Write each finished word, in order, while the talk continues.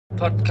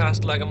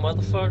Podcast like a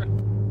motherfucker.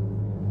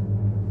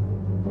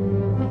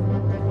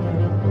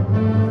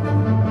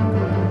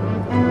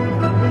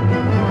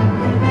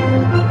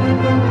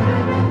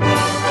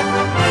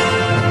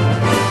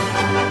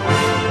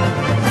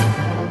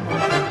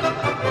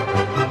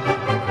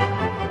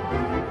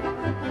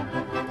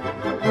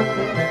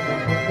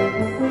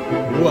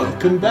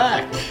 Welcome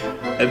back.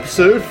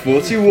 Episode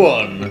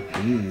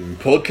 41.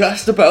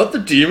 Podcast about the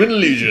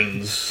Demon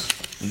Legions.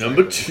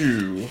 Number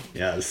 2.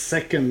 Yeah, the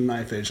second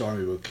Ninth Age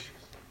army book.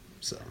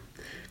 So,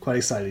 quite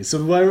exciting.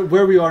 So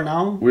where we are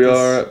now? We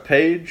are at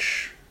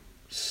page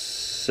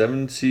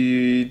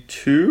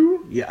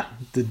 72? Yeah,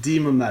 the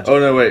Demon Magic. Oh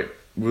no, wait.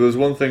 There was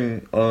one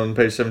thing on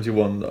page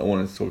 71 that I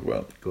wanted to talk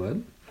about. Go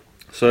ahead.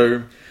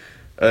 So,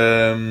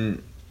 there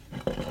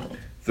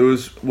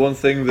was one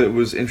thing that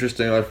was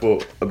interesting, I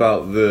thought,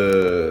 about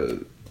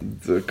the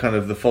kind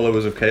of the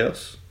followers of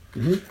Chaos.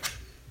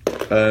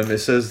 Mm-hmm. It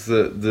says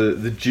that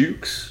the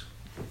Dukes,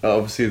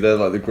 obviously they're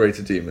like the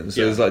greater demons.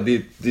 So Yeah. there's like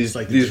these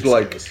like the these Dukes,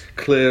 like yes.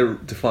 clear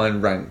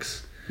defined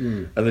ranks,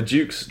 Mm. and the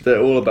Dukes,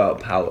 they're all about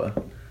power,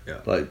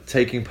 Yeah. like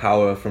taking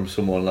power from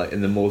someone like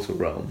in the mortal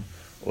realm,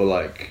 or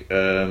like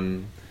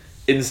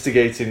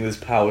instigating this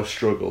power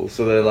struggle.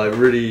 So they're like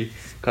really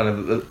kind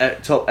of the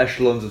top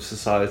echelons of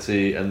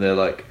society, and they're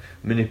like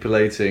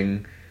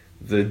manipulating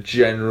the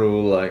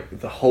general,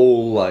 like the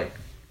whole like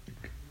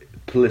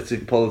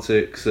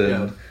politics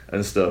and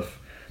stuff.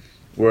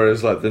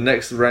 Whereas like the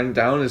next rank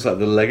down is like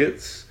the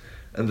legates,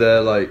 and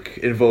they're like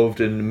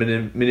involved in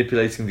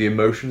manipulating the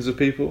emotions of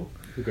people.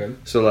 Okay.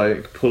 So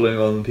like pulling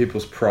on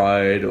people's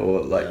pride,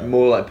 or like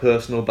more like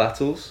personal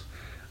battles.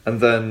 And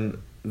then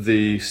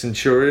the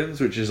Centurions,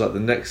 which is like the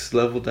next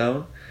level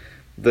down,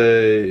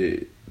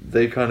 they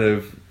kind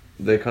of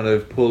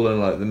pull on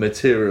like the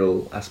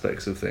material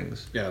aspects of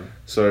things. Yeah.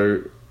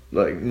 So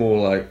like more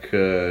like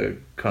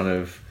kind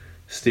of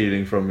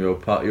stealing from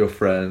your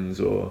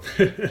friends, or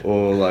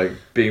or like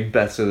being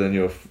better than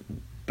your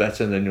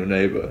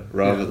neighbor,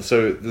 rather. Yeah.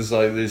 So there's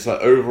like this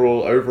like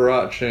overall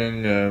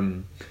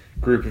overarching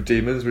group of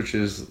demons, which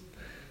is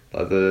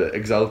like the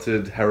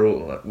exalted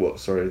herald,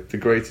 the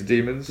greater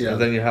demons. Yeah.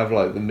 And then you have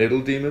like the middle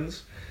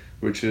demons,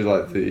 which is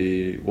like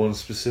the ones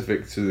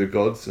specific to the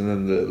gods, and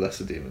then the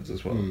lesser demons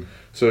as well.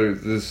 So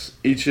there's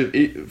each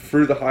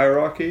through the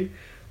hierarchy,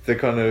 they're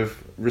kind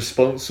of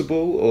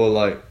responsible or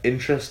like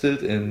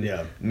interested in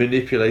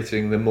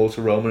manipulating the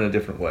mortal realm in a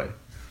different way.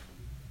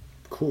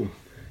 Cool.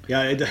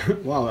 Yeah.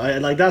 Wow. I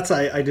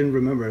didn't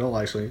remember at all,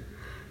 actually.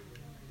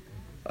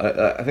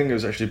 I think it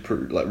was actually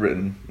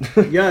written.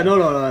 Yeah.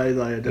 No. I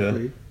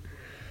definitely.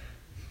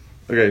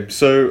 Yeah. Okay,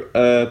 so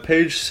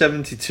page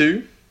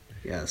 72.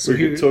 Yeah. So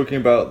We're talking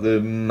about the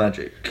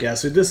magic. Yeah.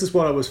 So this is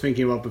what I was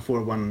thinking about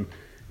before when.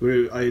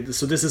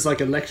 So this is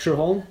like a lecture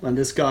hall, and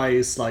this guy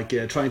is like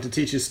trying to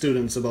teach his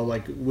students about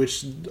like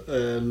which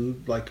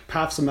like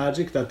paths of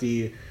magic that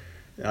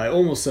I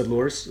almost said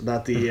lores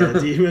that the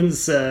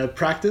demons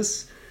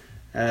practice,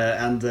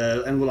 and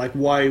like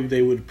why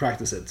they would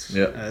practice it.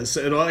 Yeah.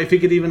 So I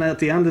think it even at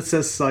the end it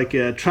says like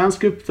a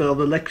transcript of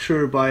the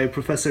lecture by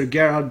Professor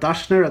Gerhard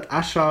Dachner at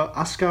Aschau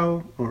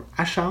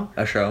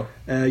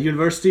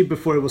University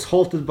before it was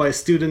halted by a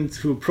student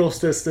who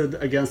protested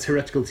against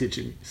heretical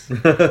teachings.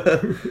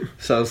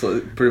 Sounds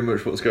like pretty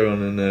much what's going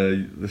on in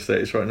the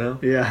States right now.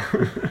 Yeah.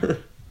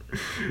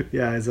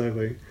 Yeah,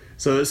 exactly.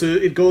 So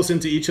it goes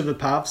into each of the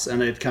paths,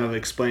 and it kind of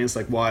explains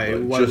like why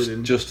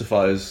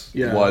justifies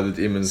why the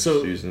demons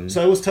use them.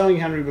 So I was telling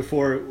Henry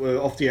before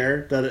off the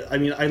air that I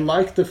mean I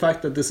like the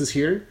fact that this is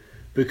here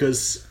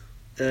because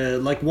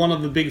like one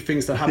of the big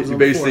things that happens you on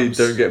the basically forums,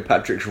 don't get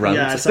Patrick's rant.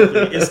 Yeah,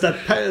 exactly. It's that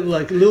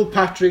like little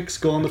Patricks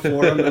go on the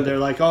forum and they're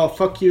like, "Oh,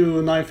 fuck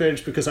you, Ninth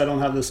Age, because I don't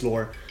have this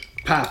lore."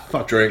 Pat,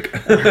 fuck. Drink.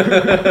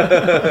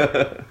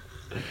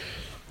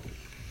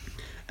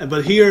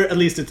 But here, at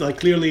least, it like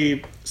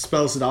clearly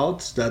spells it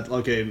out that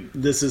okay,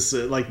 this is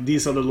like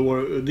these are the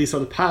lore, these are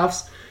the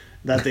paths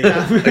that they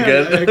have.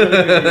 Again,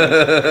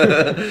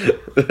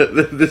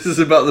 this is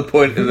about the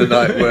point in the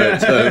night where it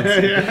turns.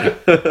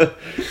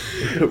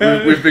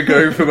 We've been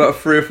going for about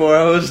 3 or 4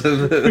 hours.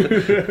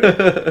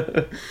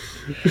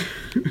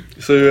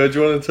 So, do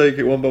you want to take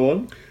it one by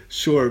one?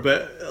 Sure,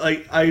 but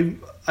like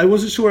I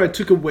wasn't sure I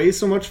took away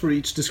so much for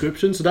each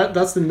description, so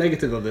that's the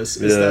negative of this.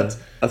 Is that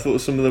I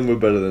thought some of them were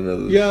better than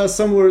others. Yeah,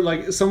 some were a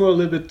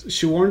little bit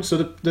shorn. So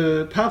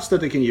the paths that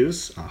they can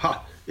use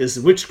is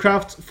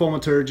witchcraft,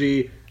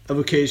 thaumaturgy,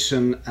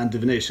 evocation, and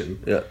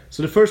divination. Yeah.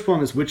 So the first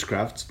one is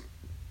witchcraft,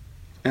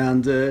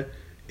 and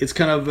it's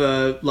kind of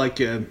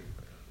like.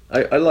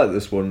 I like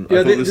this one.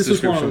 Yeah, I thought this was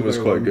description was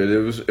quite good.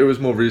 It was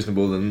more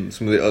reasonable than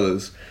some of the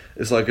others.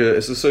 It's like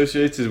it's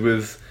associated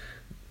with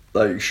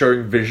like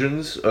showing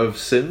visions of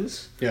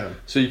sins. Yeah.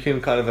 So you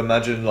can kind of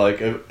imagine like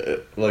a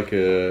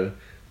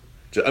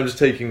I'm just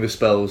taking the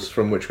spells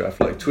from witchcraft,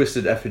 like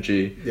twisted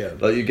effigy. Yeah.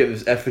 Like you get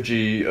this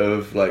effigy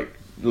of like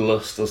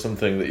lust or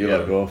something that you're Yeah.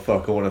 like, oh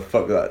fuck, I want to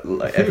fuck that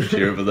like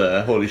effigy over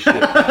there. Holy shit!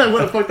 I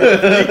want to fuck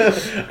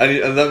that.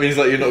 And that means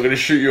like you're not going to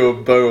shoot your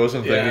bow or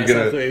something. Yeah,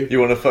 you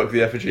want to fuck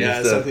the effigy Yeah,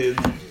 instead.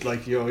 something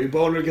like your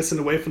boner gets in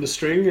the way from the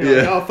string. You're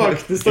Yeah. like, oh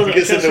fuck, this doesn't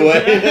Gets in catch the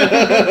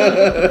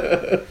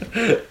it.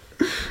 way.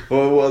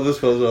 Well, what other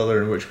spells are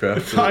there in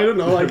witchcraft? I don't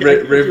know.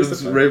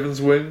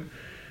 Raven's wing.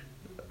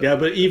 Yeah,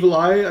 but evil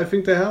eye, I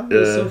think they have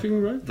Yeah.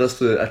 something, right? That's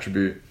the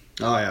attribute.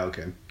 Oh yeah,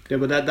 okay. Yeah,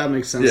 but that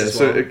makes sense. Yeah, as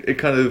so well. it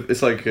kind of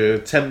it's like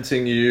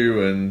tempting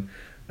you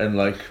and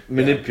like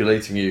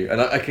manipulating you, and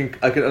I can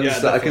understand.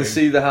 I can definitely.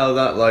 see how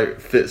that like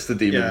fits the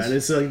demons. Yeah, and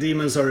it's like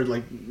demons are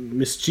like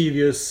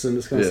mischievous and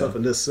this kind of Yeah. stuff,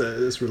 and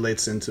this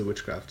relates into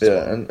witchcraft. As Yeah,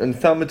 well. and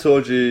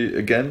thaumaturgy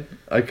again.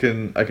 I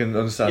can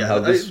understand how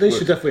this. they works.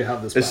 should definitely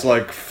have this. It's back.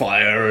 like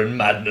fire and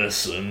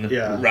madness and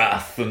Yeah.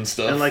 wrath and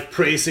stuff. and like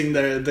praising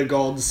the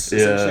gods. Yeah,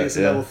 Essentially, it's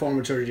yeah. what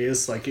thaumaturgy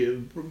is like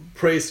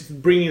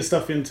bringing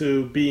stuff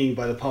into being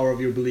by the power of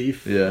your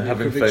belief. yeah, your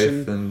having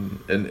conviction.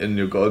 faith in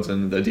your gods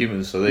and their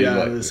demons. So they Yeah,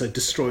 like and it's like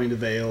destroying the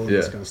veil and Yeah.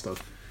 this kind of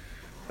stuff.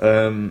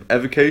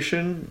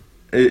 evocation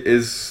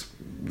is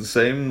the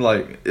same.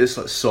 Like it's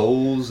like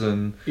souls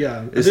and.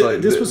 Yeah, It's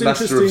like this the was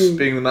master interesting. of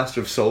being the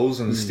master of souls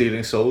and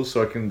stealing souls.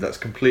 So that's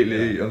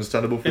completely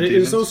understandable for And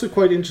demons. it's also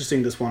quite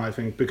interesting, this one, I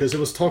think, because it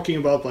was talking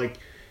about like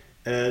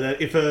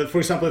that if for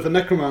example, if a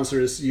necromancer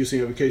is using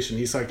evocation,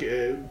 he's like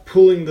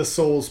pulling the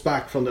souls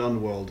back from the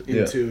underworld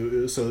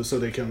into so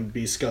they can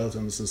be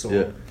skeletons and so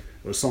Yeah. on,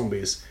 or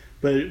zombies.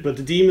 But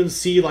the demons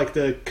see like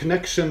the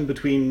connection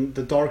between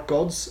the dark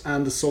gods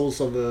and the souls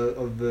of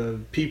the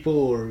people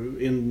or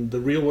in the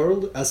real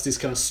world as these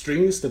kind of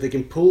strings that they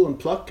can pull and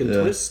pluck and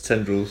twist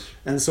tendrils.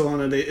 and so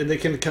on, and they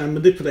can kind of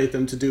manipulate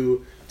them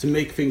to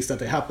make things that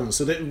they happen.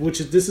 So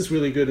this is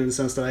really good in the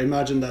sense that I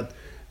imagine that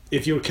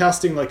if you're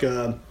casting like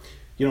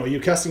you're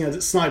casting a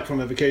snipe from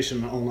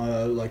evocation on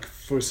a like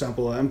for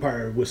example an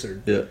Empire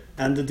wizard, Yeah.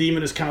 and the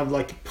demon is kind of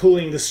like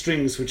pulling the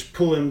strings which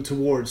pull him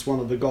towards one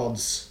of the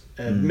gods,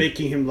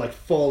 making him like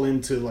fall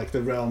into like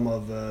the realm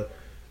of the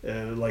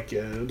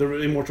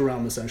immortal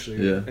realm essentially.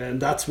 Yeah.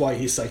 And that's why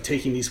he's like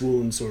taking these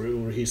wounds or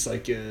he's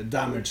like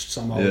damaged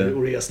somehow, Yeah.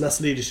 or he has less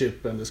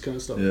leadership and this kind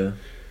of stuff. Yeah.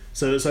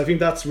 So I think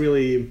that's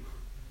really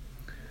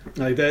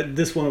like that.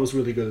 This one was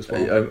really good as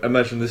well. I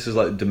imagine this is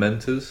like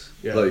Dementors,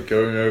 Yeah. like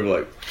going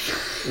over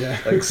Yeah.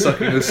 like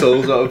sucking the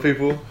souls out of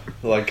people,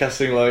 like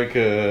casting like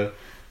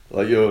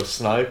your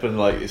snipe and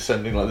like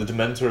sending like the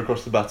Dementor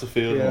across the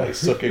battlefield and Yeah. like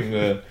sucking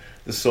the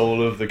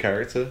soul of the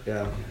character.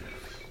 Yeah.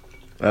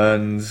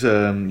 And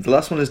the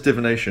last one is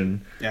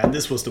divination. Yeah. And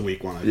this was the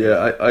weak one. I think.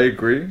 Yeah, I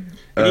agree.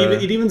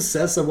 It even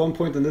says at one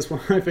point in this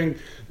one, I think,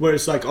 where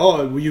it's like,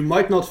 oh, you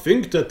might not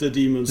think that the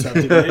demons have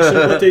divination,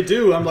 but they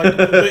do. I'm like,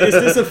 is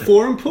this a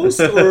forum post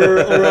or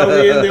are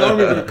we in the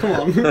army? Come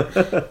on.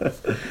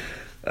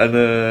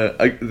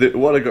 And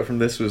what I got from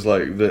this was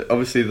like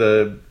obviously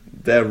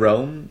their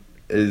realm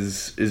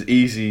is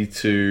easy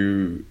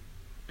to.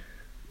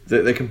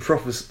 They can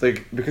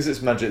prophesy because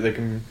it's magic.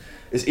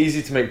 It's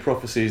easy to make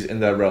prophecies in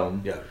their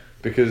realm. Yeah.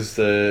 Because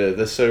they're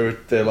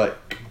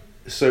like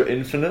so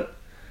infinite,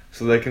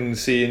 so they can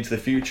see into the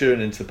future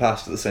and into the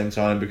past at the same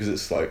time because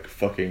it's like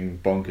fucking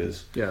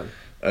bonkers. Yeah.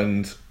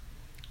 And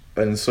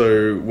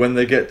so when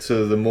they get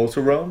to the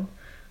mortal realm,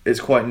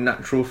 it's quite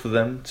natural for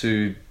them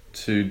to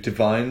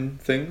divine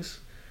things.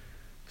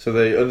 So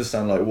they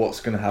understand like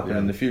what's going to happen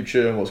in the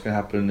future and what's going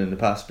to happen in the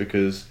past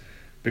because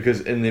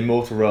in the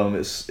immortal realm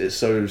it's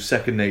so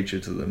second nature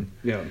to them.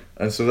 Yeah.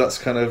 And so that's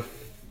kind of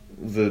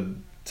the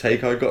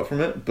take I got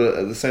from it, but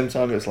at the same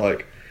time it's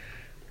like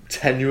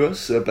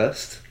tenuous at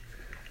best.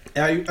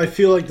 I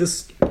feel like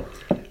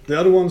the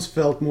other ones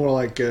felt more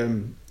like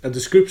a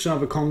description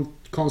of a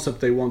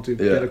concept they want to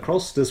get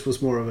across. This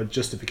was more of a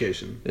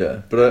justification.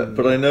 Yeah,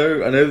 but I know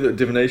that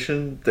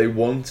divination, they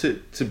want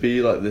it to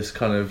be like this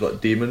kind of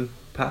like demon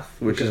path,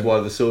 which is why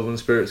the Sylvan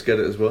spirits get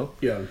it as well.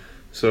 Yeah.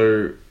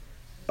 So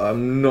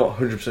I'm not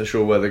 100%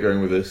 sure where they're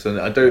going with this, and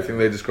I don't think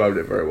they described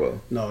it very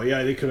well. No,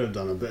 yeah, they could have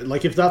done it. But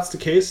like, if that's the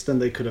case, then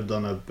they could have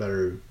done a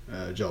better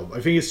job. I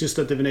think it's just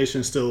that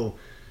divination is still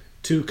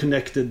too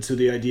connected to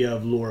the idea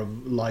of lore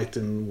of light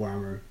and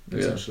Warhammer,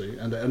 essentially,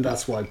 and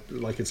that's why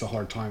like it's a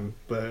hard time.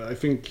 But I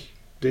think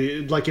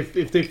they like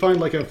if they find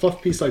like a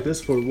fluff piece like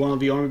this for one of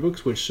the army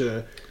books, which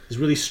is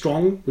really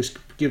strong, which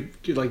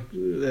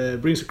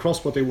brings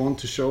across what they want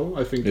to show.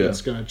 I think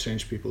it's going to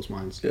change people's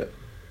minds. Yeah.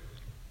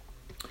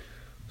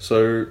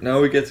 So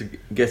now we get to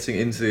getting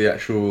into the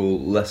actual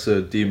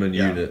lesser demon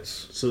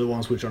units. So the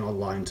ones which are not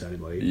lying to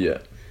anybody. Yeah.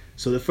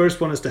 So the first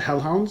one is the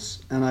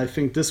Hellhounds, and I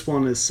think this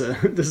one is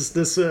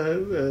this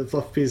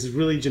fluff piece is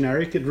really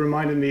generic. It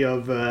reminded me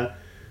of the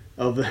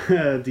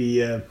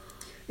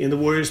in the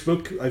Warriors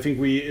book. I think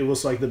it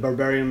was like the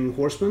Barbarian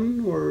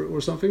Horseman or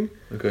something.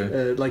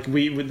 Okay. Like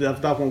with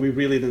that one, we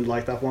really didn't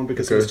like that one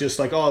because it was just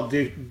like, oh,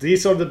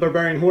 these are the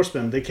Barbarian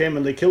Horsemen. They came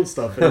and they killed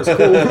stuff. And it was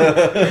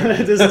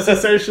cool. This is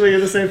essentially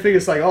the same thing.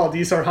 It's like, oh,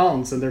 these are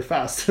hounds and they're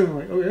fast. I'm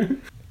like, okay.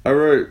 I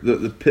wrote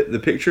that the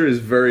picture is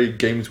very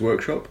Games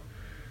Workshop.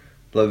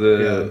 Like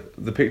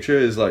the picture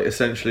is like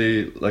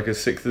essentially like a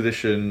 6th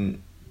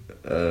edition.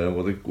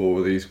 What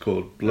were these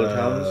called?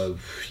 Bloodhounds.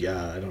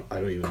 Yeah, I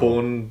don't even.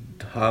 Corn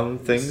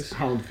hound things.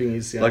 Hound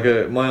thingies. Yeah.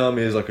 Like my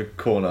army is like a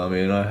corn army,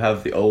 and I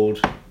have the old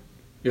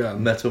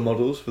metal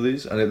models for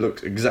these, and it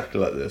looks exactly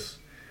like this,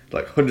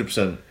 like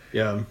 100%.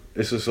 Yeah.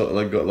 It's just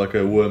like got like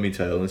a wormy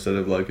tail instead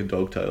of like a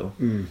dog tail.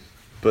 Mm.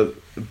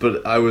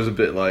 But I was a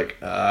bit like,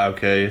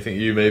 okay, I think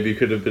you maybe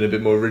could have been a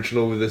bit more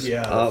original with this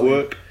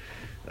artwork.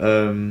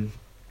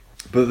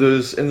 But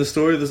in the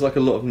story there's like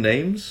a lot of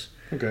names.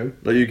 Okay.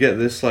 Like you get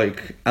this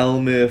like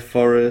Almere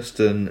Forest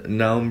and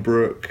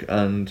Naumbrück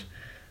and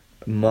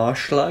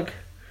Marschlag,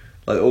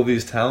 like all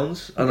these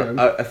towns, and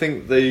Okay. I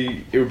think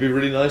it would be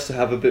really nice to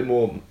have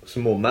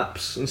some more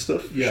maps and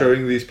stuff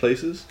showing these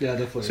places. Yeah,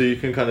 definitely. So you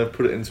can kind of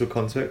put it into a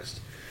context.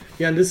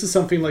 Yeah, and this is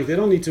something like they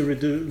don't need to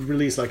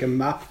release like a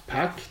map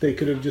pack. They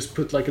could have just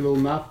put like a little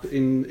map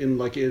in an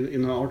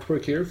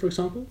artwork here, for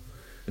example.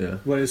 Yeah.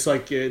 Where it's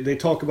like they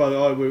talk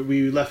about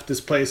we left this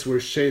place, we're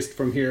chased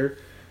from here,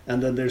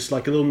 and then there's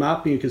like a little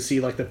map and you can see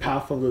like the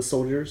path of the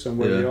soldiers and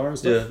where they are and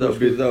stuff. Yeah,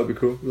 that would be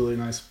cool. Really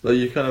nice. Like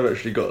you kind of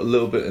actually got a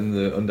little bit in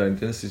the Undying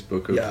Dynasties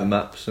book of the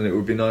maps, and it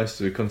would be nice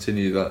to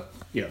continue that.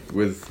 Yeah.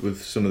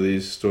 With some of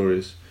these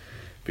stories,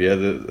 but yeah,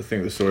 I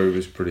think the story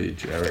was pretty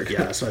generic.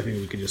 Yeah, so I think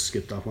we could just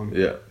skip that one.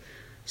 Yeah.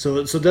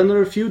 So then there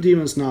are a few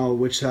demons now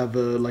which have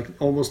like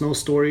almost no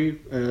story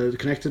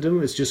connected to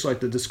them. It's just like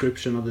the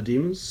description of the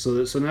demons.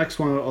 So the next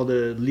one are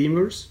the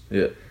lemurs.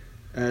 Yeah.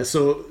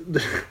 So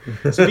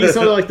these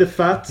are like the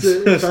fat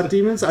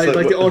demons. I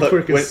like the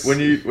artwork is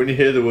when you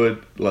hear the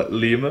word like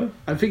lemur.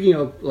 I'm thinking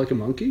of like a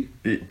monkey.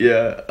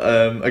 Yeah.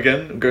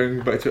 Again,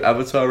 going back to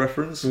Avatar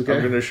reference, Okay. I'm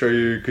going to show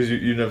you because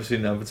you've never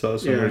seen Avatar,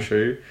 so I'm going to show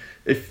you.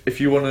 If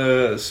you want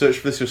to search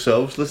for this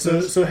yourselves,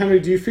 listeners. So Henry,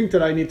 do you think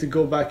that I need to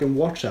go back and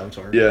watch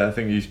Avatar? Yeah, I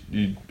think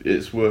you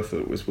it's worth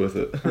it. It's worth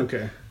it.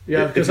 Okay.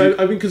 Yeah, because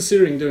I've been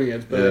considering doing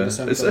it, but I just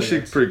haven't it's done it actually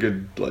yet. a pretty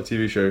good like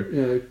TV show.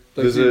 Yeah.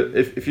 There's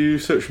if you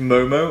search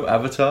Momo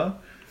Avatar,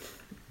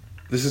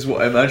 this is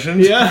what I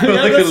imagined. Yeah,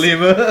 like a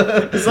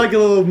lemur. It's like a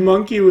little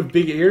monkey with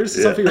big ears,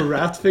 something a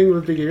rat thing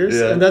with big ears,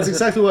 and that's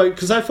exactly why.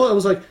 Because I thought I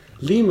was like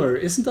lemur,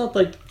 isn't that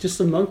like just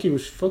a monkey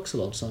which fucks a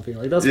lot or something?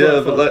 Like that's what I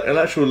but thought. like an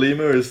actual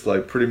lemur is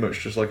like pretty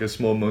much just like a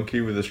small monkey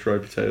with a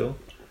stripy tail,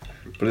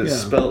 but it's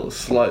spelled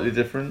slightly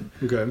different.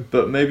 Okay.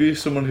 But maybe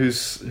someone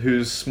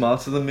who's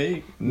smarter than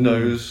me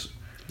knows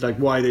like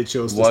why they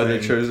chose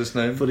this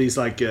name for these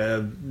like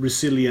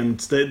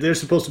resilient. They're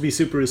supposed to be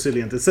super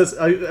resilient. It says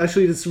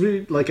actually it's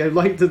really like I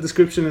like the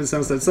description in the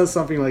sense that it says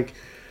something like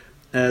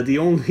the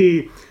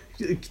only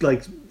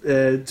like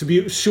to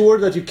be sure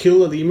that you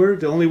kill a lemur,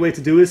 the only way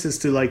to do this is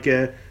to like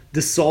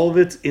dissolve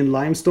it in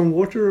limestone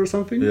water or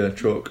something. Yeah,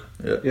 chalk.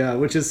 Yeah,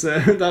 which is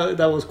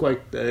that was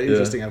quite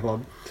interesting. I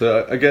thought.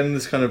 So again,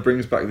 this kind of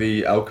brings back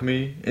the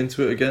alchemy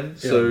into it again.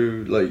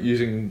 So like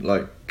using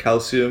like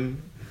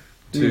calcium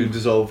to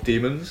dissolve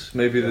demons.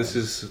 Maybe this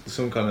is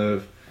some kind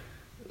of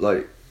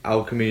like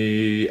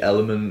alchemy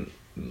element,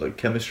 like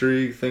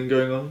chemistry thing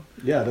going on.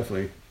 Yeah,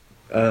 definitely.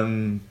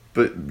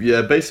 But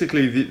yeah,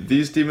 basically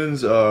these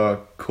demons are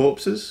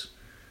corpses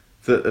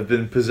that have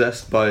been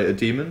possessed by a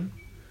demon.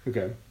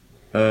 Okay.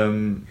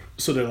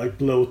 So they're like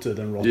bloated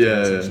and rotten.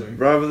 Yeah, essentially.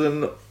 rather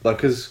than like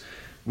because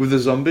with a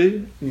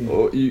zombie,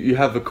 or you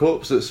have a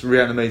corpse that's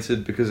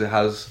reanimated because it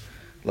has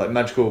like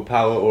magical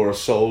power or a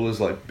soul has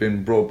like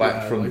been brought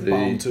back from like the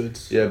bound to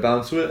it. Yeah,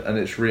 bound to it, and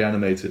it's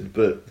reanimated.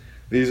 But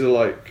these are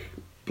like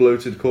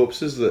bloated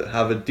corpses that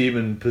have a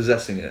demon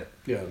possessing it.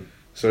 Yeah.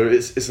 So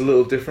it's a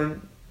little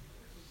different,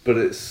 but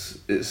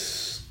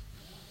it's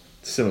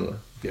similar.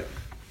 Yeah.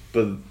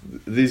 But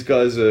these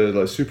guys are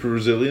like super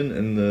resilient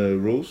in the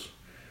rules,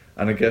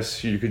 and I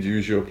guess you could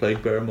use your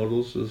plague bearer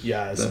models as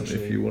them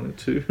if you wanted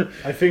to.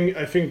 I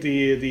think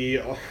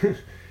the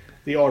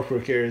the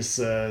artwork here is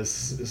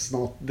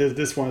not.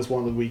 This one is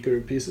one of the weaker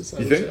pieces.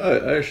 You think?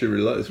 I actually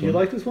really like this one. You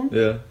like this one?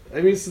 Yeah.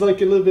 I mean, it's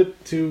like a little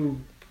bit too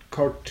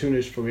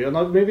cartoonish for me.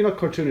 Maybe not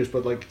cartoonish,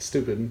 but like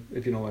stupid,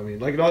 if you know what I mean.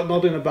 Like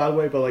not in a bad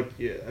way, but like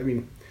I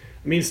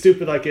mean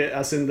stupid, like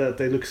as in that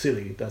they look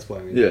silly. That's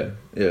what I mean. Yeah,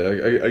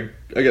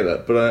 I get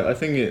that, but I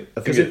think it.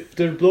 Because if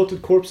they're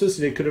bloated corpses,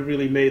 they could have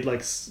really made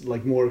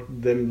like more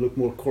them look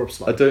more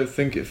corpse-like. I don't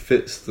think it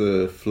fits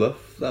the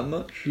fluff that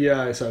much.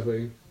 Yeah,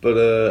 exactly. But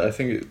I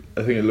think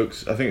it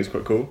looks. I think it's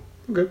quite cool.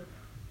 Okay.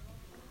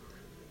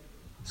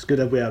 It's good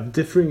that we have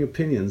differing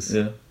opinions.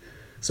 Yeah.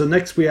 So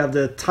next we have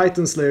the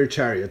Titan Slayer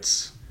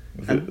chariots.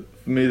 For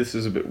me, this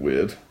is a bit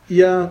weird.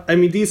 Yeah, I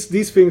mean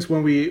these things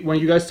when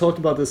you guys talked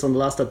about this on the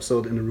last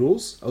episode in the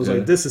rules, I was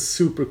like, this is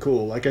super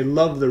cool. Like I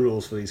love the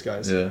rules for these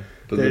guys. Yeah,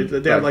 but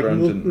they have like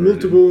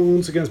multiple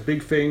wounds against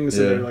big things,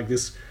 and they're like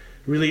this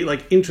really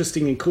like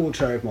interesting and cool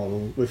chariot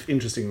model with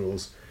interesting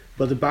rules.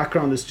 But the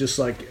background is just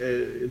like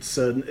it's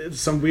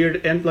some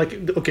weird and like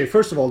okay.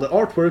 First of all, the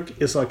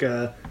artwork is like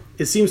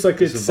it seems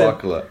like it's a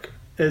Varkalak.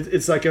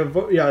 It's like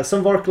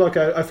some Varkalak.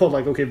 I thought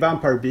like okay,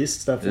 vampire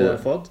beasts. That's what I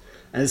thought.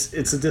 And it's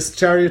this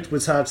chariot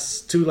which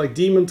has two like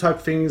demon type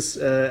things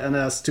and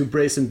has two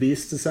brazen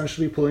beasts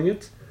essentially pulling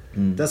it.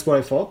 That's what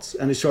I thought,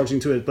 and it's charging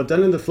to it. But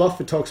then in the fluff,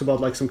 it talks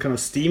about like some kind of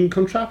steam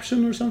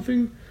contraption or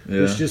something,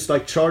 which just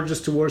like charges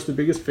towards the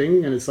biggest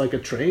thing, and it's like a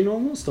train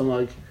almost. I'm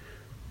like,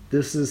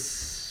 this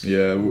is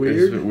weird.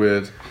 It's a bit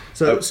weird.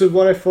 So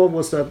what I thought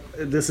was that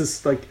this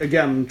is like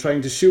again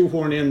trying to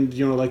shoehorn in,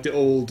 like the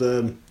old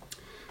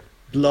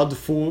blood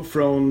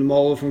from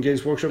Mall from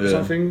Games Workshop or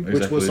something,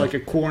 which was like a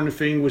corn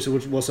thing, which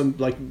was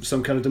like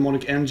some kind of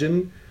demonic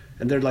engine.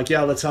 And they're like,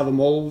 let's have a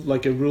mole,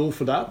 like a rule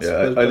for that.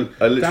 Yeah, but, I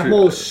literally, that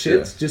mole's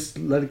shit. Just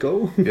let it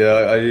go.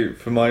 I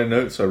for my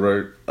notes I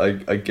wrote,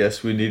 I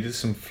guess we needed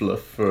some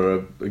fluff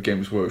for a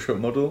Games Workshop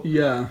model.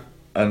 Yeah.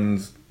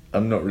 And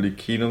I'm not really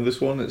keen on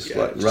this one. It's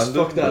like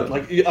random. Fuck that.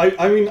 Like,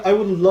 I mean, I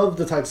would love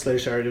the Titan Slayer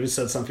chariot if it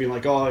said something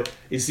like,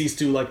 it's these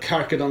two like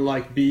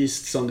Karkadon-like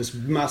beasts on this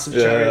massive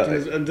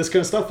chariot and this kind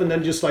of stuff, and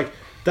then just like.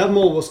 That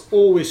mole was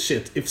always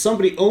shit. If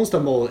somebody owns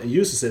that mole and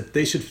uses it,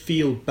 they should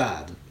feel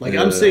bad. Like,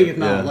 I'm saying it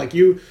now. Like,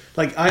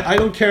 I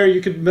don't care, you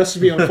could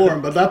message me on the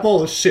forum, but that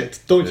mole is shit.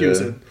 Don't use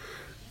it.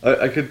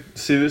 I could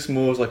see this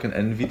more as like an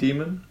envy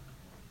demon.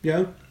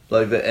 Yeah.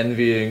 Like, they're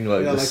envying,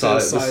 like, the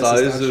size of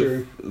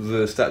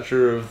the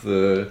stature of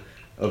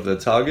the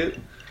target.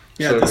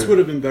 Yeah, so, this would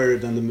have been better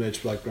than the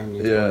Mitch Black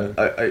Gremlin. Yeah,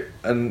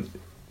 and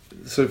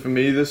so for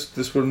me,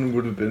 this one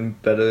would have been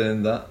better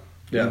in that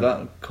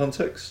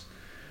context.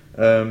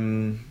 I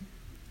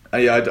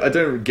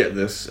don't get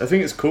this. I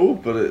think it's cool,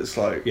 but it's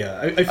like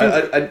I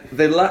think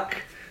they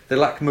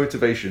lack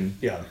motivation.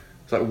 Yeah,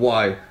 it's like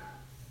why?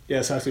 Yeah,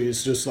 exactly.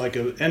 It's just like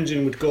an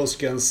engine which goes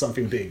against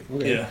something big.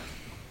 Okay. Yeah,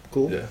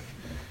 cool. Yeah,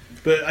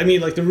 but I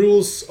mean, like the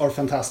rules are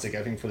fantastic.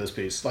 I think for this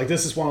piece, like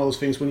this is one of those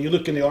things when you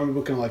look in the army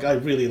book and like I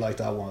really like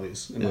to have one of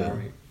these in my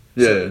army.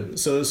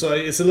 So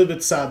it's a little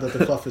bit sad that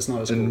the fluff is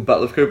not as cool. In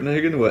Battle of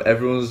Copenhagen, where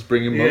everyone's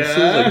bringing monsters,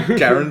 I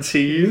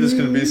guarantee you there's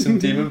going to be some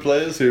demon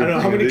players who... I don't know,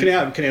 how many can you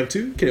have? Can you have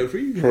 2? Can you have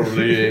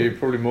 3?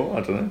 Probably more,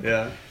 I don't know.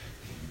 Yeah.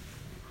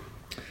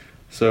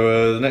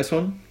 So the next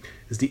one?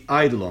 Is the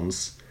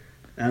Eidolons.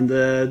 And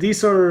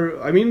these are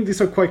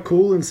quite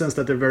cool in the sense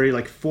that they're very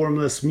like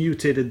formless,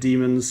 mutated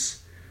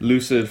demons.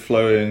 Lucid,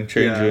 flowing,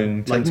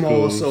 changing, like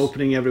malls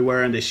opening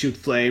everywhere and they shoot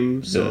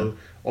flame, so...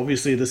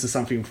 Obviously, this is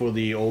something for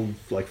the old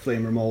like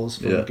flamer moles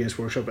from Games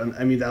Workshop, and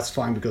I mean that's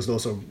fine because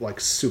those are like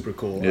super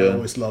cool. I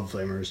always love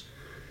flamers,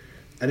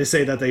 and they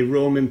say that they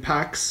roam in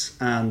packs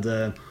and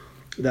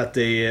that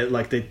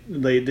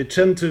they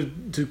tend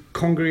to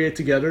congregate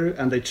together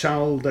and they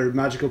channel their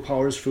magical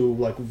powers through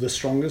like the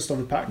strongest of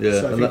the pack.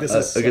 Yeah, so I think this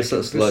is I guess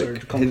that's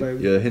like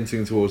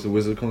hinting towards the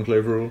Wizard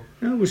Conclave rule.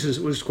 Yeah, which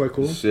is quite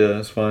cool.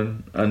 It's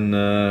fine,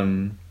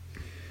 and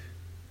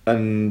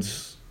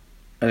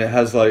it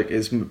has like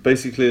it's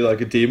basically like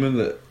a demon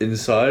that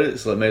inside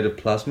it's like made of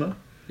plasma.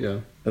 Yeah.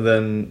 And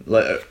then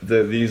like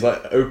these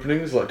like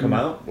openings like come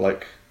out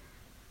like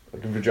a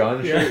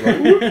vagina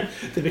shit.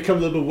 Like, they become a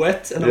little bit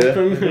wet and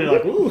open. And you're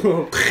like,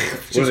 ooh.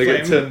 When they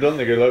get turned on,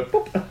 they go like,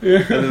 pop.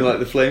 And then like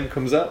the flame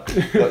comes out,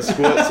 like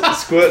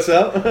squirts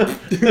out.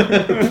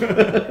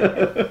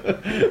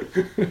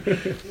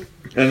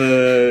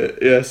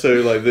 And so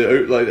like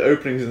the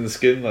openings in the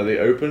skin, like they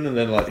open and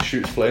then like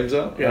shoots flames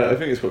out. Yeah, I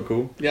think it's quite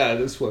cool. Yeah,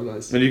 that's quite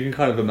nice. And you can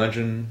kind of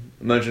imagine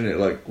it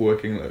like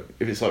working like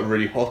if it's like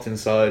really hot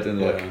inside and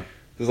like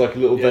there's like a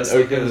little vent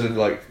opens and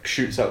like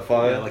shoots out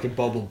fire. Yeah, like a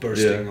bubble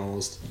bursting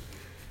almost.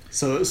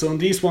 So on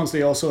these ones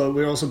we're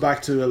also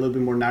back to a little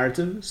bit more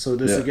narrative. So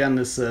this again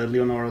is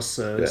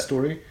Leonora's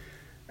story.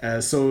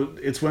 So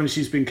it's when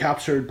she's been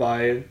captured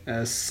by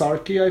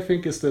Sarki, I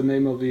think is the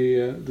name of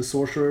the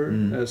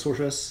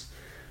sorceress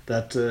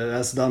that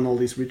has done all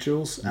these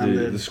rituals. And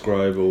the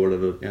scribe or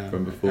whatever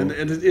from before.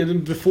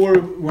 And before,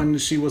 when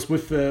she was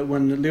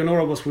when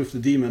Leonora was with the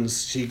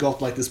demons, she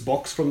got like this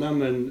box from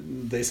them,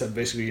 and they said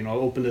basically,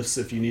 open this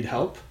if you need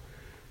help.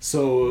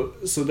 So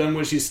then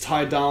when she's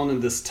tied down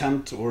in this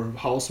tent or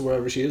house or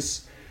wherever she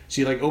is,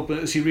 she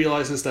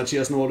realizes that she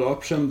has no other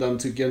option than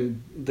to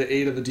get the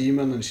aid of a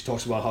demon, and she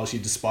talks about how she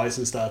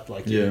despises that,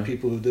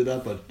 people who did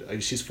that,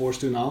 but she's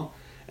forced to now.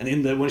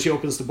 And when she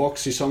opens the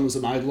box, she summons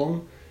an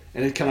Eidolon,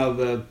 and it kind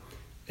of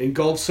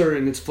engulfs her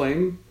in its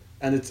flame.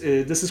 And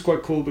this is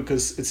quite cool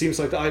because it seems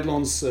like the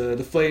Eidolons,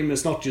 the flame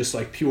is not just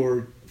like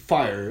pure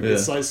fire.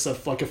 It's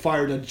like a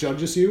fire that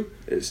judges you.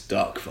 It's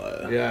dark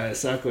fire. Yeah,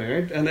 exactly,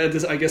 right? And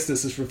I guess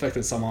this is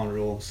reflected some on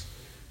rules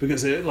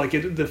because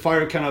the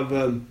fire kind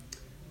of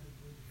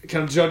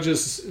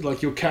judges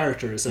like your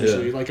character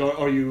essentially. Like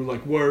are you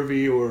like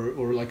worthy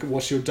or like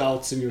what's your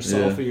doubts in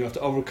yourself, and you have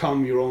to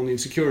overcome your own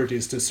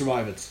insecurities to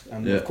survive it.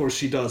 And of course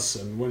she does,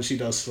 and when she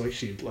does, like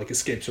she like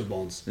escapes her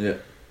bonds. Yeah.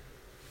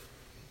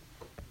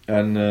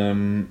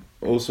 And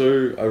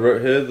also I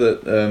wrote here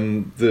that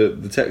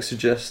the text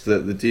suggests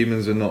that the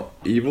demons are not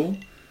evil,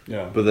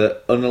 but they're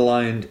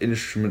unaligned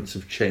instruments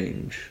of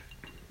change.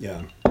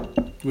 Yeah.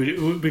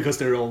 Because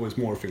they're always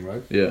morphing,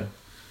 right? Yeah.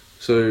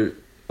 So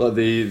like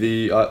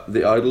the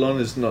Eidolon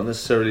is not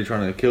necessarily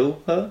trying to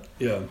kill her.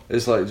 Yeah.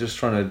 It's like just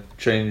trying to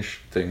change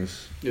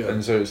things. Yeah.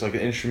 And so it's like an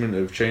instrument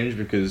of change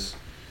because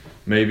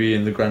maybe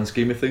in the grand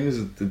scheme of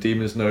things, the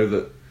demons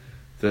know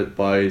that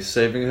by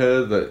saving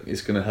her, that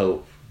it's going to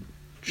help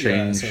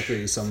change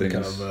exactly, some things.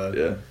 kind of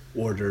yeah.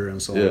 order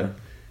and so Yeah. on.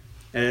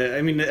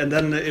 I mean, and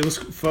then it was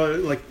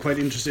like quite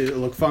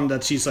interesting, like fun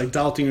that she's like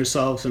doubting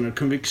herself and her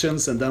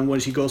convictions, and then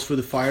when she goes through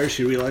the fire,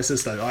 she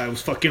realizes that I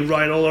was fucking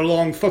right all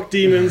along. Fuck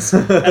demons.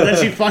 And then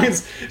she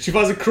finds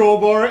a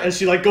crowbar and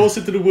she like goes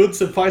into the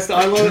woods and finds the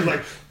island and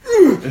like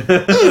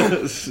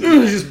she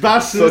just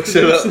bashes Fucks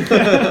it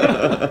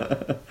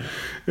up.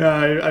 Yeah,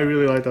 I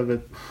really like that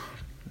bit.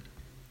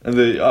 And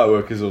the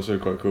artwork is also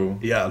quite cool.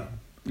 Yeah.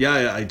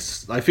 I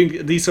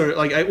think these are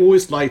like I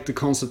always liked the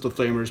concept of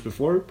flamers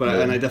before, but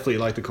Yeah. and I definitely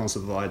like the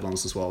concept of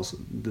Eidolons as well. So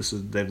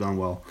they've done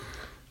well.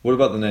 What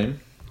about the name?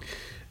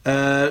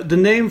 The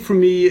name for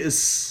me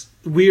is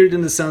weird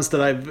in the sense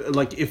that I've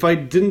like if I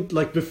didn't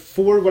like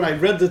before when I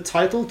read the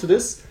title to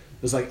this,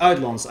 it was like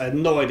Eidolons. I had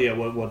no idea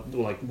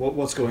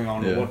what's going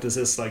on or Yeah. what this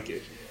is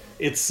like.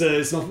 It's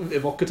not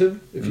evocative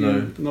if No.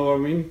 you know what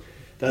I mean.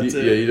 That,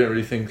 You don't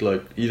really think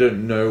like you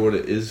don't know what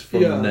it is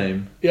from the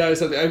name. Yeah,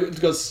 exactly.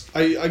 Because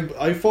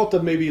I thought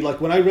that maybe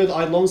like when I read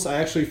Eidolons, I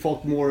actually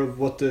thought more of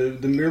what the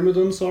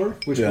Myrmidons are,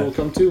 which Yeah. we'll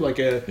come to, like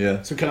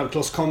Yeah. some kind of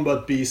close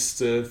combat beast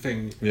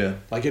thing. Yeah.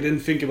 Like I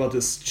didn't think about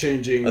this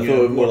changing. I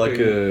thought more like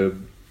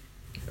warping.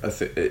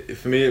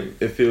 for me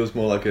it feels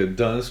more like a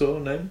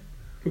dinosaur name,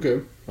 Okay.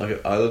 like an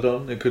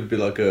Eilodon. It could be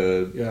like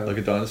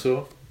a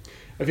dinosaur.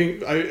 I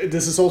think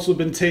this has also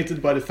been tainted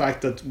by the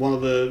fact that one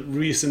of the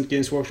recent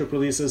Games Workshop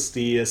releases,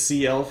 the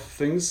Sea Elf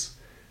things,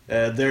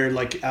 their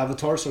like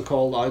avatars are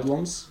called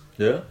Eidolons.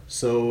 Yeah.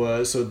 So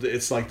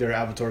it's like they're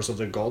avatars of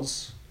their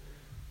gods.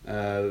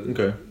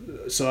 Okay.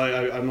 So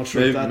I'm not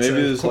sure if that's maybe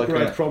a there's like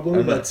copyright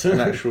problem, but an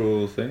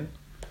actual thing.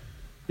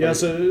 yeah.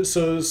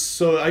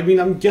 So I mean,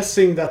 I'm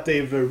guessing that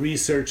they've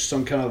researched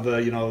some kind of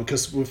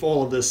because with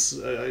all of this,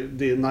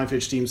 the Knife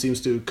Edge team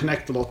seems to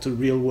connect a lot to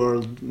real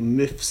world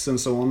myths and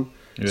so on.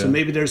 Yeah. So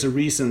maybe there's a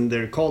reason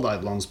they're called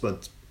Eidolons,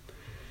 but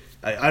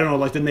I don't know.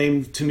 Like the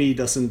name to me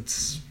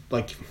doesn't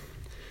like.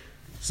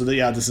 So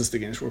this is the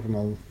Games Workshop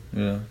model.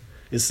 Yeah.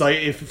 It's like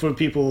if for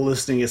people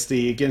listening, it's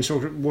the Games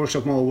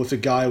Workshop model with the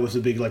guy with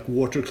the big like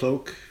water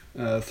cloak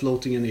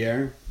floating in the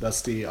air.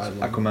 That's the Eidolon.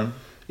 Aquaman.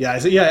 Yeah,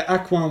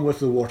 Aquaman with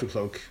the water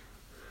cloak.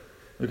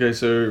 Okay,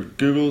 so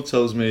Google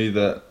tells me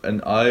that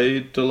an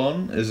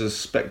Eidolon is a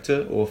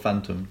spectre or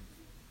phantom.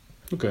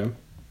 Okay.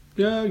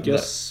 Yeah, I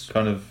guess. That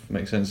kind of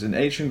makes sense. In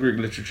ancient Greek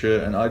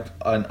literature, an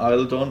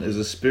Eilodon is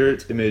a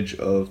spirit image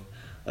of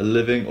a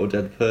living or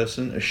dead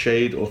person, a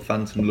shade or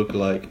phantom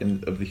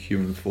lookalike of the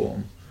human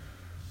form.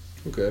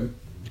 Okay.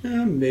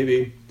 Yeah,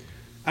 maybe.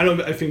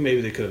 I think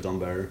maybe they could have done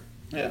better.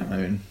 Yeah, I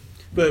mean...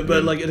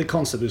 But like the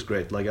concept is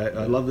great. Like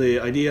I love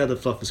the idea. The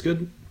fluff is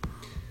good.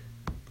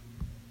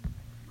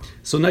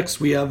 So next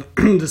we have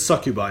the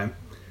succubi.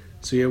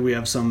 So here we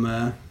have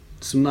some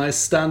nice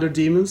standard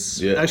demons.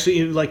 Yeah.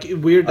 Actually, like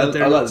weird that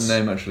they're I like not. the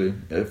name actually.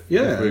 If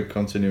we're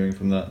continuing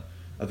from that,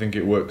 I think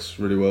it works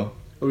really well.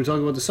 Are we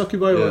talking about the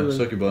succubi? Yeah, or the...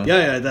 succubi.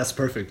 Yeah, that's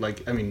perfect.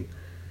 Like I mean,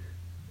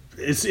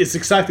 it's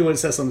exactly what it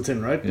says on the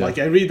tin, right? Yeah. Like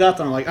I read that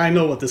and I'm like, I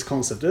know what this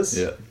concept is.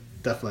 Yeah.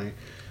 Definitely.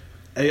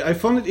 I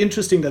found it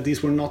interesting that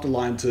these were not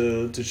aligned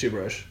to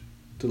Shibarash,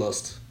 to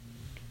Lust.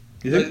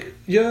 You think? Like,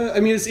 yeah,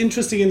 I mean it's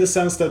interesting in the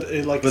sense that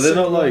But they're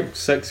not like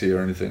sexy or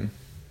anything.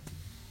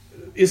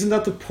 Isn't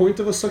that the point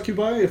of a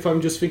succubi? If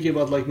I'm just thinking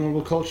about like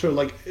normal culture,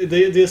 like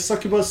the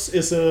succubus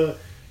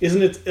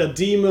isn't it a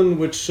demon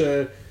which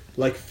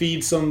like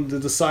feeds on the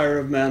desire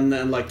of men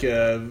and like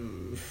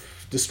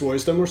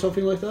destroys them or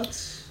something like that?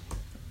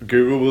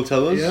 Google will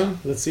tell us. Yeah,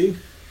 let's see.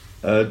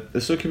 A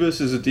succubus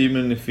is a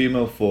demon in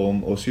female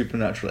form or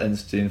supernatural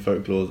entity in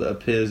folklore that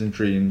appears in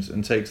dreams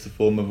and takes the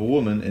form of a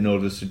woman in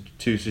order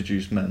to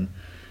seduce men,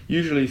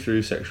 usually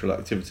through sexual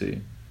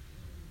activity.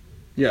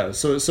 Yeah,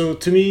 so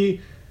to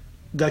me,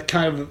 that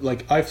kind of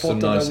like I thought Some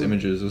that nice would,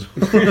 images as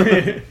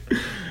well.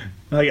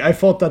 like I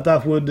thought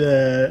that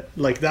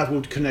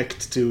would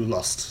connect to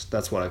Lust.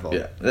 That's what I thought.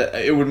 Yeah,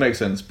 it would make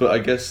sense, but I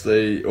guess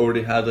they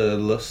already had a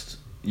lust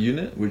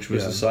unit, which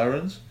was the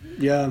sirens.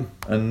 Yeah,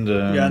 and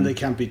and they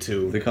can't be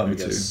two. They can't I be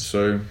two. guess.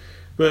 So,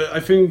 but I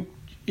think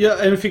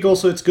and I think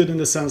also it's good in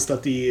the sense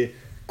that the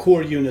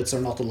core units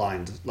are not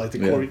aligned. Like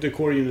the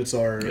core units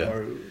are.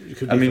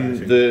 Could be I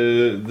mean,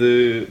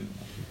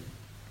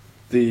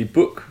 the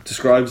book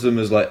describes them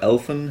as like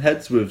elfin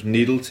heads with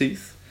needle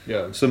teeth.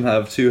 Yeah. Some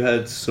have 2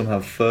 heads, some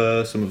have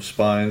fur, some have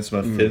spines,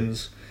 some have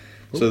fins.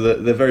 So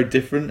they're very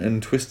different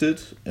and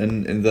twisted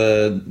in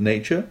their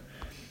nature.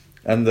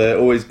 And they're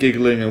always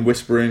giggling and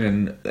whispering,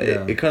 and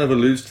it kind of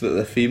alludes to that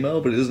they're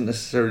female, but it doesn't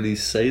necessarily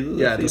say that they're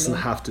female. Yeah, it doesn't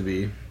have to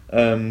be.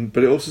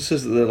 But it also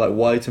says that they're like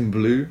white and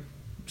blue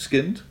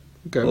skinned.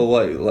 Okay.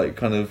 Or like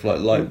kind of like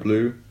light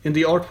blue. In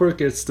the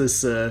artwork, it's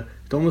this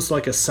almost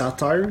like a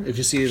satyr. If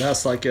you see, it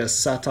has like a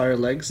satyr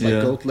legs,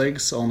 like goat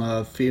legs on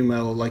a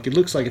female. Like it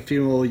looks like a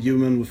female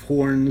human with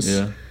horns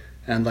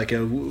and like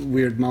a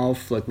weird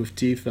mouth, like with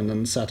teeth, and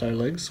then satyr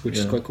legs, which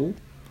is quite cool.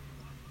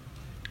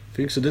 I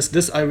think so.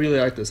 This I really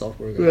like this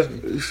artwork.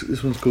 Actually. Yeah,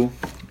 this one's cool.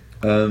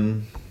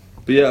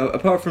 But yeah,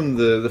 apart from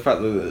the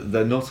fact that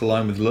they're not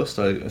aligned with Lust,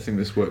 I think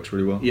this works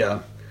really well. Yeah.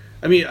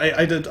 I mean,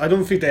 I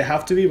don't think they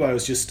have to be, but I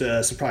was just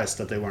surprised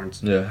that they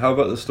weren't. Yeah. How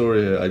about the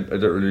story here? I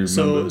don't really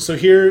remember. So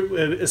here,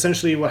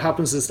 essentially, what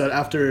happens is that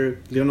after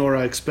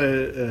Leonora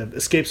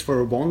escapes for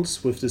her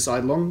bonds with this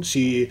Eidolon,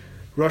 she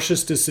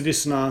rushes to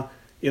Sevisna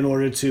in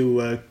order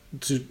to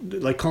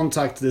like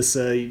contact this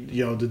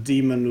the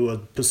demon who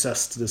had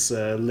possessed this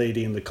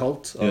lady in the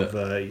cult of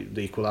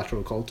the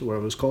Equilateral cult, or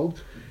whatever it was called.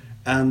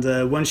 And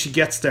when she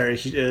gets there,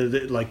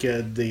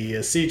 the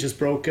siege is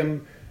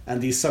broken. And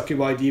these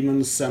succubi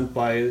demons sent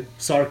by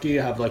Sarki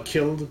have like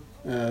killed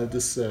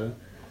this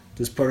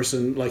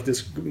person, like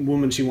this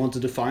woman she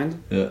wanted to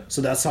find. Yeah. So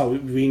that's how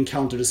we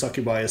encounter the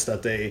succubi, is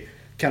that they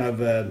kind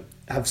of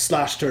have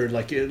slashed her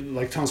like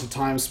tons of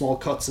times, small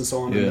cuts and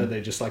so on, and then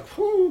they just like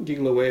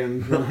giggle away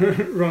and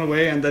run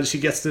away. And then she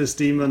gets to this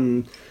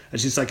demon,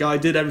 and she's like, "Oh, I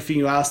did everything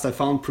you asked. I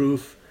found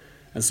proof."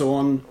 And so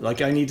on.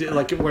 Like, I need to,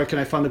 like, where can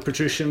I find a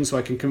patrician so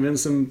I can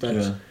convince him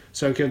that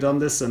Sarki have done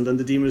this? And then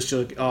the demon is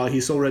just like, "Oh,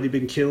 he's already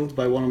been killed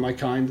by one of my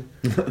kind."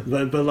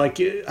 but like,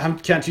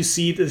 can't you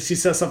see? She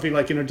says something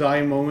like in her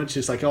dying moment.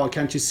 She's like, "Oh,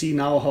 can't you see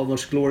now how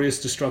much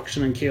glorious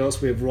destruction and chaos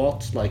we have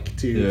wrought? Like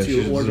to she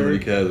order." doesn't really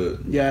care that.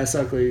 Yeah,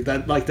 exactly.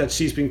 That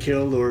she's been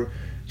killed, or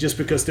just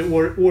because the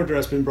order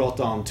has been brought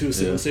down. Two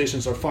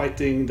civilizations are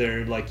fighting.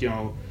 They're like,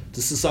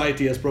 the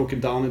society has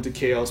broken down into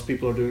chaos.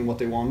 People are doing what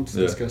they want.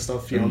 This kind of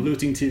stuff.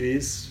 Looting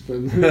TVs,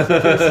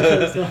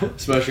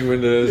 smashing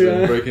windows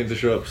and breaking into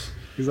shops.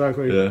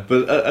 Exactly. Yeah,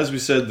 but as we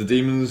said, the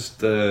demons,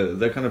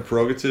 their kind of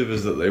prerogative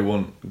is that they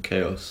want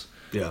chaos.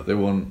 Yeah. They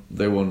want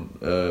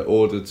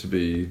order to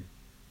be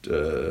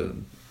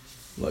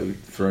like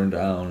thrown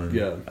down.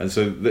 And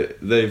so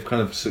they've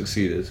kind of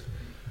succeeded.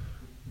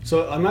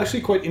 So I'm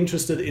actually quite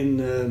interested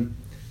in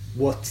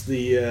what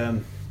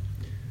the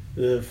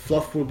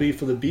fluff will be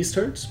for the beast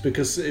herds,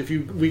 because if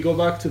we go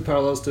back to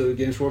parallels to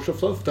Games Workshop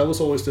fluff, that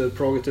was always the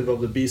prerogative of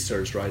the beast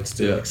herds, right?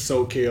 To like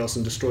sow chaos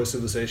and destroy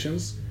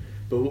civilizations.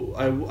 But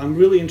I'm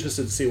really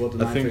interested to see what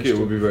the I think it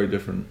will be very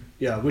different.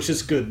 Yeah, which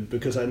is good,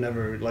 because I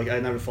never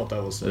thought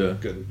that was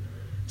good.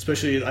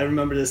 Especially, I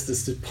remember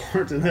this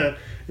part in the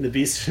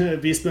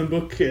Beastman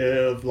book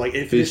of like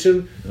 8th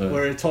edition,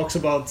 where it talks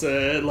about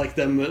like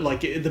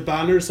the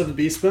banners of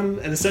the Beastmen,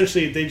 and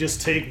essentially they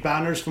just take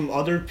banners from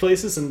other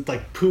places and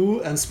like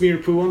poo and smear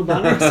poo on the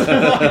banners.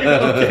 Like,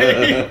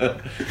 okay.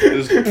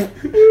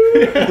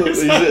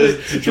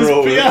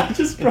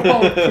 Just draw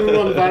poo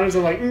on the banners.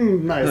 I'm like,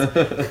 nice.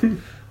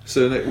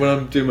 So when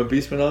I'm doing my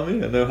Beastman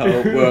army, I know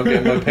where I'm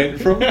getting my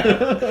paint from.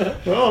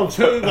 Well,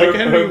 like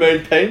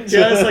homemade paint.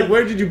 Yeah, it's like,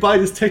 where did you buy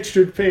this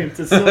textured paint?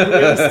 It's not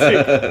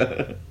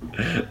realistic.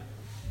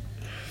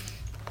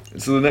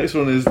 So the next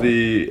one is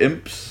the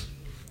imps.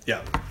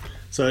 Yeah.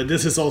 So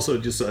this is also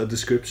just a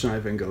description, I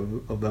think,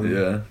 of them.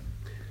 Yeah.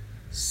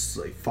 It's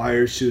like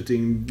fire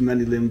shooting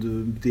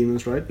many-limbed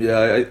demons, right?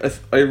 Yeah,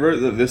 I wrote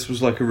that this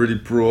was like a really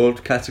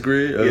broad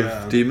category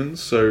of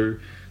demons. So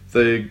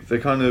they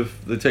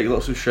take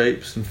lots of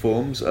shapes and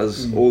forms,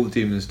 as all the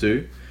demons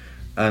do,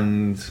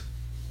 and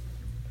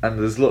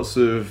there's lots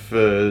of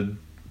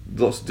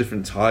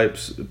different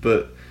types.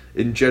 But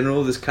in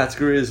general, this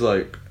category is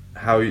like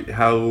how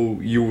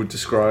you would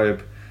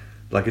describe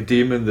like a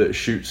demon that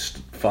shoots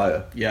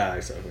fire. Yeah,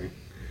 exactly.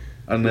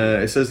 And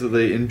it says that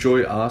they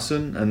enjoy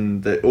arson,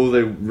 and all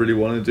they really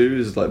want to do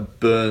is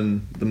like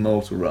burn the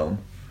mortal realm.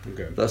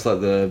 Okay. That's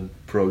like their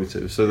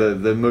prerogative. So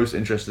they're most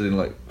interested in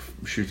like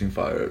shooting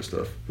fire at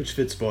stuff. Which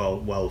fits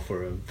well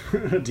for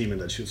a demon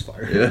that shoots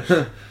fire.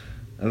 Yeah.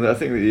 And I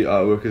think the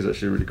artwork is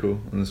actually really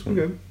cool on this one.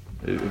 Okay.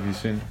 Have you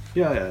seen?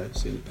 Yeah, I've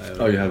seen it.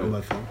 You have on it?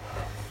 my phone.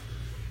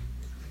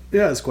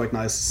 Yeah, it's quite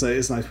nice.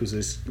 It's nice with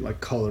this like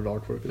colored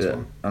artwork as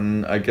well.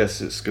 And I guess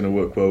it's going to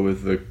work well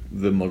with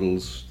the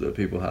models that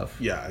people have.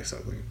 Yeah,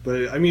 exactly.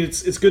 But I mean,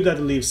 it's good that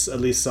it leaves at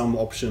least some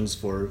options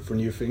for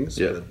new things.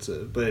 Yeah.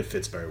 But it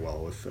fits very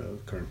well with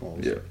current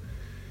models. Yeah.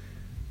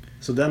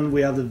 So then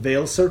we have the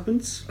Veil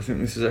Serpents. I think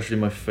this is actually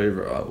my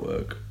favorite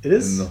artwork. It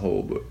is? In the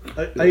whole book.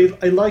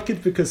 I like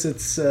it because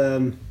it's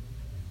I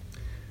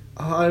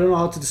don't know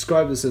how to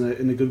describe this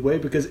in a good way,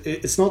 because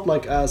it's not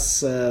like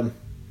as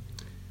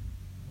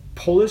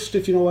polished,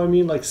 if you know what I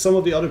mean. Like some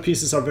of the other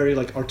pieces are very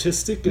like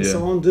artistic and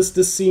so on. This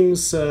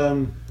seems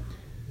I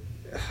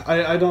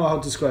don't know how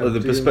to describe it.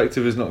 The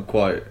perspective is not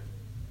quite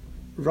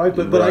right,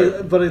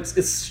 but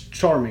it's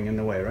charming in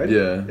a way, right?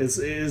 Yeah.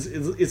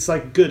 It's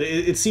like good.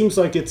 It seems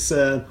like it's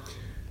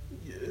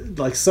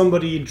like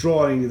somebody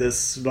drawing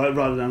this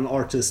rather than an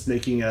artist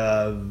making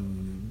a,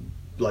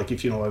 like,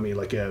 if you know what I mean,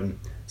 like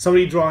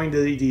somebody drawing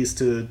these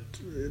to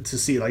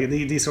see like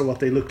these are what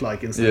they look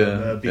like, instead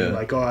of being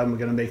like, oh, I'm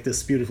gonna make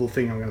this beautiful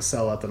thing I'm gonna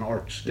sell at an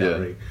art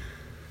gallery.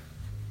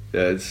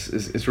 Yeah,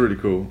 it's really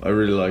cool. I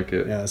really like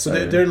it. Yeah, so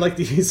they're like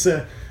these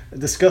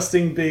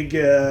disgusting big,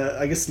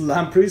 I guess,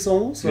 lampreys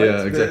almost. Right?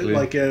 Yeah, exactly.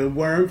 Like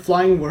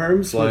flying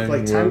worms with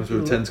like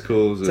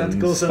tentacles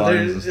and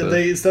spines, and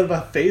they instead of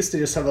a face, they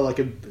just have a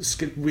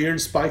weird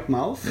spiked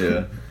mouth.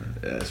 Yeah,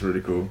 it's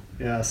really cool.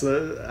 Yeah,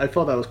 so I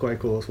thought that was quite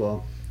cool as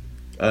well.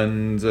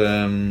 And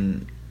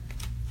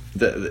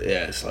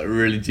it's like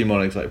really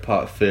demonic, like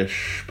part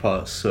fish,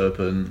 part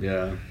serpent.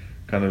 Yeah.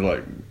 kind of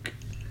like,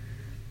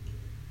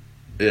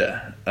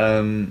 yeah.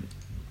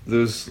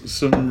 There's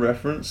some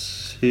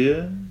reference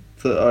here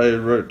that I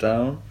wrote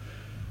down.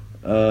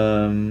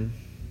 So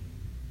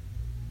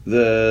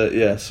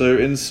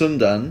in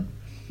Sundan,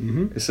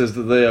 it says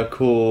that they are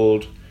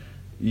called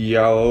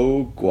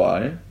Yao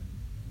Guai,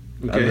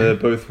 and they're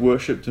both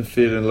worshipped and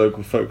feared in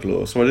local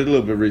folklore. So I did a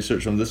little bit of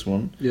research on this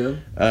one. Yeah.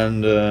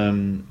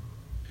 And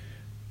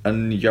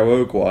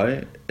Yao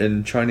Guai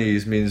in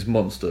Chinese means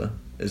monster.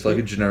 It's like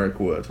a generic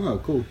word. Oh,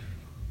 cool.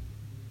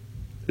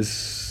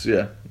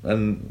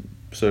 And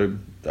so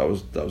that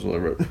was all I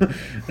wrote.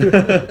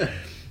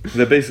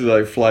 They're basically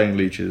like flying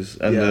leeches,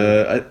 and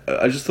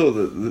I just thought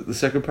that the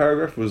second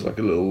paragraph was like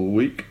a little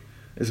weak.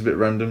 It's a bit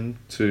random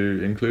to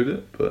include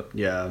it, but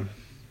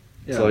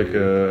it's like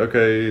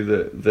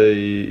that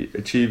they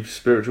achieve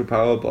spiritual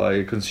power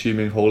by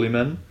consuming holy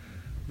men.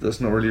 That's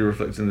not really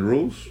reflecting the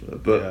rules,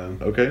 but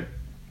okay.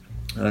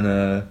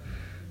 And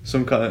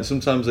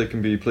sometimes they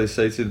can be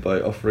placated by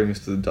offerings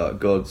to the dark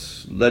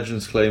gods.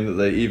 Legends claim that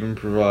they even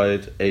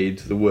provide aid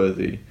to the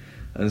worthy,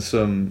 and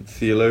some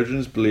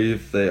theologians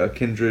believe they are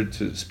kindred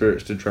to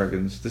spirits to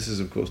dragons. This is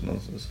of course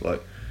nonsense.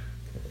 Like,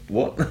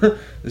 what?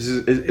 It's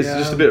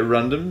just a bit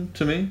random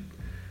to me.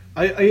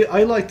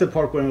 I like the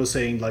part when I was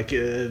saying like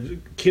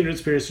kindred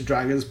spirits to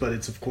dragons, but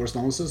it's of course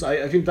nonsense.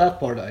 I think that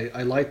part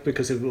I liked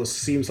because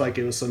seems like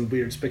it was some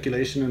weird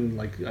speculation in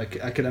like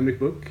academic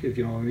book, if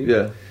you know what I mean.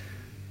 Yeah.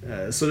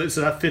 So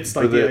that fits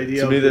like the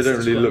idea. To me, they don't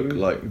really look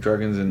like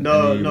dragons in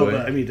any way.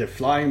 But I mean they're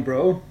flying,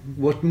 bro.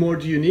 What more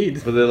do you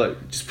need? But they're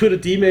like just put a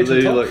D-mage on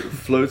top. They like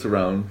float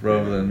around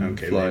rather than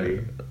fly.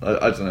 Maybe.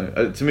 I don't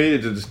know. To me,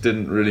 it just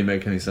didn't really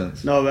make any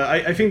sense. No, but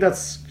I think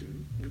that's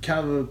kind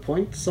of a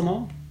point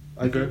somehow.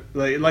 Okay.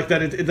 Like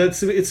that.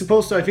 It's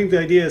supposed to. I think the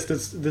idea is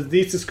that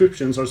these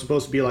descriptions are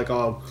supposed to be like,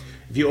 oh,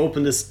 if you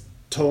open this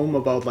tome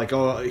about like,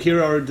 oh,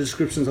 here are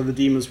descriptions of the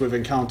demons we've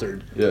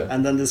encountered. Yeah.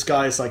 And then this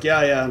guy is like,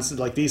 and so,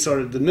 like these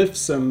are the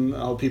myths and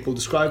how people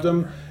describe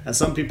them. And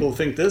some people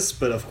think this,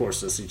 but of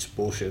course this is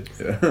bullshit.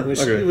 Yeah.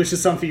 Which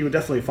is something you would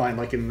definitely find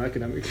like in an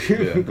academic.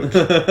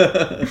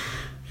 Yeah.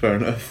 Fair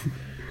enough.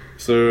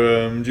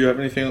 So, do you have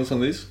anything else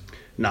on these?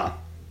 Nah.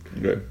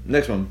 Okay.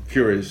 Next one,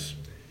 Furies.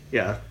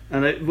 Yeah,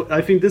 and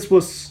I think this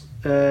was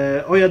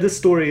this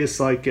story is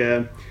like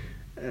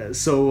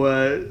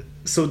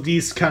so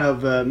these kind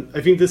of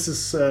I think this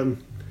is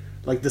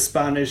like the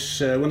Spanish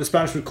when the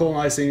Spanish were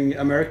colonizing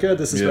America.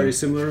 This is very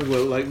similar.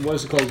 Well, like what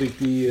is it called?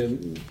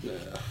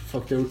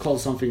 They were called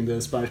something.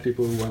 The Spanish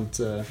people who went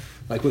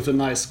like with a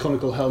nice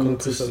conical helmet.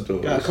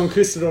 Conquistadors.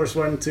 Conquistadors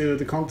went to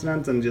the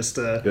continent and just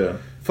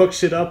fucked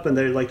shit up. And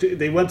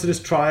they went to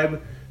this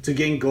tribe to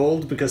gain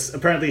gold, because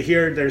apparently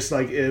here there's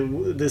like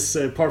this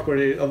part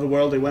of the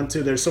world they went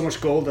to, there's so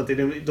much gold that they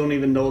don't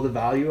even know the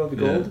value of the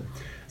gold.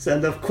 So,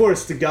 and of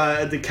course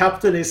the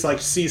captain is like,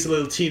 sees a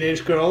little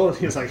teenage girl and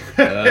he's like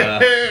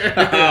I'm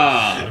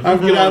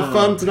gonna have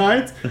fun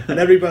tonight, and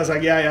everybody's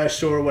like yeah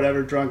sure,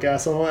 whatever, drunk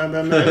asshole. And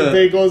then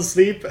they go to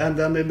sleep, and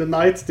then in the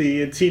night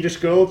the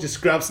teenage girl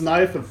just grabs a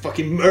knife and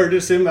fucking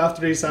murders him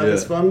after he's had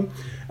his fun.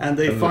 And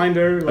they find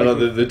her like,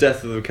 the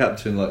death of the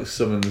captain like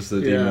summons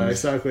the demons. Yeah,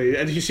 exactly.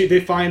 And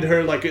they find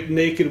her like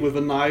naked with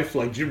a knife,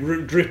 like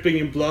dripping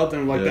in blood,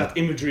 and like that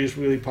imagery is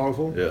really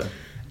powerful. Yeah.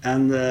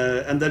 And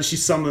then she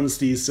summons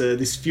these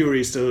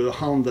furies to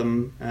hound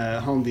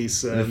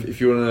these. If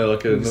you want to know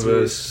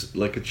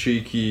like a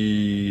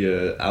cheeky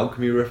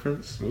alchemy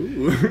reference,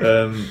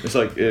 it's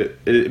like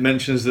it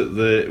mentions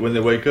that when they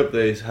wake up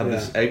they have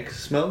this egg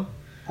smell.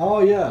 Oh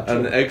yeah. True.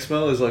 And the egg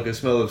smell is like a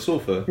smell of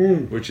sulfur,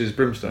 which is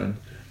brimstone.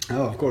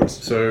 Oh, of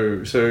course.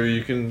 So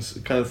you can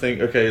kind of think,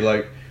 okay,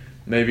 like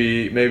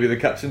maybe the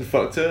captain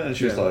fucked her, and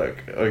she was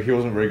like, oh, he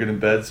wasn't very good in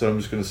bed, so I'm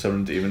just going to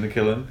summon a demon to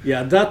kill him.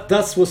 Yeah,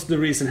 that was the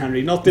reason,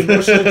 Henry, not the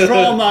emotional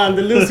trauma and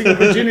the losing of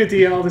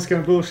virginity and all this kind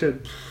of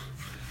bullshit.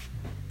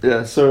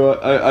 Yeah, so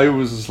I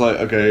was just like,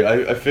 okay,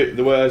 I think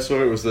the way I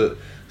saw it was that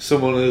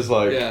someone has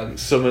like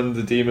summoned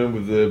the demon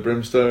with the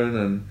brimstone,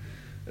 and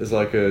is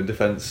like a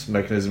defense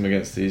mechanism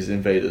against these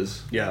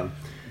invaders. Yeah.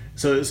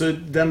 So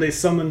then they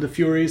summon the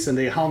Furies and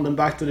they hound them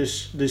back to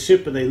the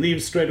ship, and they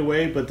leave straight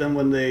away. But then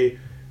when they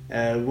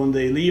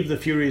leave, the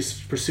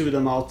Furies pursue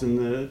them out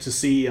to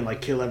sea and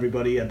like kill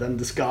everybody. And then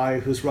this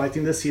guy who's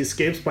writing this, he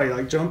escapes by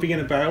like jumping in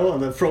a barrel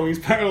and then throwing his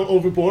barrel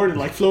overboard and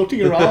like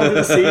floating around in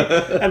the sea.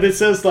 And it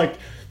says like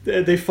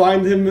they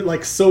find him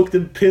like soaked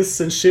in piss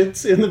and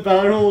shit in the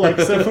barrel. Like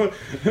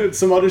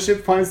some other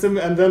ship finds him,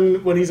 and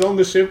then when he's on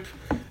the ship,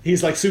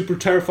 he's like super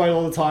terrified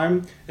all the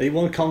time, and he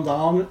won't come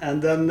down.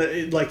 And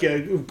then like a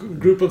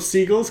group of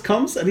seagulls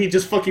comes, and he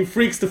just fucking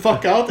freaks the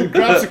fuck out and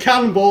grabs a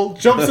cannonball,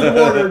 jumps in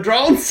the water, and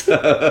drowns. And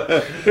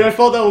I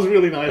thought that was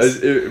really nice.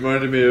 It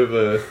reminded me of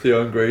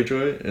Theon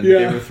Greyjoy in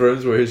Game of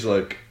Thrones, where he's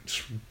like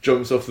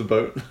jumps off the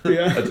boat. I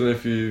don't know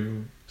if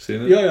you've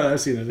seen it. Yeah,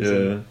 I've seen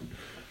it.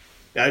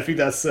 Yeah, I think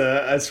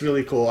that's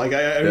really cool. Like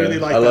I really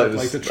like that.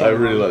 Like the I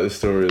really like this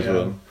story as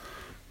well.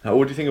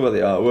 What do you think about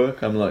the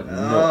artwork? I'm like,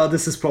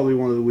 this is probably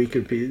one of the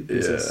weaker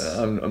pieces.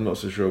 Yeah, I'm not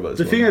so sure about this.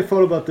 The thing I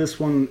thought about this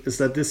one is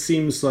that this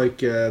seems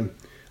like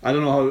I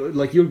don't know how.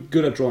 Like you're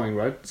good at drawing,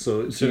 right?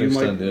 So To an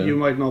extent, yeah. you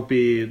might not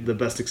be the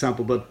best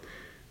example, but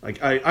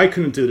like I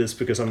couldn't do this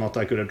because I'm not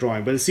that good at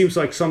drawing. But it seems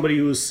like somebody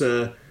who's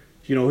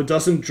who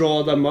doesn't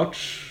draw that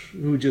much,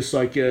 who just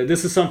like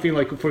this is something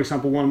like, for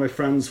example, one of my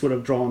friends would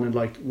have drawn in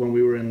like when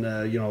we were in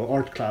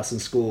art class in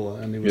school,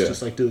 and he was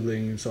just like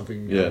doodling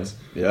something.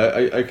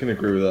 Yeah, I can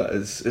agree with that.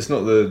 It's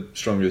not the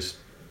strongest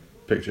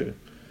picture.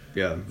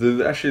 Yeah.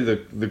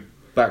 The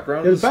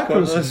background. Yeah, the is quite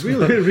background is nice.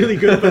 really, really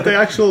good, but the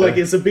actual like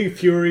it's a big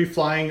fury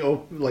flying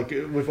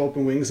with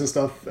open wings and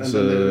stuff. And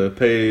It's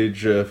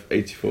page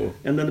 84.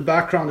 And then the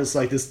background is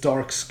like this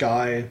dark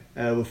sky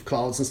with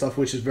clouds and stuff,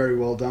 which is very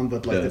well done.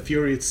 But like the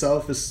fury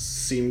itself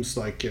seems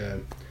like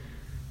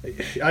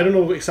I don't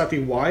know exactly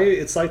why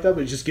it's like that,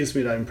 but it just gives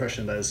me that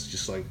impression that it's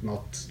just like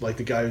not like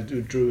the guy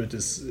who drew it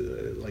is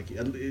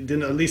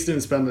at least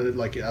didn't spend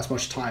like as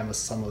much time as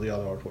some of the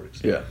other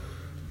artworks. Yeah.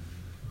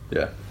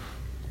 Yeah.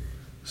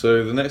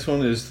 So the next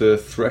one is the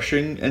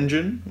threshing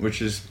engine,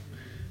 which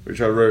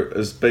I wrote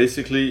as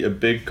basically a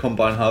big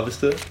combine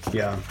harvester.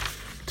 Yeah.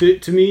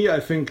 To me,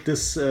 I think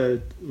this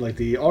like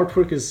the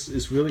artwork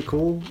is really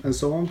cool and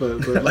so on,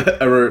 but like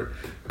I wrote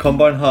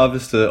combine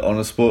harvester on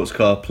a sports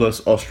car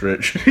plus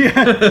ostrich.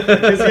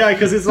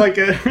 because it's like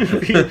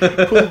being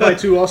pulled by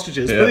two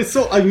ostriches. Yeah. But it's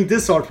so. I mean,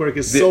 this artwork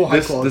is so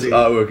high quality. This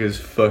artwork is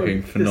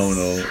fucking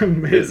phenomenal. It's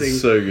amazing.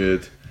 It's so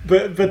good.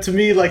 But to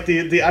me, like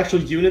the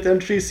actual unit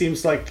entry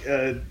seems like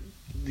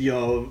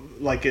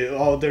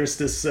there's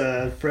this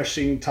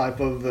threshing type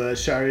of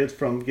chariot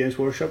from Games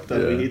Workshop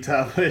that we need to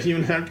have a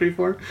unit entry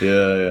for.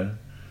 Yeah.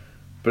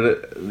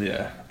 But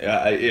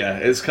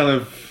it's kind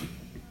of,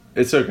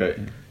 it's okay.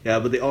 Yeah,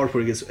 but the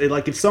artwork is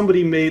like if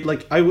somebody made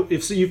like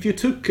if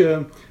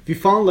you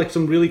found like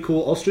some really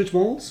cool ostrich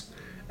molds,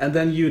 and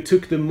then you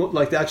took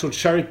the actual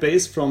chariot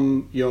base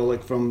from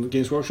from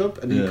Games Workshop,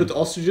 and you put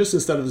ostriches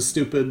instead of the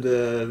stupid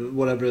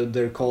whatever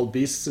they're called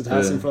beasts it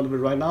has in front of it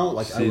right now.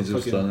 Like Seeds I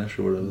would of Slaanesh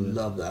or whatever.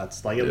 love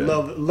that. Like I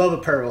love a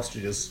pair of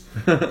ostriches.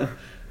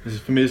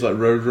 For me, it's like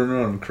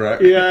Roadrunner on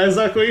crack. Yeah,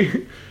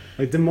 exactly.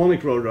 Like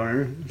demonic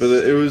Roadrunner. But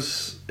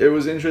it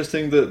was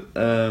interesting that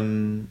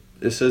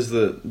it says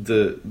that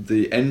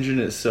the engine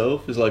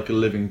itself is like a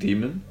living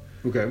demon.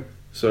 Okay.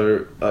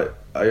 So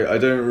I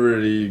don't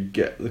really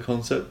get the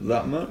concept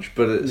that much,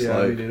 but it's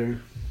like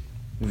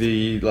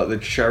the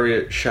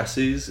chariot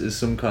chassis is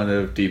some kind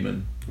of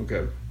demon.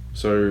 Okay.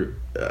 So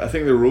I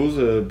think the rules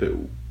are a bit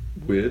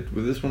weird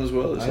with this one as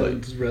well. It's I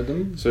haven't read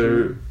them.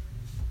 So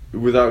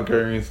without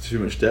going into too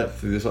much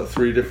depth, there's like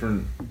three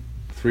different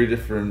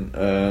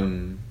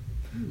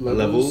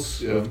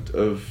levels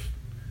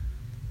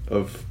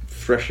of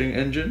threshing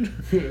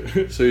engine.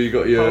 So you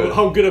got your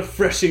how good of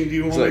threshing do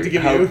you want me to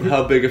give you?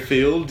 How big a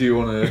field do you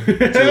want to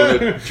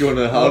harvest?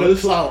 I want to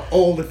plow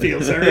all the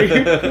fields, Harry.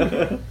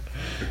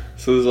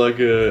 So there's like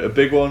a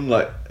big one,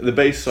 like the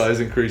base size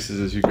increases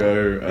as you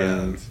go,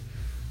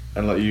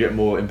 and like you get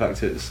more impact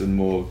hits and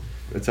more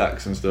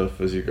attacks and stuff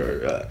as you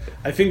go.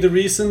 I think the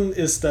reason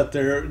is that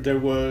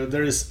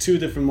there is two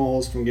different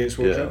models from Games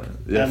Workshop,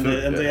 they have I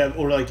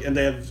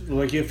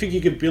think you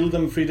could build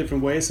them 3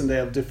 different ways, and they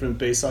have different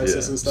base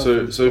sizes and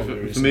stuff. So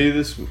for me,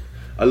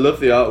 I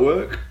love the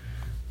artwork,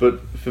 but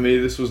for me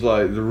this was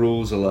like the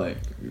rules are like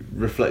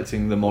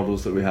reflecting the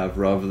models that we have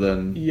rather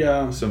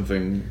than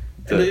something.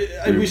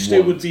 I wish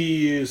they would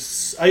be.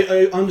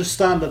 I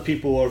understand that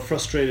people are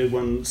frustrated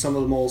when some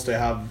of the models they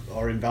have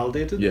are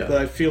invalidated,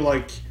 but I feel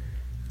like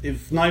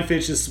if Knife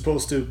Age is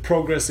supposed to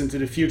progress into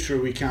the future,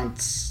 we can't.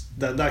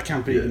 That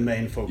can't be the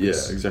main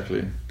focus. Yeah,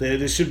 exactly.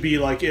 There should be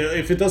like,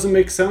 if it doesn't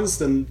make sense,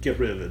 then get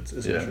rid of it.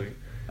 Essentially. Yeah.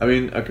 I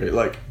mean, okay,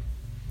 like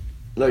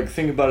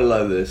think about it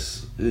like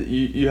this: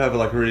 you have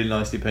like a really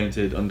nicely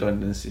painted Undying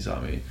Dynasties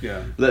army.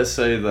 Yeah. Let's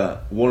say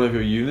that one of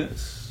your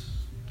units,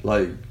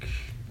 like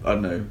I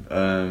don't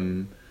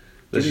know,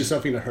 give you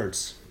something that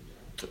hurts.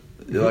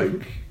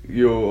 Like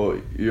your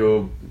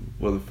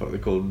what the fuck they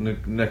called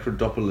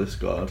Necrodopolis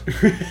Guard.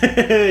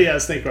 Yeah,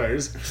 Snake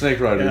Riders. Snake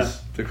Riders,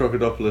 the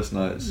Crocodopolus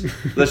Knights.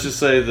 Let's just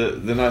say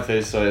that the Ninth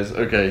Age says,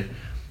 okay,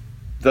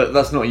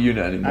 that's not a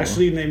unit anymore.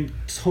 Actually named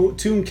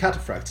Tomb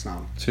Cataphracts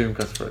now. Tomb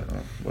Cataphracts,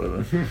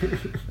 whatever.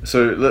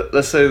 So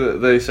let's say that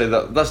they say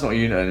that's not a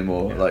unit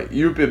anymore. Yeah. Like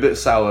you'd be a bit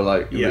sour,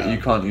 like you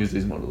can't use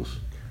these models.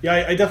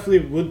 Yeah, I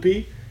definitely would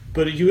be.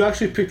 But you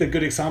actually picked a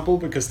good example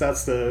because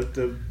that's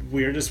the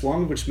weirdest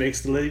one, which makes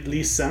the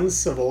least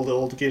sense of all the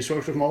old Games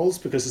Workshop models,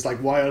 because it's like,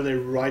 why are they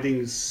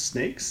riding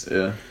snakes?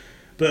 Yeah.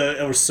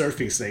 Or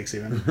surfing snakes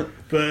even.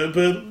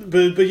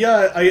 but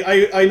yeah,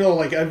 I know,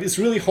 like it's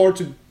really hard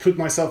to put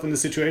myself in the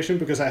situation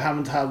because I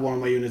haven't had one of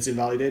my units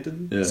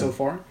invalidated so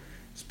far.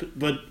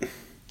 But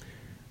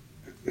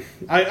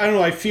I don't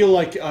know. I feel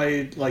like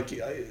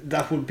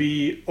that would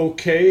be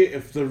okay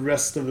if the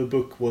rest of the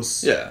book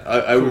was. Yeah,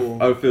 I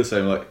would feel the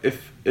same. Like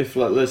if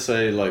like let's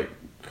say like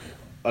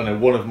I don't know,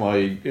 one of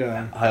my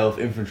Yeah. high elf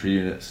infantry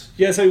units.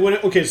 Yeah, so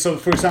so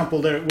for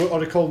example, are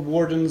they called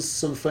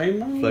Wardens of Flame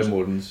now? Flame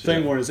Wardens.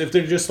 Flame Wardens. If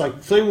they're just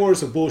like Flame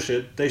Wardens are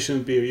bullshit, they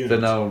shouldn't be a unit.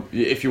 Then now,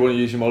 if you want to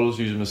use your models,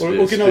 use them as spear,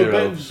 Okay, no, spear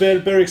elves.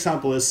 better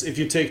example is if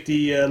you take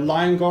the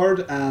Lion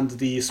Guard and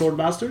the Sword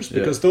Masters,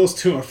 because those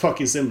two are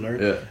fucking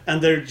similar. Yeah.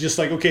 And they're just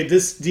like, okay,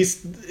 these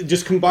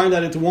just combine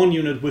that into one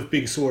unit with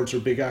big swords or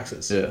big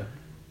axes. Yeah.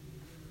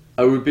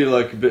 I would be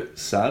like a bit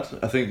sad,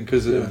 I think,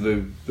 because of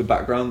the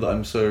background that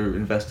I'm so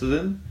invested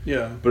in.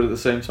 Yeah. But at the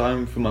same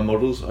time, for my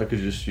models, I could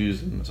just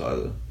use them as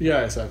either.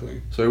 Yeah,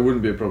 exactly. So it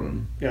wouldn't be a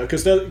problem. Yeah,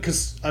 because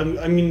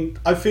I mean,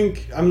 I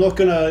think I'm not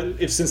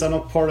gonna, since I'm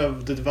not part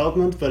of the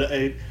development, but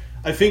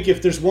I think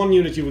if there's one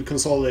unit you would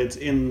consolidate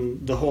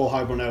in the whole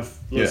Highborn Elf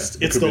list,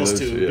 it it's could be those those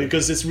two, two, yeah.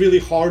 because it's really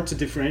hard to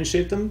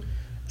differentiate them,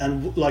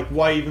 and like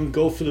why even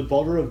go for the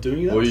bother of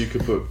doing that? Or you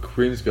could put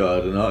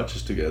Queensguard and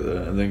Archers together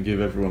and then give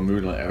everyone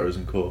Moonlight Arrows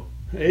and Core.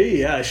 Hey,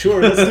 yeah,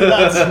 sure, let's do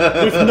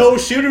that with no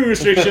shooting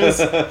restrictions.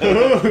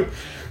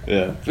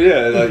 Yeah, but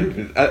yeah,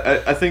 like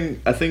I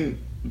think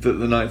that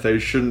the Ninth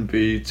Age shouldn't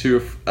be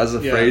too as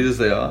afraid as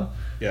they are.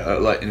 Yeah.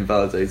 Like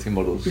invalidating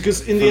models.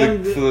 Because in the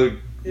end, for the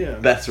yeah.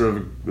 better of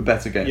a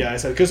better game. Yeah,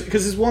 exactly.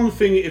 Because it's one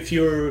thing if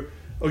you're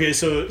okay.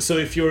 So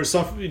if you're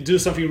do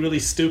something really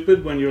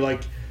stupid when you're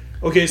like,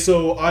 okay,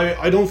 so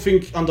I don't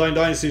think Undying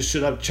Dynasties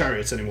should have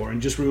chariots anymore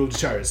and just remove the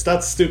chariots.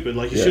 That's stupid.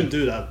 Like you shouldn't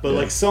do that. But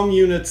like some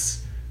units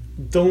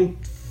don't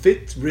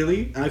fit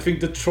really, and I think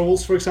the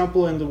trolls, for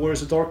example, in the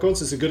Warriors of Dark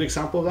Gods is a good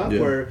example of that,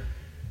 where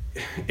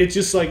it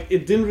just like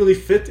it didn't really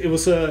fit. It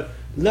was a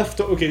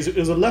it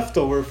was a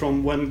leftover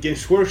from when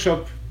Games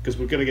Workshop, because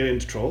we're gonna get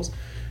into trolls.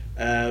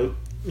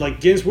 Like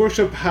Games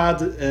Workshop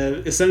had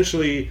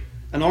essentially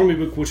an army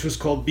book which was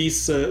called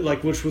Beasts,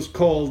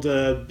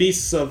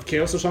 Beasts of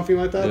Chaos or something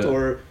like that,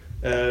 or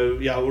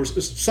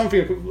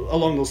something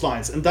along those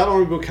lines. And that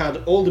army book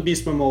had all the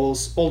Beastman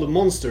models, all the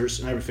monsters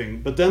and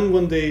everything. But then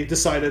when they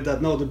decided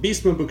that no, the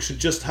Beastman book should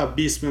just have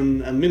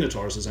Beastmen and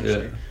Minotaurs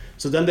essentially. Yeah.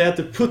 So then they had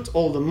to put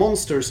all the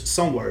monsters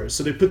somewhere.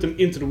 So they put them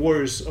into the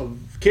Warriors of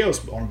Chaos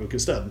army book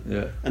instead.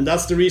 Yeah. And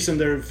that's the reason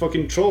they're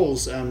fucking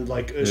trolls and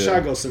like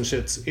Shagos and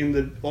shit in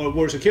the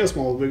Warriors of Chaos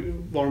army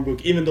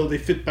book, even though they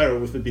fit better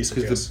with the Beast of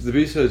Chaos. Because the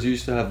Beast Herds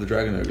used to have the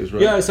Dragon Ogres,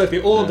 right? Yeah,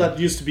 exactly. All of that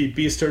used to be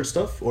Beast Herd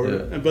stuff,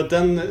 but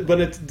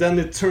then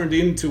it turned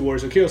into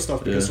Warriors of Chaos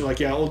stuff because they're like,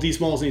 all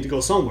these models need to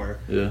go somewhere.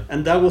 Yeah.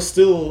 And that was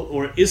still,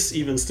 or is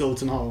even still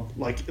to now,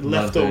 like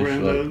left over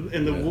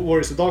in the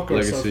Warriors of Dark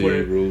Gods stuff,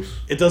 where rules.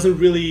 it doesn't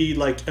really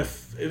like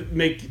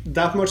make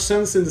that much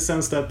sense in the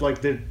sense that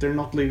like they're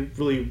not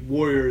really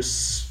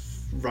warriors,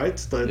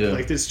 right?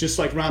 Like it's just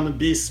like random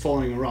beasts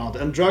following around.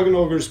 And Dragon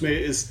Ogres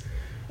is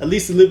at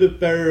least a little bit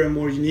better and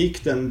more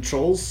unique than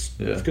trolls,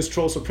 because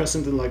trolls are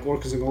present in like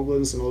orcs and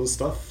goblins and all this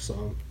stuff.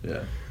 So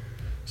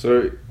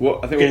So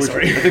what what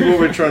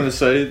we're trying to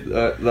say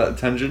that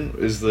tangent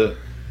is that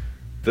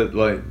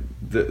like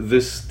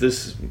this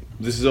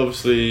is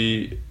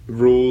obviously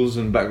rules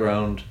and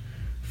background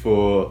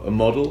for a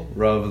model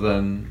rather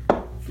than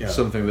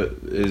something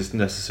that is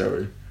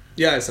necessary.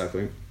 Yeah,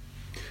 exactly.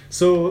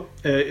 So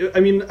I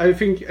mean, I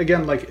think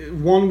again, like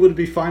one would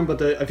be fine,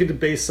 but I think the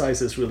base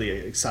sizes really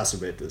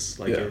exacerbate this.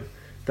 Like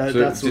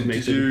that's what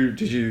makes it.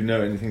 Did you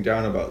know anything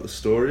down about the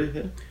story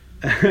here?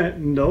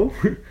 No.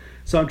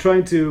 So I'm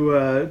trying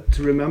to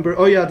remember.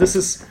 Oh yeah, this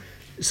is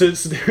so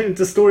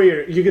the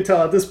story. You can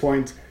tell at this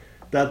point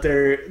that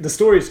the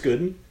story is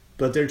good,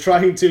 but they're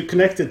trying to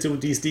connect it to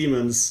these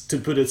demons to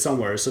put it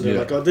somewhere. So they're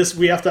like, oh,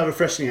 we have to have a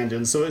freshening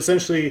engine. So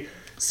essentially,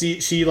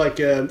 she like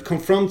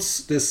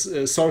confronts this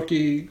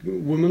Sarki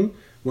woman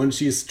when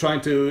she's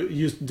trying to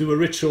do a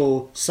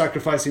ritual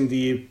sacrificing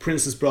the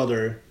prince's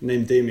brother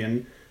named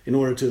Damien in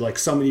order to like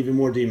summon even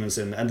more demons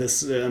in. And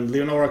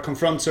Leonora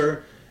confronts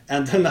her.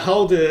 And then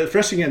how the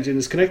threshing engine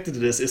is connected to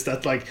this is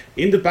that, like,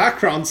 in the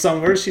background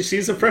somewhere, she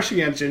sees a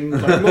threshing engine,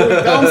 like,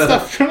 mowing down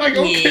stuff. You're like,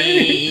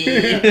 okay.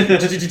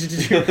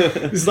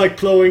 It's like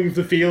plowing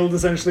the field,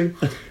 essentially.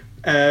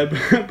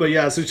 But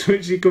yeah, so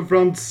she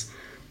confronts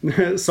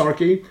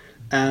Sarki,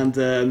 and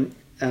then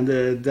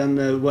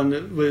when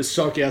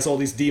Sarki has all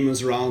these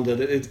demons around,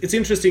 it's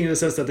interesting in the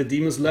sense that the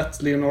demons let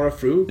Leonora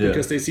through,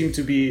 because they seem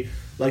to be,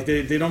 like,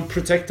 they don't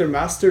protect their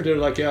master. They're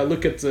like,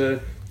 look at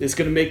it's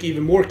going to make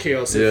even more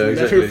chaos if we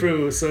let her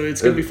through, so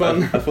it's going to be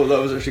fun. I thought that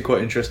was actually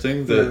quite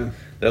interesting, that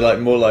they're like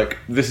more like,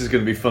 this is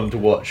going to be fun to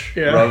watch,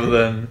 rather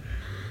than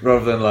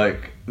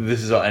like,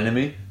 this is our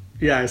enemy.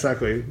 Yeah,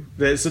 exactly.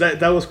 So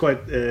that was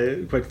quite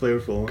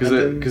flavorful.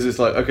 Because it's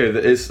like, okay,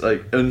 it's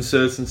like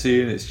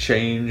uncertainty and it's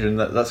change, and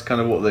that's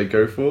kind of what they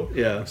go for.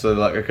 Yeah. So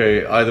like,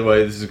 okay, either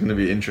way, this is going to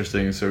be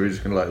interesting, so we're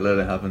just going to like let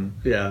it happen.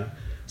 Yeah.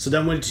 So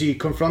then when she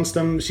confronts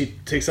them, she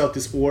takes out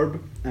this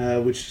orb,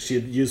 which she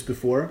had used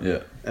before. Yeah.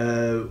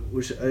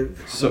 Which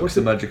sucks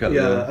the magic out.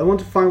 Yeah, I want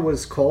to find what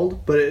it's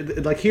called,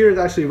 but like here it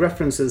actually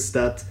references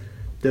that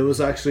there was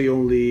actually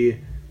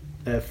only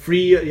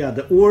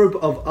the orb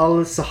of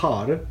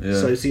Al-Sahar.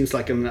 So it seems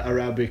like an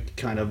Arabic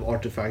kind of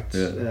artifact.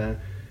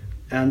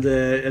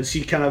 and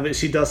she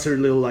does her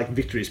little like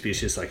victory speech.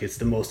 She's like, it's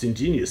the most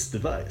ingenious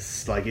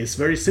device. Like it's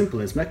very simple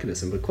in its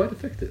mechanism, but quite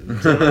effective.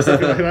 So,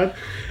 something like that.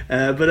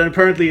 But then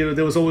apparently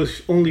there was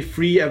always only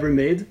 3 ever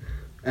made,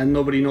 and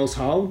nobody knows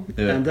how.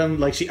 Yeah. And then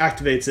like she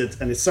activates it,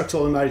 and it sucks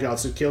all the magic out,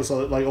 so it kills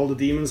all the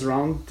demons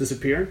around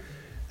disappear.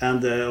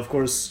 And of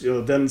course,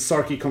 then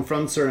Sarky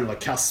confronts her and like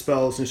casts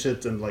spells and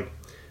shit, and like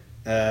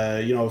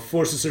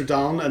forces her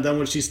down. And then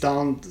when she's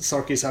down,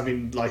 Sarky's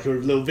having like her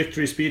little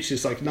victory speech.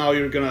 She's like, now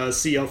you're gonna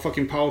see how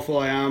fucking powerful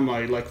I am.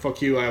 I like,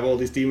 fuck you, I have all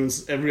these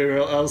demons everywhere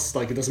else.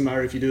 Like, it doesn't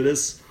matter if you do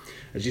this.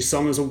 And she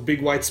summons a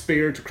big white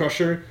spear to crush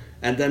her.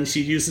 And then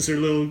she uses her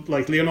little,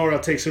 like, Leonora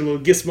takes her little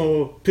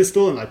gizmo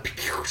pistol and like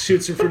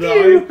shoots her through the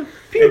eye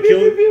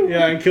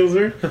and kills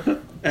her.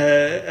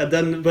 And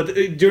then, but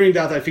during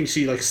that, I think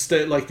she like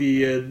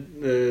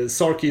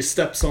Sarky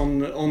steps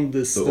on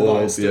this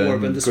device, the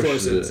orb, and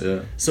destroys it.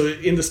 Yeah. So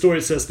in the story,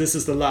 it says this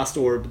is the last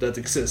orb that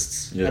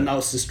exists, Yeah. and now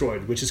it's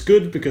destroyed, which is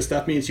good because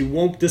that means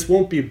this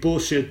won't be a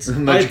bullshit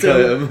Magic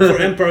item item. for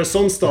Emperor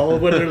Sunstall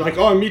where they're like,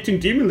 oh, I'm meeting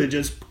demon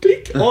legions.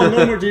 Click. Oh,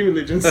 no more demon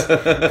legions.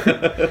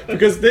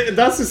 Because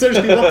that's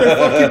essentially what their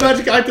fucking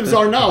magic items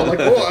are now.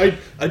 Like, oh,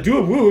 I do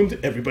a wound,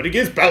 everybody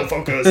gets battle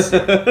focus.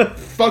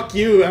 Fuck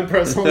you,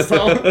 Emperor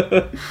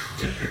Sunstall.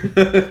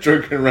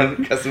 Drunken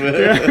around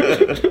Casimir.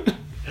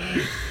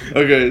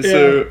 Okay,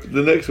 so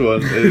the next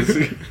one is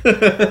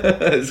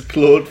is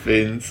Claude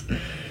Fiends.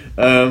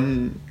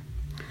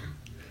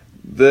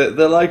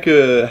 They're like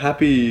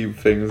happy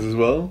things as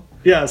well.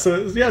 Yeah,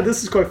 so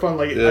this is quite fun.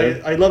 Like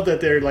I love that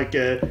they're like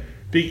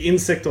big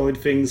insectoid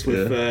things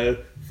with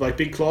like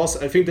big claws.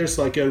 I think there's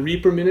like a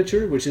Reaper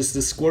miniature, which is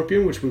the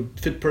scorpion, which would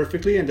fit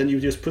perfectly, and then you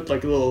just put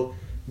like a little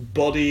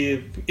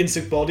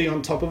insect body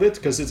on top of it,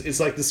 because it's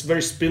like this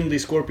very spindly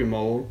scorpion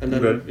model, and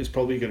then it's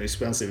probably going to be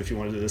expensive if you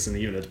want to do this in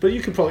the unit. But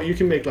you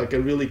can make like a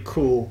really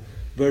cool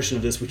version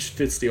of this which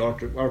fits the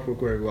artwork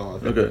very well, I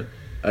think. Okay,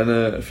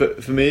 and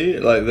for me,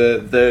 like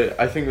they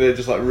I think they're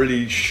just like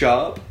really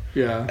sharp.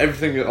 Yeah,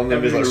 everything on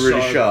them is like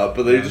really sharp,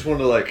 but they just want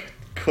to like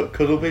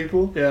cuddle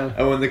people. Yeah,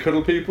 and when they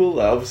cuddle people,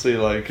 like, obviously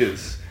like it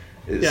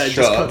sharp,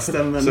 just cuts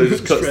them and so it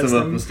just cuts them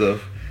up and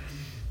stuff.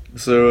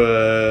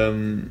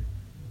 So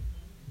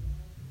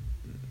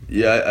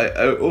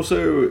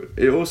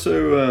it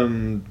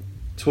also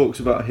talks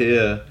about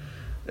here.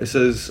 It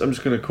says, I'm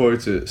just going to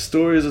quote it: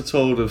 stories are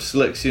told of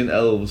Selexian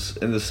elves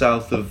in the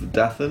south of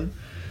Dathan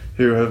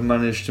who have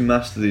managed to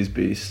master these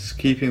beasts,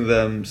 keeping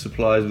them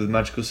supplied with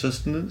magical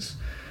sustenance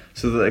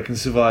so that they can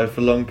survive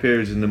for long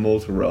periods in the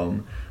mortal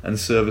realm and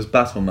serve as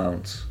battle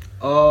mounts.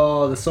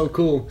 Oh, that's so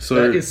cool.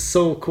 That is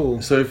so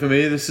cool. So for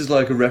me, this is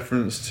like a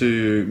reference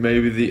to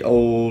maybe the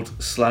old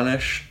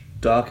Slaanesh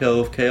Dark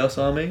Elf Chaos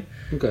Army.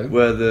 Okay.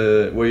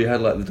 Where you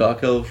had like the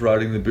Dark Elves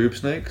riding the boob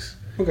snakes.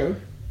 Okay.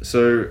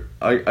 So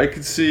I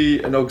could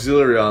see an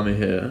auxiliary army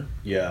here.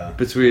 Yeah.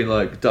 Between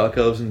like Dark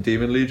Elves and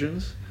Demon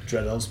Legions.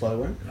 Dread Elves, by the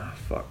way. Ah,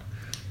 fuck.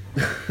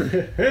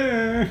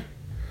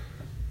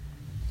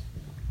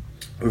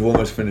 We've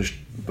almost finished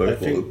both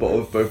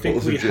bottles of gin.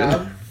 We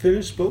have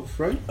finished both,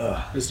 right?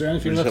 Is there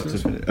anything left?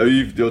 Oh,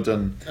 you're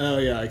done. Oh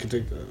yeah, I can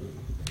take that.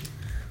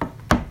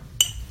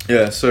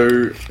 Yeah,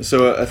 so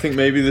I think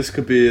maybe this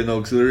could be an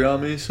auxiliary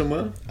army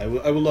somewhere. I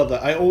would love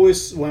that. I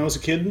always, when I was a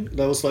kid,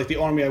 that was like the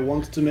army I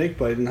wanted to make,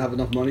 but I didn't have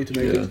enough money to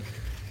make it.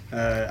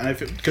 And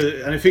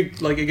I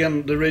think like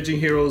again, the Raging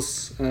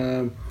Heroes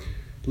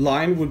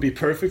line would be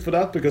perfect for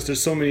that, because there's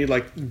so many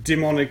like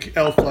demonic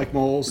elf-like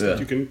models that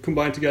you can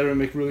combine together and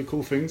make really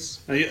cool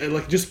things. And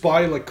like just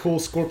buy like cool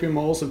scorpion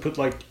models and put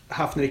like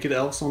half-naked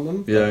elves on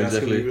them. Yeah, like, exactly.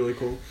 That's gonna be really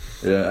cool.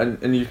 Yeah,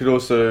 and you could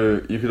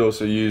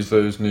also use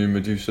those new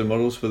Medusa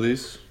models for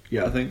these.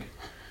 Yeah, I think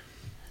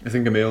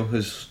Emil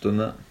has done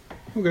that.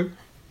 Okay,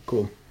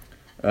 cool.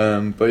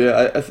 But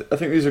yeah, I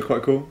think these are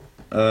quite cool.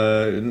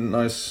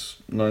 Nice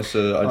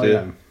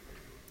idea.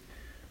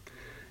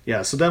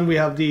 Yeah. So then we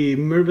have the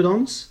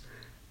Myrmidons.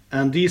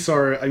 And these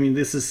are, I mean,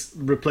 this is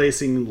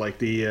replacing like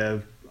the,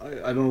 I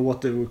don't know what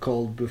they were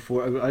called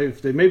before.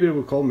 Maybe they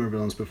were called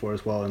Myrmidons before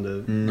as well in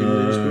the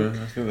English book.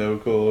 I think they were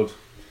called,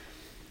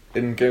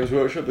 in Games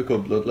Workshop they're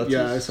called Bloodletters.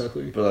 Yeah,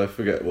 exactly. But I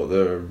forget what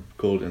they're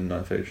called in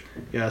 9th Age.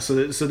 Yeah, so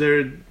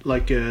they're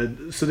like,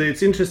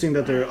 it's interesting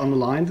that they're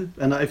unaligned.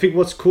 And I think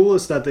what's cool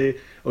is that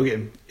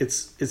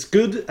it's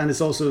good and it's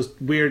also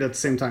weird at the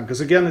same time.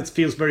 Because again, it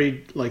feels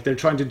very like they're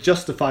trying to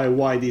justify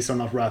why these are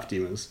not Wrath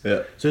demons.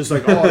 Yeah. So it's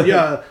like, oh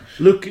yeah,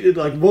 look,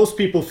 like most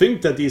people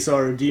think that these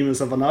are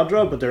demons of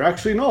Anadra, but they're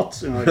actually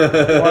not. And like,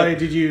 why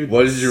did you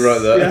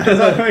write that?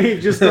 Yeah, I mean,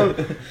 just don't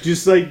have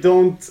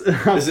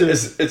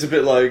it's a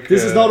bit like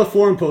this is not a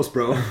forum post,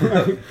 bro.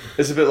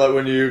 It's a bit like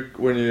when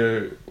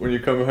you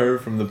come home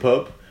from the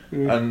pub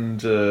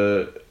and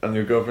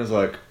your girlfriend's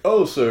like,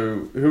 oh,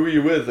 so who were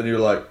you with? And you're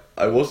like,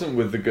 I wasn't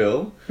with the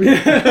girl.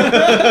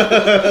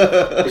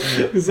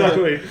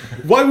 Exactly.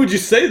 Why would you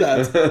say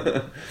that?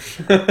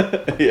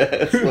 Yeah,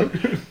 it's like,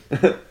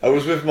 I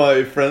was with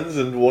my friends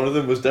and one of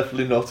them was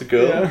definitely not a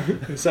girl. Yeah,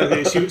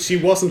 exactly. She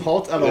wasn't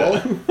hot at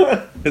all.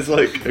 It's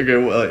like, okay,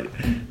 well,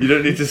 you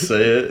don't need to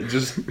say it.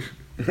 Just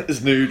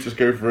It's new, just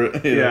go for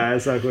it. you know? Yeah,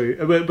 exactly.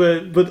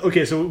 But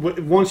okay. So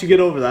once you get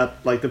over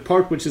that, like the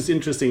part which is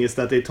interesting is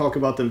that they talk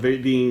about them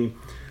being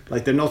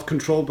like they're not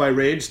controlled by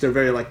rage. They're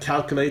very like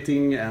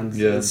calculating and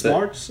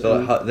smart.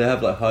 They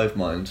have like hive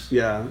minds.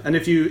 Yeah, and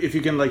if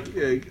you can like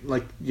they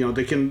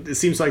can. It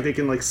seems like they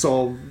can like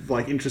solve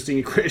like interesting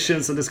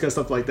equations and this kind of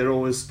stuff. Like they're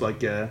always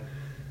like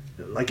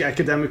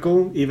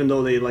academical, even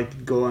though they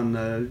like go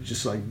and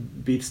just like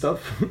beat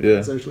stuff. Yeah,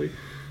 essentially.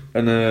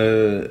 And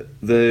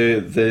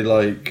they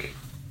like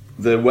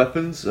their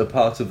weapons are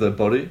part of their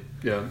body.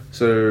 Yeah.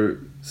 So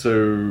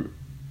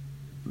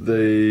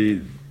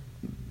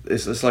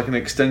it's like an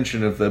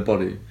extension of their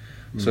body.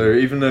 Mm. So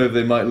even though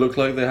they might look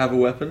like they have a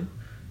weapon,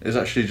 it's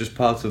actually just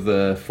part of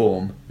their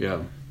form.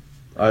 Yeah.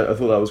 I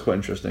thought that was quite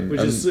interesting.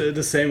 Which is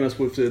the same as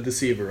with the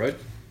Deceiver, right?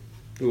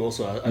 Who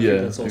also, I think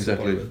that's also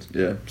exactly. part of it.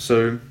 Yeah.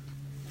 So,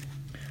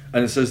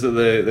 and it says that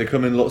they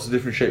come in lots of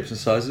different shapes and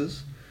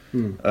sizes.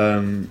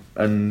 And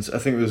I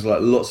think there's like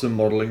lots of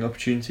modelling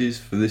opportunities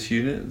for this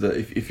unit that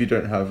if you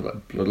don't have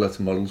like Bloodletter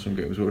models from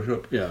Games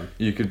Workshop,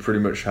 you could pretty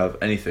much have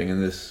anything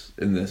in this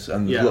and there's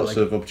lots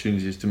of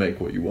opportunities to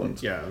make what you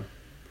want. Yeah.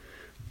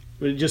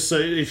 But just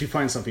if you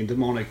find something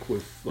demonic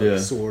with like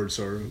swords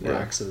or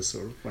axes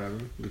or whatever,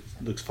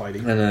 looks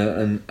fighting.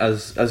 And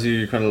as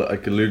you kind of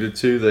like alluded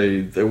to,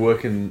 they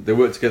work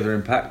together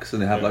in packs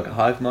and they have like a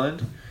hive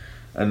mind,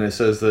 and it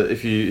says that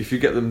if you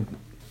get them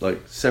like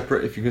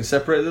separate, if you can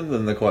separate them,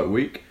 then they're quite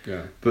weak.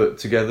 Yeah. But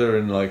together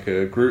in like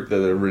a group,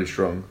 they're really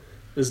strong.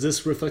 Is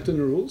this reflected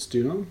in the rules? Do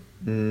you know?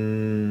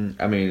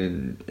 I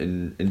mean,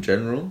 in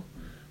general,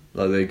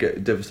 like they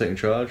get devastating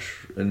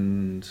charge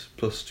and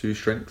 +2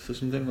 strength or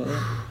something like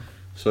that.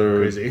 So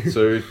crazy.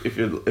 So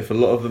if a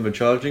lot of them are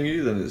charging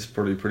you, then it's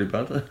probably pretty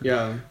bad.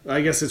 Yeah,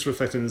 I guess it's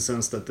reflected in the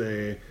sense that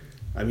they're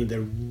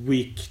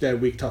weak. They're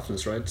weak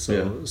toughness, right?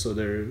 So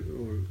they're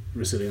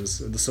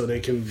resilience. So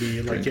they can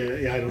be like,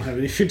 I don't have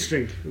any food to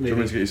drink. Do you want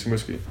me to get you some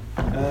whiskey?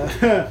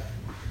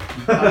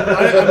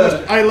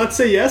 Let's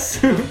say yes.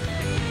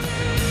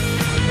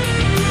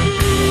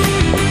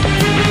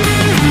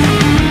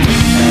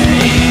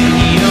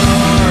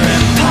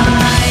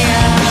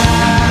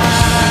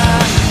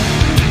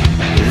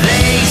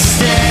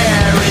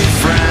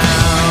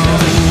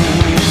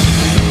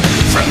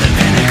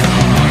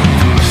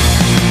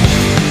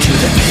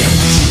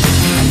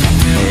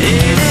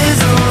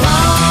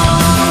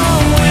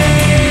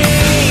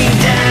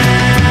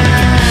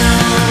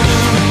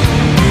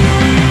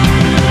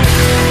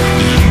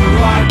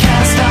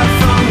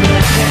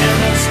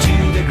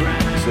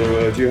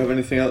 Do you have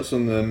anything else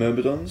on the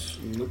Myrmidons?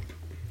 Nope.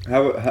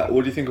 How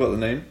what do you think about the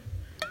name?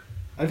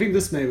 I think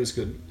this name is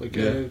good. Like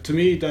to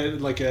me,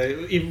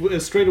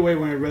 straight away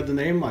when I read the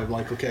name, I'm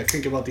like, okay, I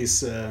think about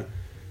these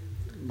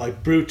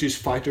like brutish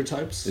fighter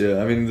types.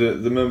 Yeah, I mean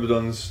the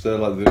Myrmidons, they're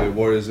like the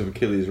warriors of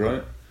Achilles,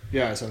 right?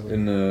 Yeah, exactly.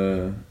 In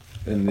the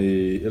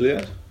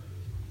Iliad.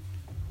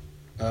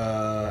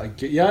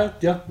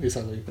 Yeah,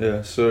 exactly.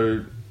 Yeah,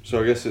 so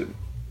I guess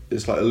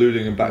it's like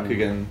alluding him back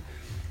again.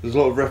 There's a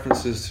lot of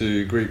references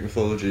to Greek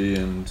mythology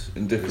and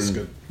in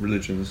different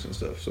religions and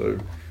stuff. So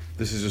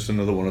this is just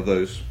another one of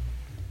those.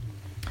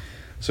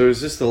 So is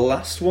this the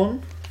last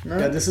one? No?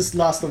 Yeah, this is the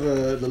last of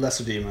the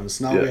lesser demons.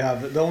 Now we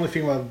have the only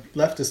thing we have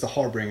left is the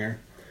Harbinger.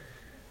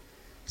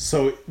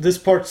 So this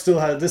part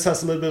this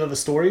has a little bit of a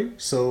story.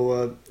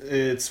 So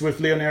it's with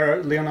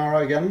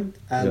Leonara again,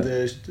 and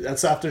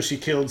that's after she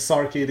killed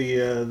Sarki,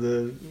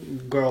 the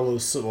girl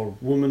or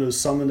woman who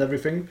summoned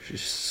everything. She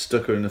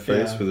stuck her in the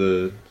face with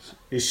a.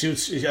 I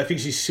think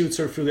she shoots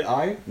her through the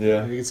eye. Yeah,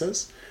 I think it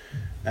says.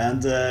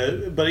 And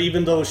but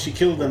even though she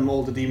killed them,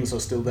 all the demons are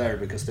still there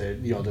because they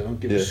don't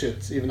give a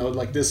shit. Even though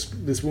like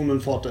this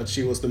woman thought that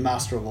she was the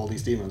master of all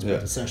these demons,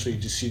 but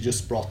essentially she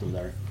just brought them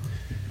there.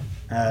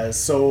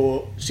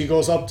 So she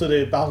goes up to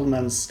the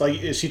battlements.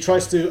 Like she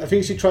tries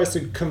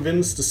to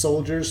convince the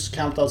soldiers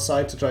camped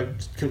outside to try to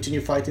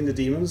continue fighting the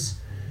demons,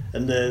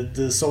 and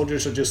the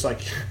soldiers are just like,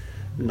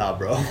 nah,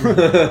 bro.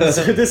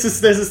 this is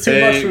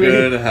too much for me.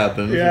 Ain't gonna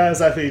happen. Yeah,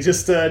 exactly.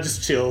 Just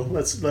chill.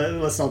 Let's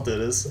not do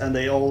this. And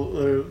they all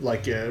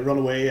run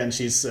away, and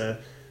she's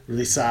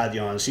really sad,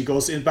 And she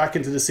goes back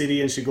into the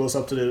city, and she goes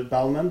up to the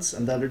battlements,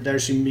 and then there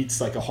she meets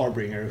like a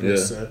Harbinger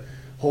who's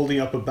holding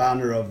up a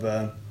banner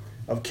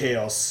of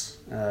chaos,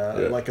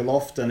 like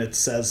aloft, and it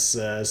says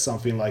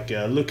something like,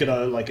 "Look at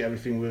like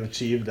everything we've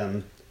achieved,"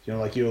 and.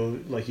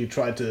 You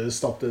tried to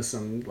stop this,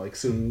 and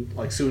soon,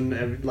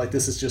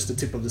 this is just the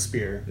tip of the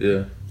spear.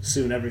 Yeah.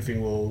 Soon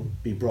everything will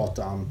be brought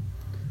down.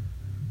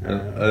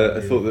 I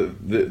thought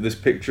that this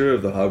picture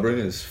of the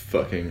Harbinger is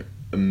fucking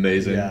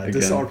amazing. Yeah,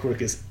 this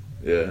artwork is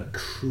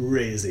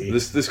crazy.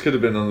 This could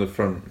have been on the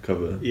front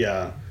cover.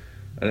 Yeah.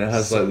 And it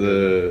has so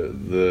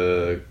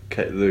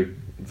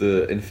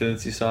the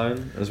infinity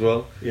sign as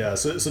well. Yeah,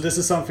 so this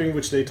is something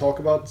which they talk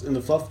about in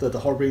the fluff, that the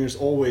Harbingers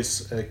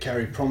always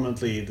carry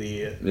prominently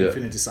the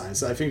infinity signs.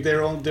 So I think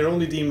they're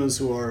only demons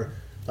who are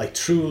like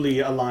truly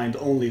aligned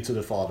only to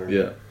the Father.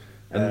 Yeah,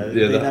 and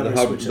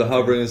the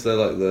Harbingers, they're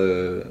like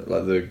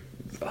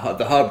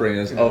the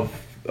Harbingers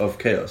of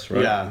chaos,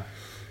 right? Yeah.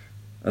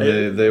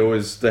 And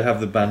they have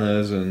the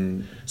banners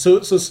and so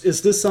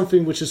is this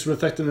something which is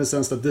reflected in the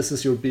sense that this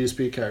is your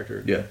BSB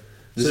character? yeah.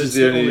 This So is it's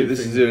the only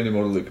thing. is the only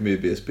model that can be a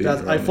BSB.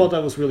 That, I thought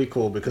that was really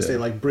cool because Yeah. they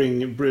like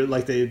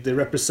like they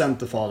represent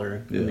the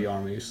father in Yeah. the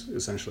armies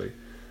essentially.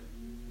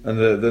 And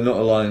they're not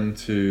aligned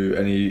to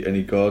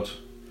any god,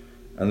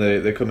 and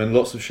they come in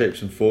lots of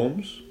shapes and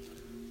forms,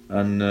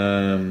 and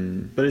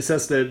But it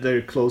says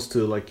they're close to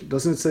like.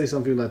 Doesn't it say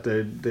something that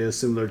they're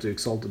similar to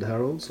Exalted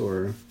Heralds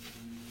or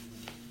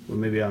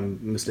maybe I'm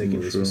mistaking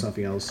Not this sure. with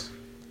something else.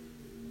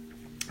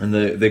 and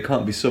they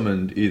can't be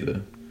summoned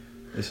either.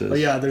 It says. Oh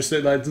yeah, there's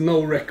like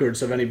no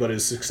records of anybody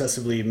who's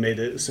successfully made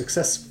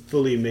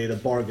a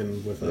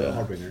bargain with a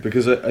harbinger.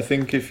 Because I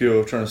think if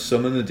you're trying to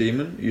summon a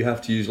demon, you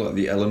have to use like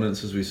the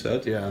elements, as we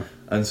said. Yeah.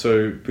 And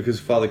so, because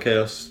Father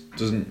Chaos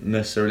doesn't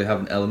necessarily have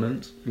an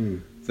element,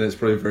 then it's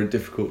probably very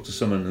difficult to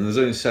summon. And there's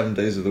only 7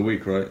 days of the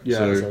week, right? Yeah,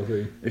 so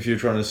exactly. if you're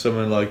trying to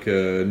summon like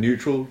a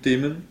neutral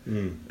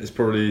demon, it's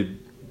probably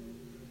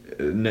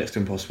next to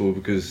impossible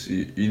because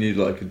you need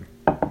like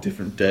a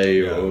different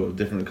day or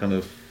different kind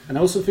of. And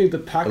I also think the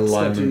pacts that you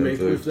Alignment make of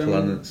the with them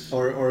planets.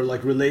 are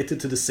like related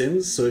to the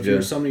sins. So if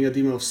you're summoning a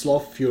demon of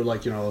sloth, you're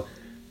like,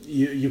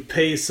 you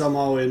pay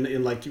somehow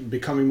in like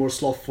becoming more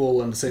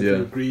slothful, and the same thing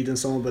with greed and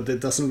so on, but it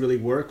doesn't really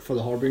work for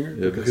the harbinger.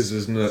 Yeah, because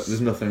there's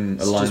nothing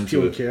it's aligned just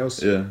pure to it.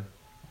 chaos. Yeah.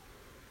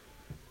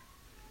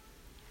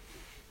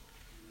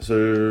 So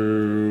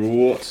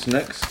what's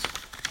next?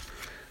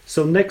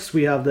 So next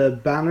we have the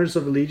Banners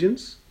of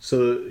Allegiance.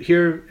 So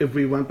here, if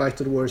we went back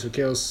to the Warriors of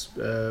Chaos,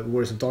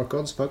 Warriors of Dark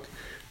Gods, fuck,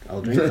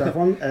 I'll drink that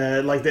one.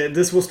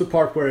 This was the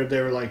part where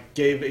they were like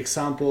gave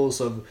examples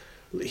of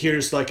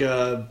here's like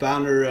a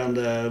banner and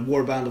a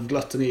warband of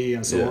gluttony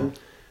and so on.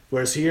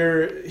 Whereas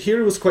here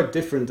it was quite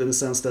different in the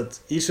sense that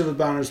each of the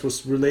banners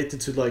was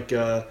related to like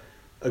a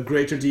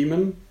greater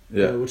demon,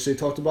 which they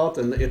talked about,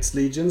 and its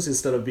legions,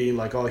 instead of being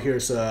like, oh,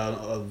 here's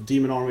a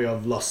demon army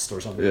of lust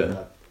or something like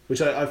that.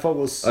 Which I thought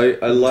was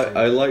I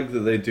like that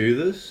they do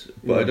this,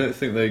 but I don't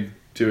think they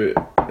do it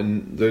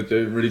and they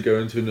don't really go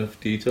into enough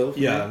detail.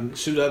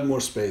 Should have more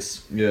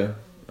space. Yeah,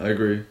 I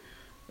agree.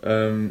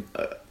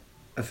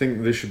 I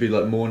think there should be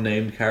like more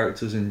named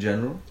characters in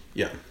general.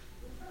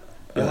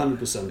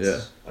 100%.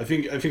 Yeah. I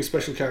think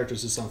special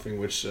characters is something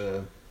which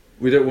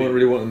we don't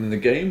really want them in the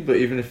game, but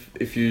even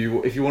if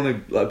you want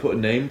to like put a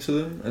name to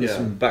them and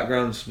some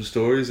background, some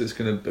stories, it's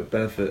going to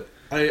benefit.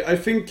 I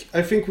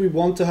think we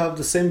want to have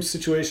the same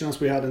situation as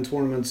we had in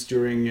tournaments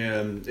during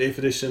 8th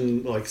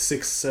edition, like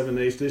 6th, 7th,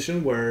 8th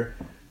edition, where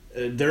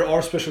there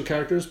are special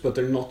characters, but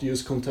they're not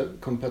used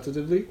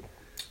competitively.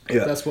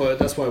 Yeah. That's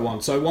what I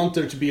want. So I want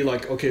there to be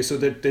like, okay, so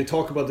they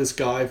talk about this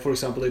guy, for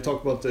example, they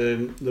talk about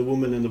the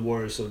woman in the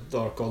Warriors of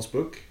Dark Gods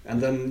book, and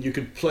then you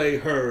could play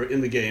her in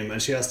the game, and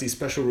she has these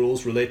special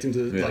rules relating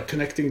to like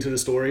connecting to the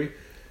story.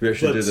 We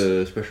actually did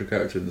a special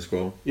character in the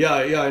scroll. Yeah,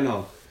 I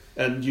know,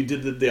 and you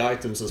did the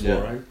items as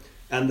well, right?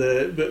 And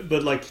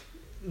but like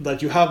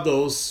that you have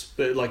those,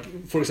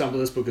 like for example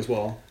this book as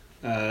well.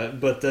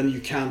 But then you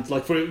can't,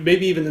 like, for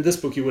maybe even in this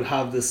book you would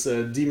have this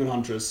demon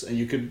huntress,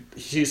 and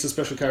she's a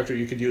special character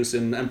you could use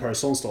in Empire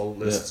Sunstall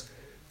lists,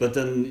 but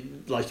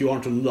then like you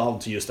aren't allowed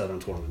to use that in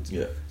tournament.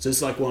 So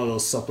it's like one of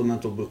those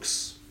supplemental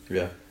books.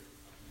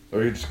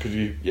 Or could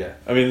you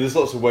I mean, there's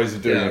lots of ways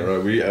of doing it,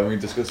 right? We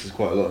discussed this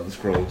quite a lot in the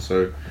scroll,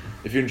 so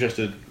if you're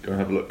interested, go and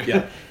have a look.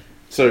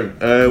 So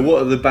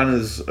what are the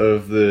banners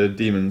of the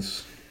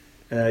demons?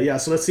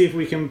 So let's see if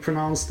we can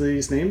pronounce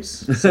these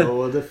names.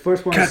 So the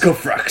first one is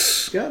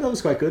Cacofrax. Yeah, that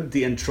was quite good.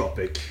 The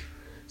Entropic.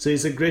 So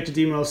he's a greater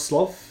demon of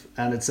sloth,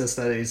 and it says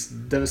that he's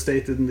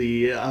devastated in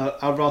the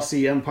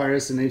Avrasi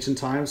empires in ancient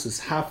times. He's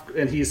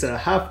a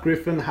half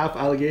griffin, half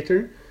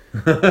alligator.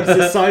 He's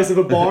the size of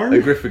a barn. A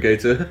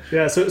griffigator.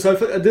 Yeah, so I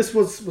thought this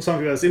was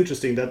something that's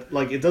interesting, that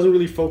like it doesn't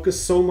really focus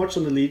so much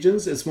on the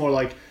legions. It's more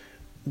like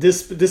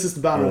this is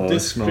the banner of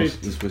this.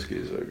 This whiskey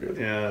is so good.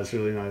 Yeah, it's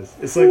really nice.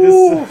 It's like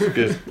this. It's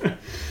good.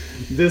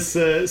 This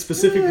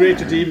specific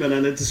greater demon,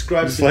 and it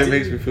describes. This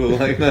makes me feel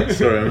like that.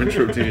 Sorry, I'm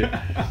interrupting you.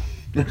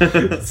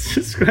 It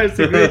describes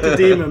the greater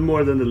demon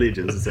more than the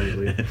legions,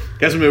 essentially.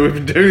 Guess what? We've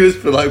been doing this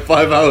for like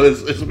 5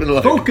 hours. It's been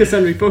like focus,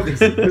 Henry, focus.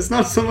 There's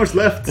not so much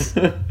left.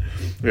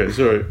 Okay,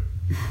 sorry.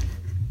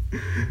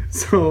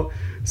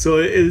 So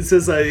it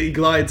says he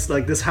glides,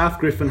 like this half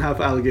griffin, half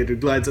alligator,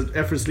 glides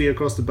effortlessly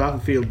across the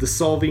battlefield,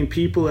 dissolving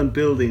people and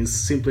buildings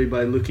simply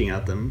by looking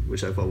at them,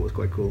 which I thought was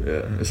quite cool.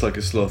 Yeah, it's like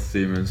a sloth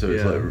demon, so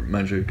it's like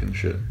magic and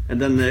shit.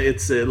 And then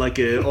it's like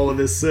all of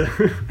his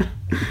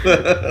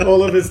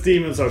all of his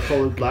demons are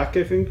colored black,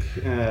 I think.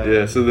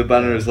 So the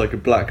banner is like a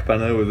black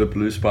banner with a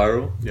blue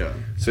spiral. Yeah.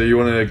 So you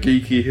want a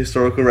geeky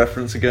historical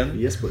reference again?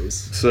 Yes, please.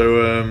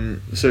 So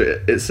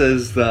it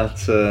says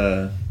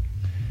that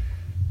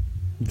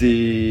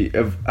the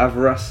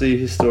Avrasi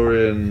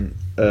historian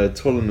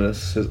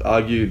Ptolemus has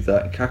argued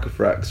that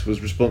Cacofrax was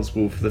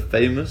responsible for the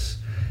famous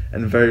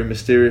and very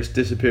mysterious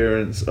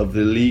disappearance of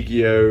the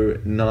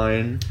Legio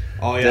 9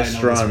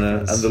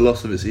 Destrana and the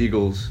loss of its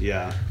eagles.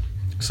 Yeah.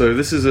 So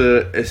this is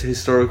a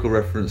historical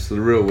reference to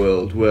the real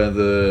world, where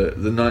the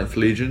 9th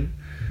Legion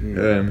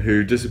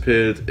who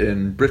disappeared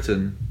in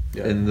Britain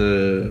in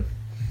the.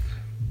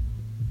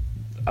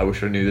 I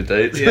wish I knew the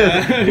date.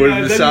 Yeah.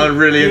 Wouldn't it sound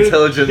really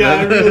intelligent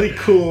Yeah, then? really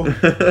cool.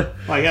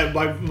 Like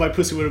my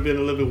pussy would have been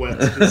a little bit wet.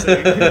 Just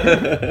saying.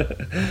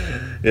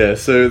 Yeah,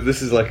 so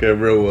this is like a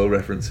real world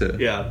reference here.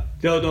 Yeah.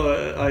 No,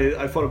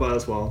 I thought about it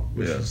as well.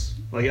 Which is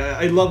like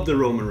I love the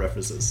Roman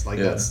references. Like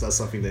that's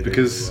something they do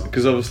really well.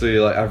 Because obviously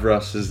like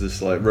Avras is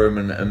this like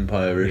Roman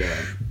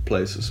Empire-ish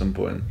place at some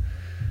point.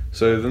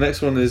 So the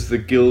next one is the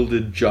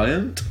Gilded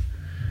Giant.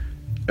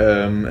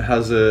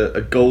 Has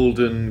a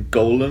golden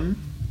golem.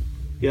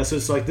 Yeah, so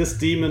it's like this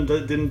demon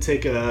that didn't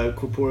take a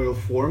corporeal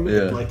form.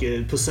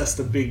 It possessed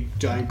a big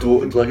giant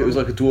golem. Like it was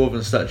like a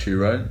dwarven statue,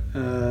 right?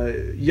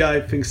 Yeah,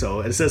 I think so.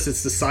 It says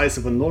it's the size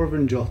of a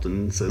northern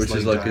jotun. So which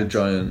is like a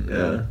giant,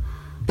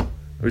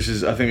 Which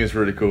is, I think it's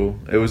really cool.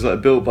 It was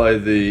like built by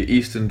the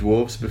Eastern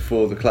Dwarves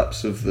before the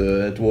collapse of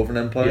the Dwarven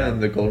Empire in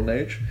the Golden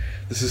Age.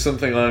 This is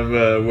something I'm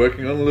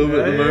working on a little bit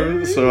at the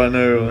moment, so I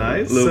know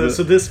nice. a little bit.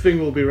 So this thing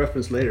will be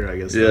referenced later, I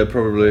guess. Yeah,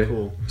 probably.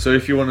 Cool. So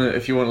if you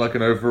want like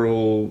an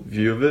overall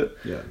view of it,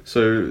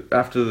 So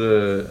after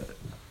the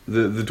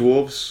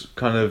dwarves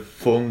kind of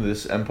formed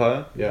this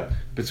empire,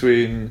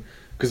 between.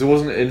 Because there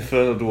wasn't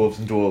infernal dwarves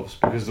and dwarves,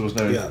 because there was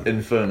no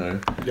inferno.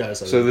 Yeah,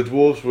 so the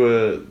dwarves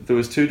there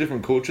was two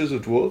different cultures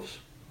of dwarves,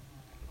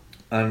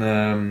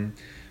 and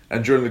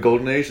during the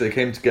Golden Age they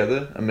came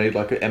together and made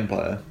like an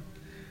empire,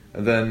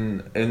 and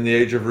then in the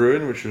Age of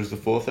Ruin, which was the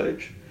Fourth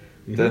Age,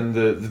 then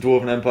the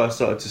Dwarven Empire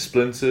started to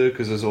splinter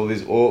because there's all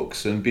these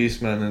orcs and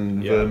beastmen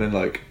and vermin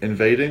like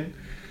invading,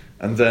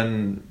 and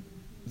then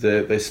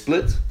they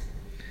split,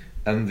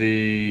 and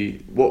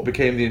what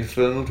became the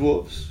infernal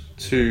dwarves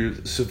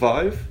to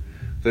survive.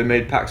 They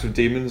made pacts with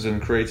demons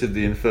and created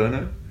the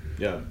Inferno.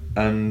 Yeah.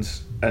 And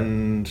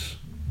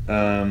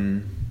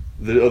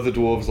the other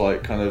dwarves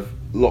like kind of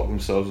locked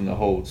themselves in their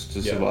holds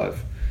to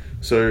survive.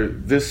 So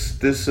this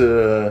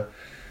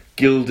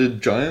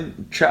Gilded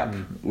Giant chap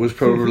was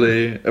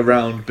probably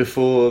around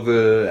before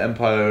the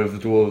Empire of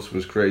the Dwarves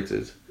was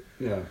created.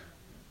 Yeah.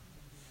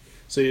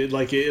 So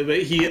like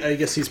I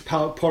guess he's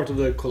part of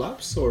the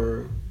collapse,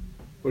 or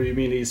you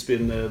mean he's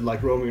been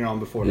like roaming around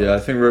before that? Yeah, I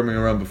think roaming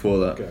around before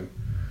that. Okay.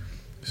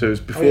 So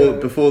it's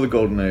before the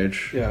Golden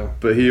Age. Yeah.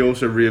 But he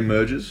also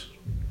re-emerges.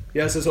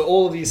 Yeah, so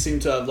all of these seem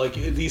to have, like,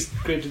 these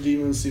greater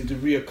demons seem to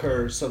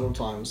reoccur several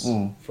times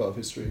throughout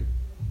history.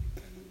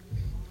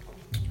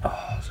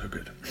 Ah, so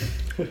good.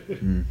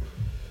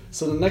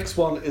 So the next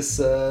one is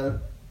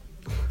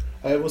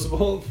was it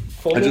called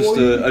Follow?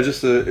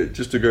 Just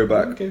to go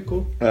back. Okay,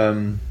 cool.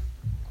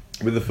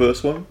 With the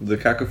first one, the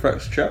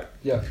Cacophrax chap.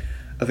 Yeah.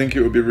 I think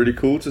it would be really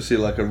cool to see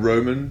like a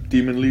Roman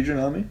Demon Legion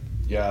army.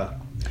 Yeah.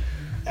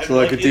 So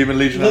like a Demon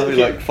Legion army,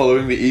 like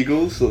following the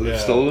eagles that they've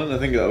stolen. I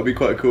think that would be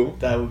quite cool.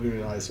 That would be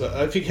really nice. But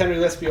I think, Henry,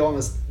 let's be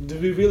honest, it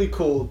would be really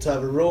cool to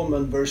have a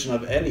Roman version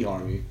of any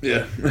army.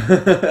 Yeah.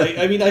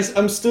 I mean,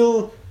 I'm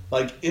still,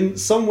 like, in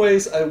some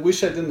ways, I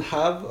wish I didn't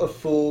have a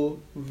full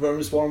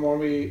Vermiswarm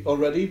army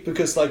already,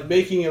 because, like,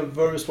 making a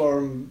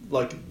Vermiswarm,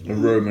 like, a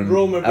Roman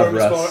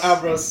Vermiswarm,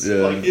 Avras,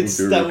 like,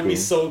 that would be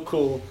so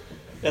cool.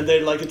 And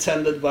they're like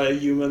attended by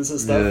humans and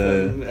stuff,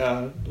 and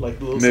like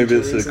little. Maybe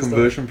it's a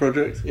conversion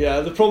project. Yeah,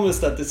 the problem is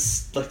that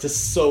it's like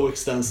just so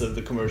extensive,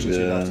 the conversions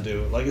you have to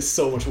do. Like it's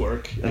so much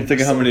work. And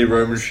think of how many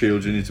Roman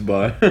shields you need to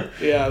buy.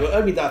 Yeah, but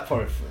I mean that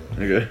part.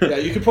 Okay. Yeah,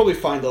 you could probably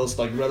find those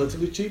like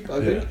relatively cheap,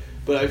 I think.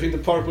 But I think the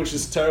part which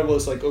is terrible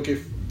is like, okay,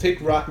 take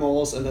rat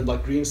malls and then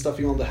like green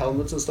stuffing on the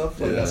helmets and stuff.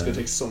 Like that's gonna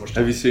take so much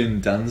time. Have you seen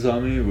Dan's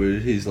army where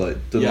he's like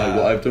done like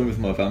what I've done with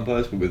my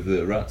vampires but with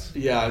the rats?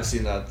 Yeah, I've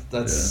seen that.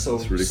 That's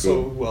really cool.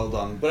 So well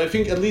done. But I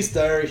think at least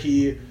there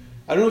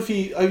I don't know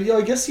if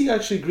I guess he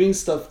actually green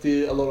stuffed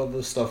a lot of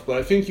the stuff, but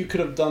I think you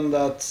could have done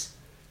that.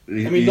 I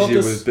mean, not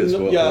as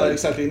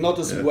exactly, not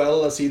as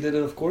well as he did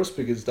it, of course,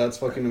 because that's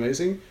fucking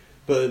amazing.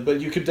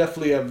 But you could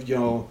definitely have, you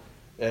know,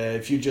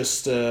 if you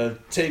just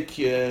take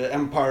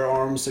Empire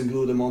arms and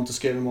glue them onto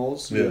Skaven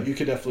molds, you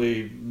could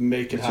definitely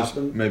make it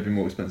happen. Just maybe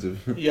more expensive.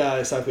 Yeah,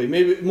 exactly.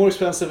 Maybe more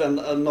expensive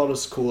and not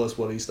as cool as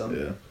what he's done.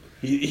 Yeah.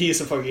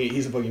 He's a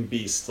fucking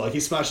beast. Like he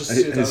smashes.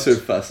 He's so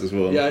fast as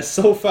well. Yeah, he's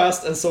so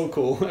fast and so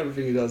cool.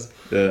 Everything he does.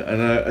 Yeah,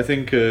 and I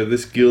think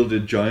this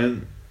Gilded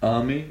Giant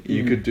army,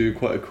 you could do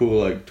quite a cool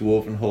like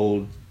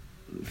Dwarvenhold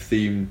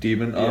themed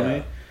demon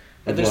army.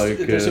 And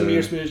there's a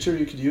Mir's miniature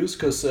you could use,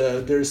 because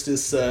there's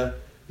this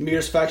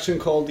Mir's faction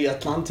called the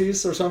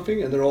Atlantes or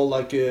something, and they're all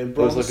like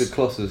bronze. It's like a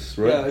Colossus,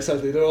 right? Yeah,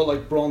 exactly. They're all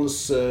like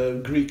bronze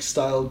Greek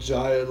style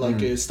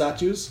giant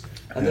statues,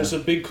 and there's a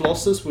big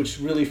Colossus which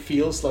really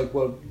feels like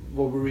what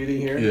we're reading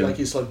here. Yeah. Like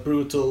he's like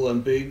brutal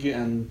and big,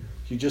 and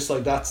you just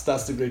like that's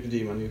the Great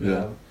Demon you can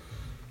have.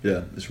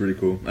 Yeah, it's really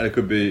cool. And it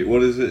could be,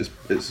 what is it?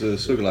 It's a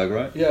Sugalag,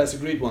 right? Yeah, it's a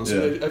great one.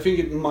 So I think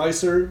it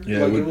Miser.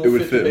 Yeah, like it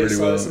would fit really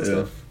well. And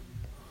stuff.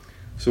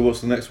 So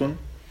what's the next one?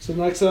 So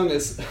the next one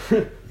is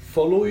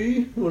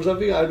Foloi or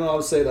something. I don't know how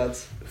to say that.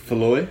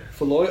 Foloi?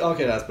 Foloi?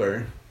 Okay, that's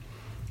better.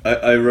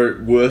 I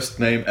wrote worst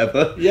name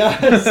ever. Yeah,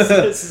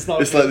 it's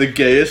not. It's like the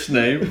gayest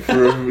name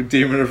for a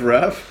Demon of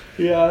Wrath.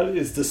 Yeah,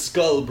 it's the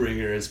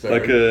Skullbringer is better.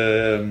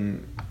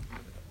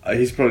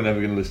 He's probably never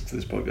going to listen to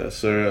this podcast.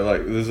 So I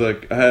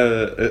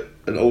had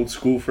an old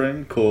school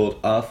friend called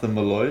Arthur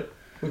Malloy.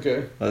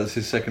 Okay. That's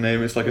his second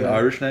name. It's like an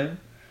Irish name.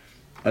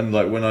 And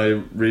like when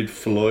I read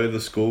Floy the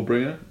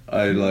Skullbringer,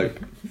 I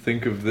like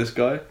think of this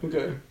guy.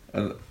 Okay.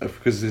 And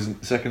because his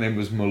second name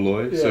was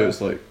Malloy, so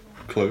it's like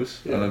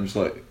close. Yeah. And I'm just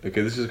like,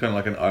 okay, this is kind of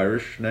like an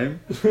Irish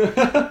name.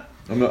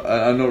 I'm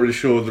not really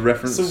sure the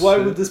reference. So why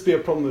would this be a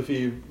problem if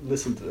you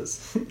listen to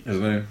this? I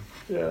don't know.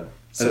 Yeah.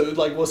 So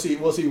like, was he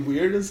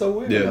weird in some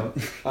way? Yeah. No?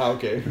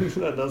 Okay.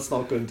 That's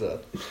not good.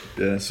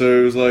 Yeah.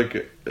 So it was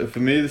like, for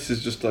me, this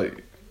is just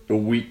like a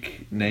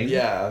weak name.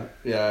 Yeah.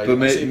 But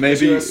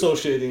maybe you're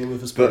associating it with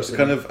this person. But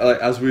kind of like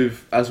as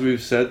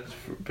we've said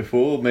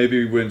before,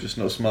 maybe we're just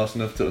not smart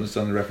enough to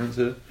understand the reference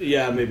here.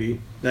 Yeah,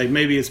 maybe. Like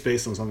maybe it's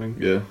based on something.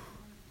 Yeah.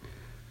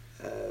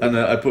 And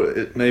I put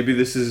it, maybe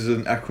this is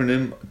an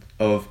acronym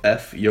of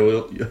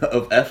YOLO.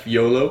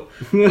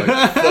 Like,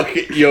 fuck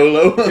it,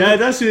 YOLO. Yeah,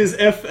 it actually is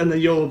F and then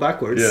YOLO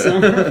backwards.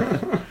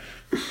 Yeah.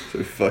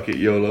 So fuck it,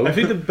 YOLO. I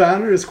think the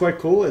banner is quite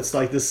cool. It's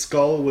like this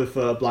skull with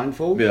a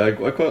blindfold. Yeah, I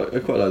quite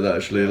like that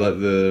actually. Like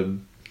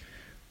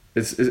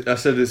I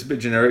said it's a bit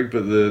generic,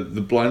 but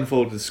the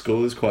blindfolded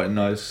skull is quite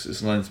nice.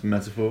 It's a nice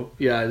metaphor.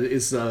 Yeah,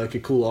 it's like a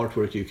cool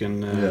artwork you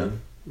can.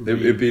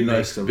 It'd be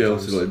nice to be able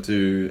to like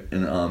do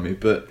in an army,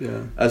 but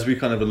as we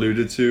kind of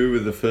alluded to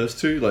with the first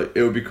two, like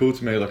it would be cool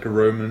to make like a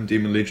Roman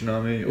Demon Legion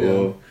army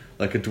or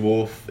like a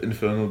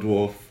Infernal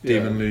Dwarf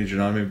Demon Legion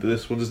army, but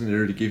this one doesn't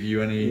really give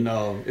you any.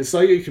 No, it's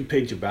like you can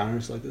paint your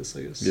banners like this,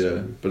 I guess.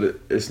 Yeah,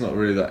 but it's not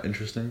really that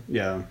interesting.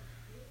 Yeah,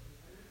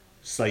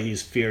 it's like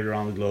he's feared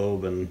around the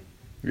globe and.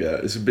 Yeah,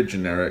 it's a bit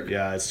generic.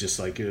 Yeah, it's just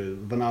like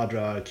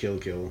Vanadra, kill,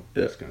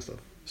 this kind of stuff.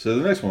 So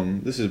the next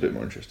one, this is a bit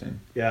more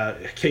interesting. Yeah,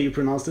 can you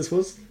pronounce this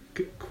one?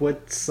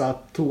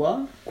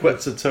 Quetzaltoa?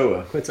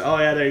 Quetzaltoa. Oh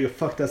yeah, there you go.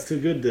 Fuck, that's too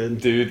good, then.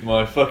 Dude,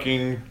 my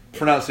fucking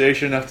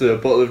pronunciation after a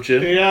bottle of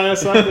gin. Yeah,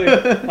 exactly.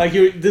 Like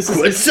this is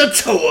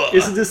Quetzaltoa.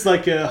 Isn't this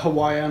like a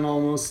Hawaiian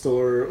almost,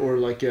 or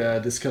like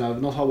this kind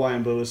of not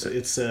Hawaiian, but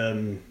it's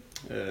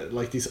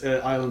like these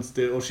islands,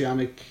 the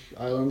oceanic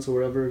islands or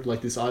whatever,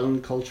 like this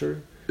island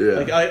culture. Yeah.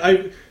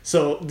 Like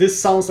so this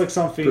sounds like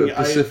something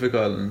Pacific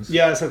Islands.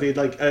 Yeah, exactly.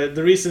 Like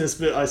the reason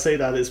is I say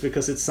that is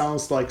because it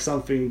sounds like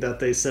something that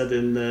they said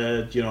in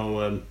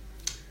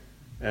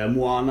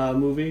Moana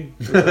movie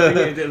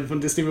from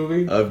Disney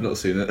movie. I've not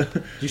seen it.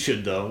 You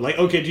should though. Like,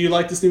 okay, do you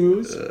like Disney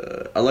movies?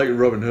 I like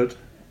Robin Hood.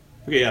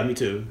 Okay, yeah, me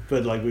too.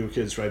 But like we were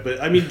kids, right? But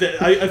I mean,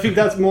 I think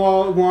that's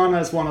Moana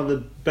is one of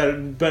the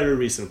better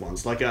recent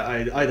ones. Like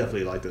I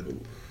definitely liked it.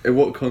 In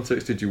what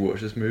context did you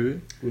watch this movie?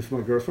 With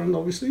my girlfriend,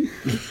 obviously.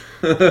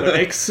 Or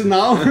ex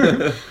now.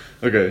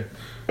 Okay.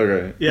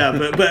 Yeah,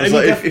 but I mean,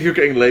 like, if you're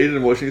getting laid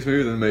and watching this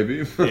movie, then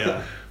maybe.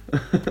 Yeah.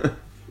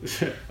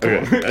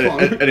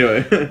 Okay.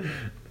 Anyway,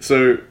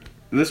 so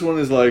this one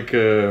is like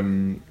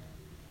under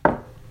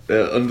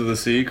the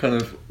sea kind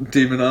of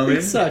demon army.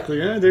 Exactly.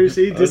 Yeah. There you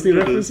see Disney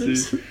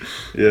references.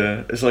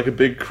 Yeah, it's like a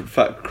big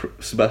fat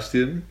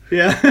Sebastian.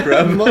 Yeah.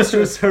 Crab.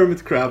 Monstrous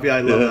hermit crab. Yeah,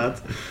 I love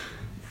that.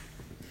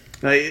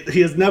 He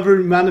has never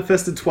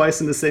manifested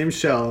twice in the same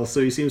shell,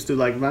 so he seems to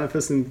like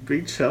manifest in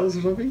 3 shells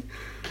or something.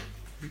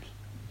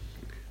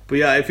 But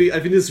yeah, I think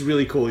this is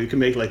really cool. You can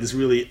make like this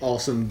really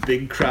awesome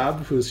big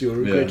crab who's your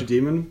greater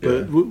demon.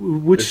 But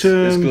which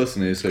it's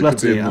gluttony, so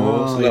gluttony. It could be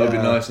more. So that would be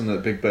nice on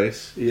that big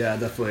base. Yeah,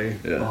 definitely.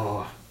 Yeah.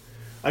 Oh.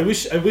 I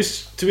wish.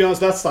 To be honest,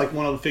 that's like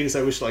one of the things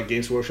I wish like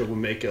Games Workshop would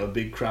make a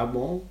big crab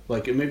mall.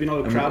 Like maybe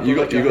not a crab. You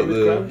got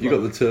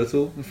the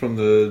turtle from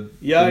the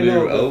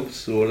new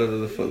elves or whatever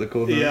the fuck they're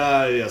called.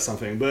 Yeah,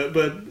 something. But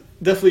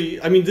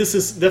definitely, I mean, this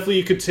is definitely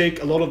you could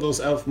take a lot of those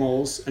elf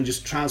malls and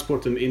just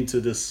transport them into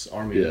this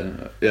army.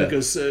 Yeah.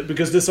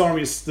 Because this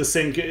army is the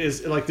same.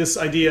 Is like this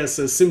idea is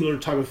a similar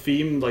type of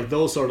theme. Like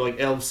those are like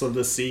elves of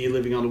the sea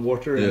living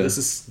underwater, and this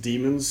is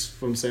demons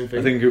from the same thing.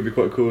 I think it would be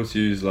quite cool to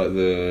use like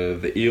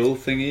the eel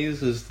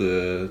thingies as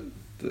the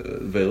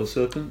veil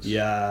serpents.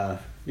 Yeah,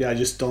 I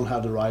just don't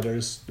have the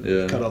riders.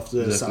 Cut off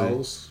the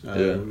saddles.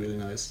 Really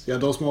nice. Yeah,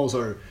 those malls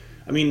are.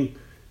 I mean.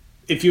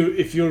 If you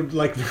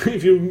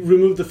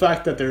remove the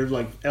fact that they're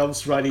like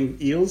elves riding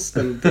eels,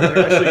 then they're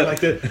actually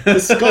like the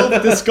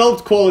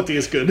sculpt quality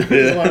is good.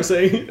 Is what I'm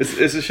saying.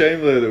 It's a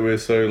shame though that we're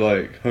so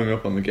like hung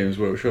up on the Games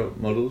Workshop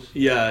models.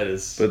 Yeah, it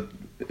is. But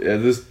yeah,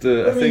 there's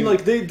I think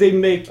like they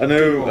make. I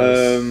know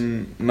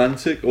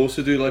Mantic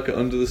also do like an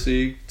under the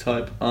sea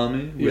type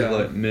army with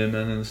like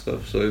mermen and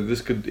stuff. So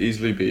this could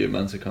easily be a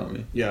Mantic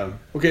army. Yeah.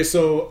 Okay,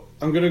 so.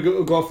 I'm gonna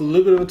go off a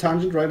little bit of a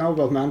tangent right now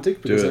about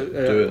Mantic because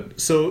do it.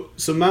 So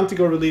Mantic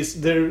are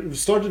released. They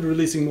started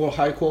releasing more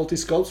high quality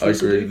sculpts. I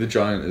agree. The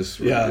giant is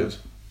really good.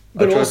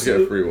 But I tried to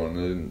get a free one.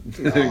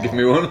 They didn't give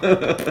me one.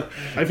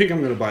 I think I'm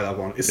gonna buy that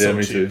one. It's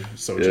me cheap. Too.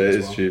 So cheap. Yeah, as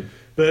it's well. cheap.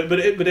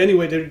 But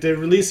anyway, they're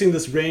releasing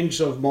this range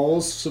of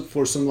malls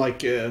for some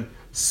like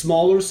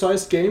smaller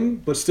sized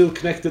game, but still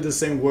connected to the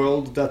same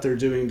world that they're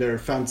doing their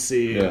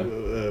fancy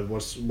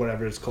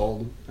whatever it's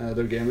called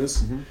their game is.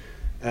 Mm-hmm.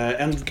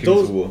 And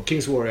King's War.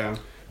 King's War, yeah.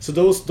 So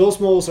those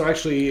models are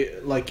actually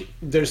like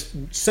they're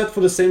set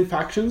for the same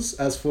factions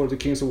as for the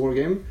Kings of War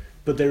game,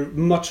 but they're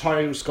much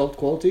higher sculpt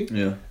quality.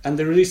 Yeah. And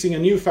they're releasing a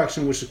new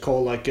faction which is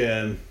called like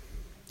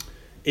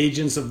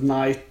Agents of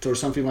Night or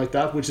something like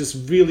that, which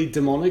is really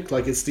demonic.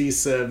 Like it's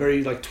these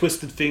very like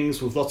twisted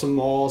things with lots of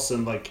maws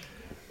and like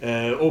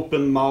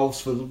open mouths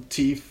for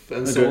teeth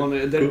and so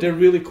on. They're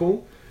really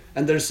cool.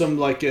 And there's some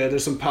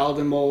there's some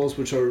paladin models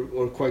which are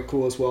quite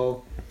cool as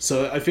well.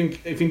 So I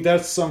think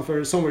that's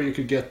somewhere you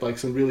could get like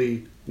some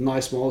really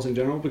nice models in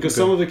general, because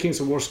some of the Kings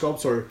of War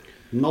sculpts are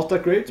not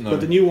that great,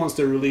 but the new ones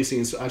they're releasing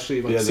is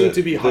actually like seem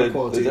to be high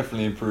quality. They're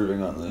definitely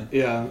improving, aren't they?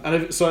 Yeah,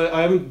 and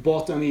I haven't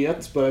bought any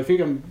yet, but I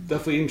think I'm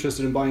definitely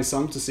interested in buying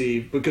some to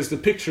see, because the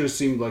pictures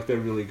seem like they're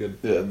really good.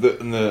 Yeah,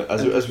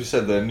 as we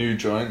said, their new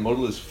giant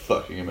model is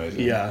fucking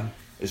amazing. Yeah.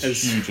 It's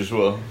huge as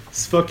well.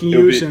 It's fucking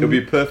huge. It'll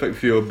be perfect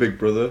for your Big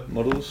Brother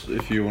models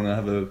if you want to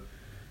have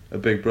a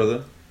Big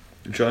Brother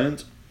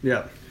giant.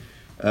 Yeah.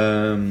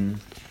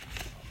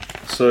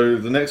 So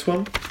the next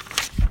one.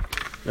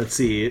 Let's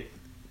see,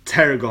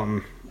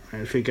 Tarragon.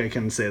 I think I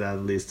can say that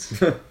at least.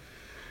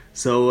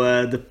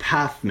 So the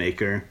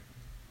Pathmaker.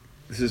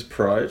 This is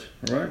Pride,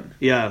 right?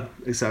 Yeah,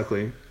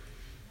 exactly.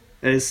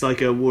 It's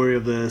like a Warrior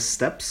of the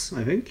Steppes,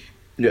 I think.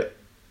 Yeah,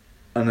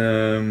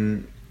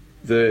 and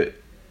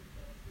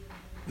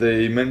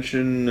they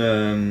mention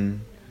the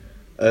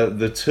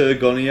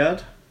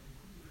Turgoniad.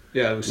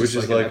 Yeah, which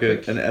is like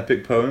an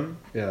epic poem.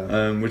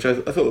 Yeah. Which I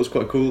thought was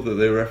quite cool that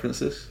they reference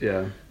this.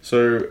 Yeah.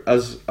 So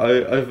as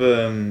I've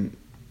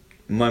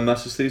my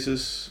master's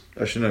thesis,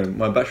 actually no,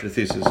 my bachelor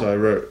thesis I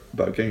wrote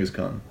about Genghis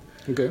Khan.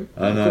 Okay.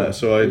 And cool.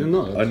 so I didn't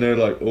know that. I know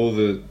like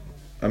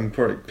I'm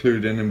probably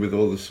clued in with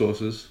all the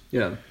sources.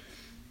 Yeah.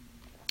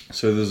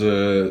 So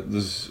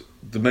there's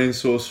the main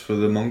source for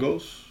the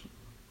Mongols,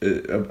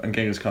 and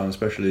Genghis Khan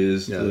especially,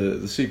 is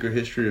the secret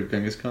history of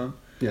Genghis Khan.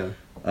 Yeah.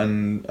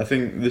 And I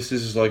think this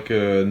is like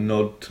a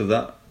nod to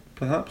that,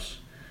 perhaps.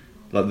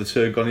 Like the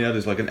Turgoniad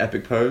is like an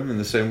epic poem in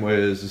the same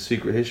way as the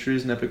secret history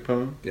is an epic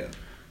poem. Yeah.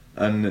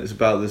 And it's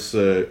about this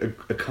a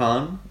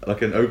Khan,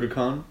 like an ogre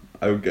Khan,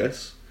 I would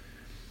guess,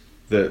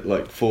 that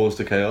like falls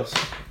to chaos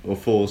or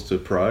falls to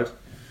pride.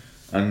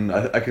 And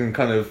I can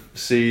kind of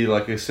see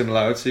like a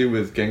similarity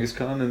with Genghis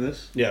Khan in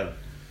this. Yeah.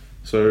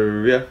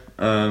 So yeah,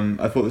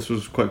 I thought this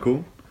was quite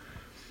cool.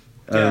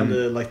 Yeah, and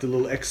the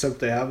little excerpt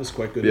they have is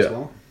quite good as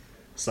well.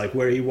 It's like,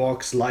 where he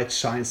walks, light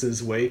shines in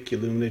his wake,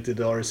 illuminated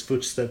are his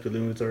footstep,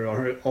 illuminated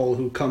are all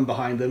who come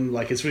behind him.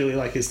 Like, it's really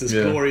like it's this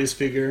glorious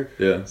figure.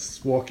 Yeah.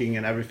 It's walking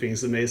and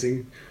everything's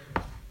amazing.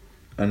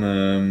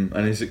 And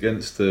he's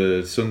against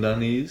the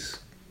Sundanese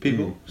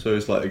people, so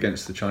it's like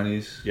against the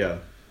Chinese. Yeah.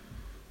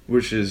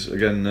 Which is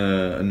again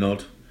a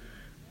nod.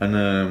 And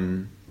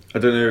I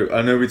don't know,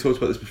 I know we talked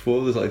about this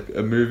before, there's like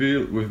a movie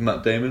with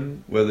Matt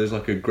Damon where there's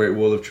like a Great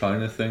Wall of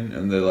China thing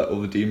and they're like all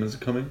the demons are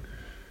coming.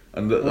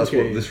 And that's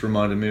what this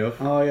reminded me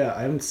of. Oh yeah,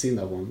 I haven't seen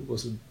that one.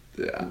 Was it?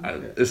 Yeah,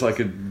 it's like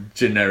a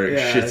generic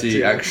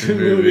shitty action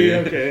movie.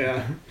 Okay,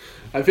 yeah.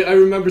 I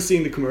remember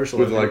seeing the commercial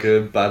with like a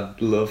bad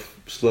love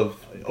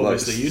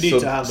obviously like you need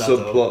to have that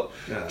subplot,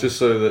 just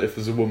so that if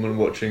there's a woman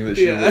watching that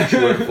she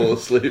won't fall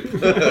asleep.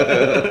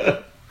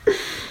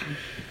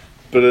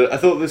 But I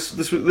thought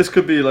this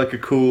could be like a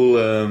cool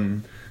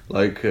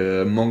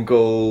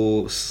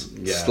Mongol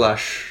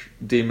slash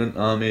demon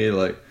army.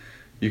 Like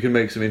you can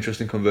make some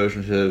interesting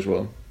conversions here as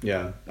well.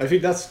 Yeah, I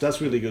think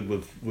that's really good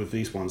with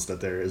these ones,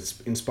 that they're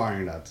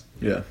inspiring that.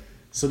 Yeah.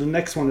 So the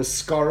next one is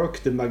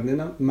Skarok the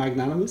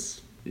Magnanimous.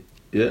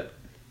 Yeah.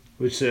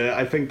 Which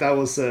I think that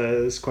was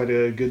is quite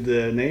a good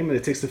name, and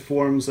it takes the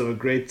forms of a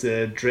great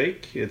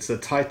drake. It's a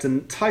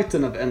titan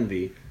of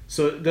envy.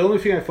 So the only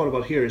thing I thought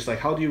about here is like,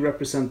 how do you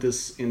represent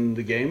this in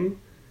the game?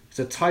 It's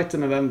a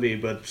titan of envy,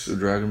 but it's a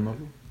dragon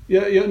model.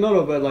 Yeah,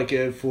 no, but like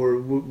for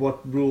what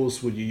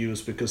rules would you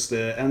use? Because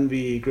the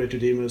envy greater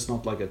demon is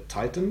not like a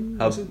titan.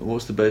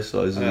 What's the base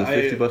size? Is it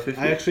 50 by 50?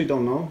 I actually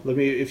don't know.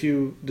 If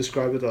you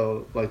describe it,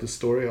 I'll like the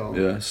story.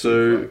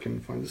 So I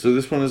can find it. So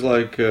this one is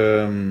like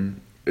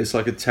it's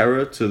like a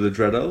terror to the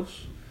Dread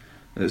Elves.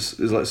 It's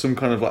like some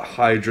kind of like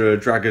Hydra,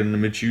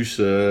 Dragon,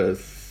 Medusa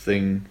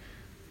thing,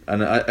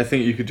 and I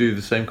think you could do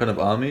the same kind of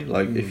army.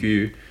 Like if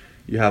you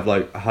have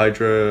like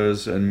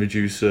Hydras and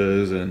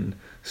Medusas and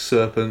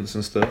serpents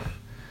and stuff.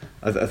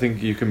 I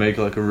think you can make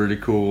like a really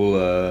cool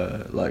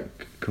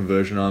like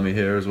conversion army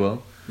here as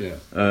well. Yeah.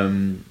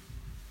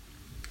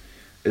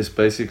 It's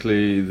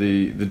basically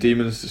the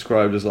demon is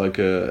described as like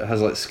has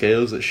like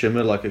scales that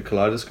shimmer like a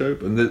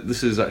kaleidoscope, and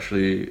this is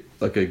actually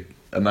like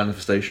a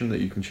manifestation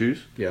that you can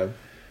choose. Yeah.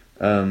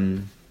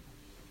 And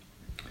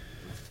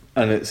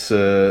it's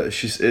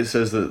it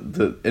says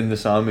that in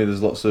this army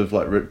there's lots of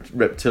like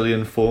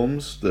reptilian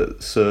forms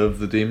that serve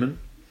the demon.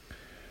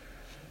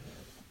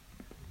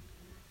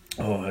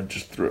 Oh, I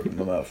just threw it in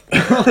my mouth.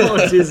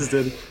 Oh, Jesus,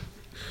 dude.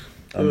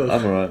 I'm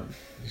alright.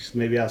 Just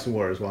maybe have some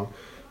more as well.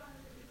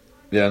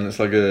 Yeah, and it's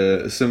like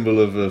a symbol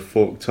of a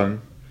forked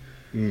tongue.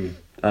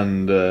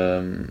 And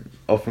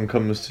often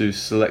comes to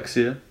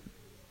Selexia.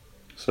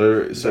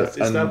 So is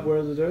that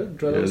where the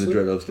Dread Elves live? Yeah, the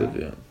Dread Elves live,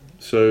 yeah.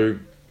 So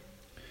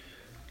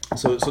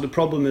So the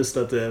problem is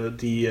that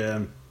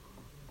the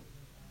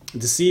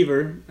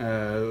Deceiver,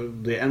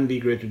 the Envy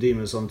Greater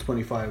Demon, is on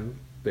 25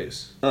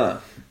 base.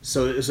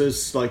 So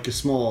it's like a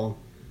small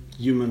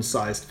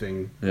human-sized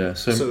thing. Yeah.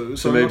 So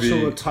I'm maybe not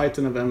sure what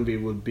Titan of Envy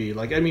would be.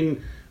 Like, I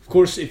mean, of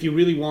course, if you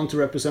really want to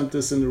represent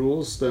this in the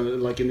rules,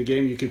 then like in the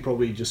game, you could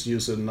probably just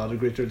use another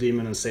Greater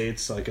Demon and say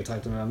it's like a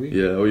Titan of Envy.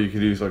 Yeah, or you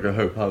could use like a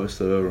Hope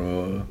Harvester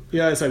or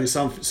It's like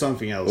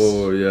something else.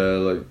 or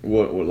like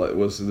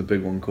what's the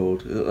big one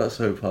called? That's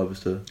Hope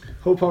Harvester.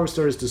 Hope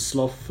Harvester is the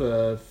sloth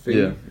thing.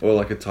 Yeah, or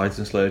like a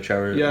Titan Slayer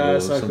chariot. Yeah, or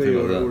exactly. something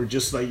like that. Or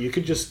just like you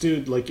could just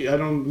do like I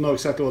don't know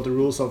exactly what the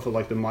rules are for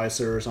like the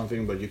Miser or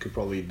something, but you could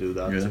probably do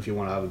that if you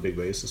want to have a big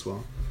base as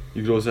well.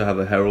 You could also have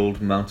a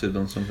herald mounted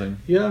on something.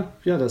 Yeah,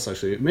 that's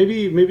actually maybe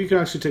you can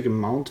actually take a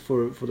mount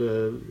for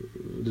the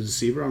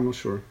Deceiver. I'm not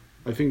sure.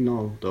 I think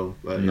no though.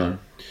 No.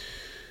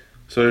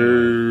 So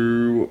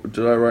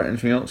did I write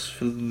anything else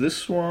for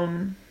this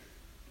one?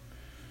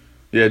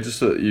 Yeah, just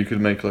that you could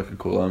make like a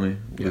cool army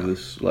with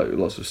this, like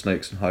lots of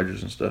snakes and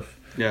hydras and stuff.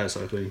 Yeah,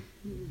 exactly.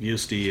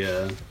 Use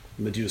the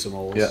Medusa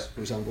molds,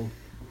 for example.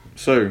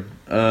 So,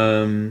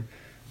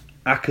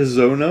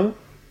 Akazono.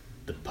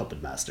 The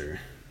Puppet Master.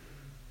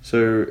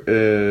 So,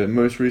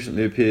 most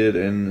recently appeared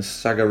in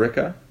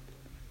Sagarika.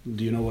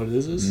 Do you know what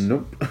this is?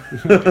 Nope.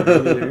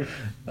 Okay,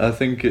 I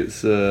think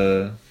it's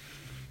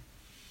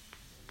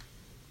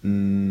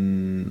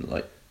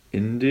like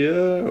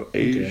India or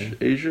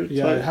Asia.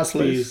 Yeah, type it has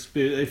place. to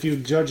be. If you're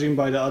judging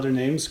by the other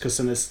names, because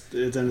then it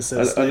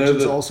says I know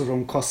legends that- also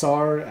from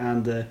Quasar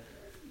and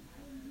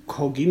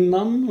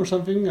Koginnan or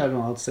something. I don't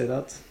know how to say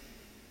that.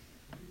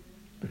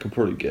 I can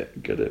probably get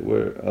it.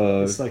 Where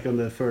It's like on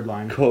the third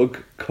line.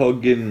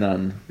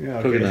 Koginnan. Yeah,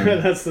 okay.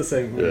 Koginnan. That's the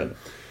same. Yeah.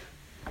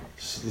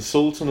 The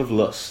Sultan of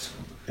Lust.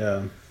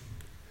 Yeah.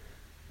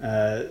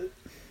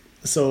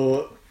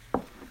 So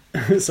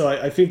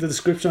I think the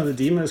description of the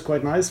demon is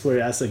quite nice, where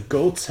it has a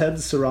goat's head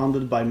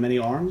surrounded by many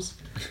arms.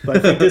 But I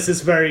think this is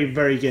very,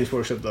 very Games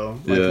Workshop though,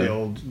 like the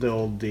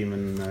old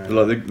demon.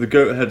 Like the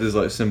goat head is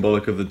like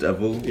symbolic of the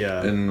devil.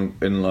 Yeah.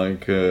 In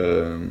like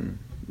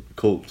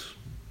cult.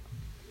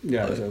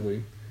 Yeah,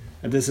 exactly.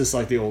 And this is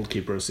like the old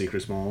Keeper of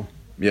Secrets model.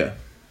 Yeah.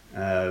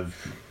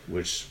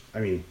 Which I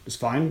mean is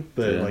fine,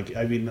 but like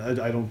I mean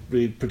I don't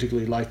really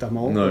particularly like that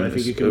model. No, but I think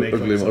it's you can make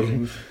ugly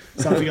like,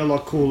 something a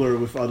lot cooler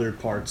with other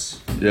parts.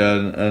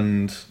 Yeah,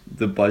 and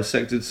the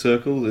bisected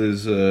circle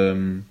is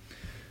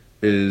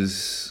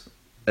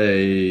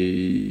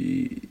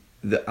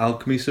the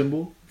alchemy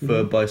symbol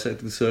for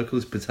bisected circle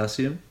is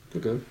potassium.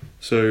 Okay.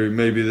 So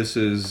maybe this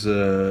is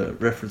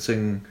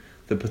referencing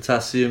the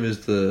potassium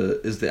is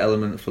the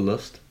element for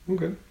lust.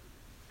 Okay.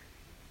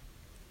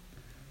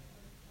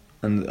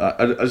 And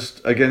I just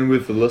again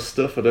with the lust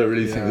stuff, I don't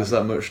really think there's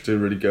that much to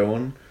really go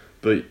on.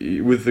 But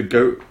with the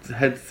goat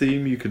head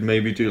theme, you could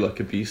maybe do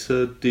like a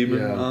Bisa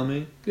demon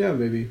army. Yeah,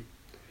 maybe.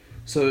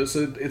 So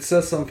it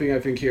says something I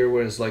think here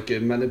where it's like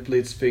it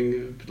manipulates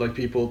like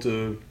people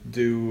to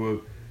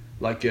do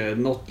like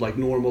not like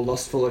normal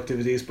lustful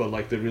activities, but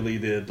like the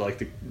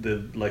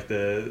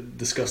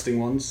disgusting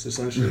ones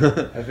essentially.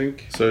 I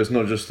think. So it's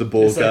not just the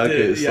ball gag;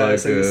 it's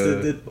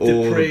the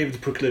depraved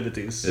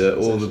proclivities. Yeah,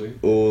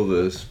 all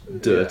this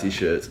dirty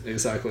shit.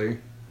 Exactly.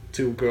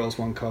 2 girls,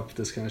 1 cup.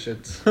 This kind of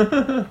shit.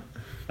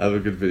 I have a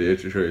good video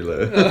to show you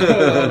later.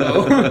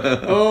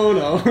 Oh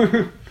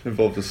no!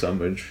 Involved a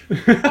sandwich.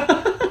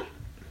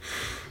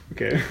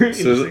 Okay.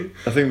 So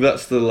I think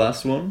that's the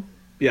last one.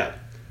 Yeah.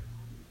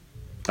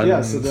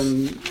 And So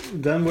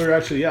then we're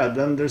actually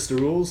then there's the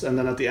rules, and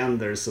then at the end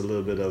there's a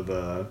little bit of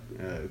a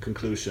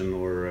conclusion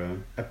or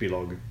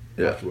epilogue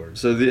afterwards.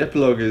 So the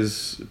epilogue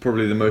is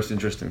probably the most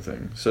interesting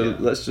thing. So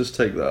let's just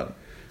take that.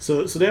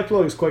 So the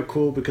epilogue is quite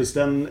cool because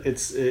then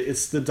it's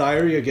the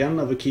diary again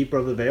of a Keeper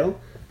of the Veil,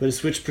 but it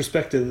switched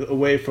perspective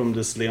away from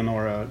this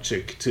Leonora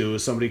chick to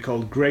somebody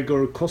called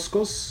Gregor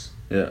Koskos.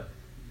 Yeah.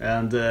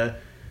 And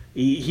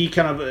he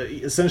kind of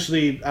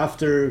essentially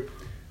after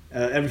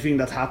everything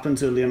that happened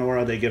to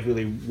Leonora, they get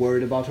really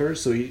worried about her.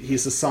 So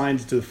he's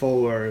assigned to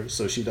follow her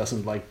so she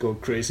doesn't like go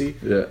crazy.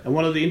 Yeah. And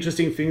one of the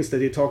interesting things that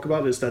they talk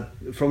about is that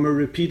from a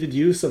repeated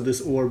use of this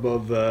orb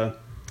of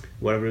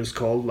whatever it's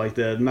called, like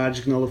the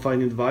magic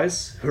nullifying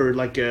device, her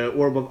like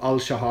orb of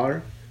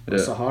Al-Shahar,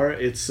 Sahar,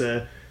 it's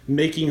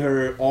making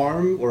her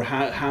arm or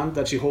hand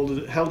that she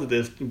held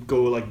it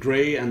go like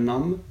gray and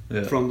numb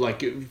from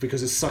like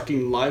because it's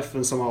sucking life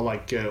and somehow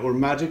like or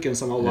magic and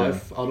somehow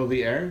life out of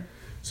the air.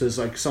 So it's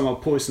like somehow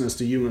poisonous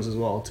to humans as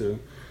well to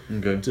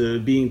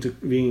being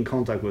in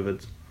contact with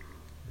it.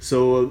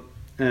 So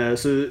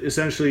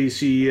essentially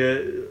she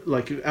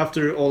like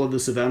after all of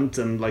this event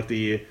and like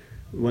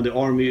when the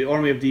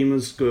army of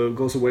demons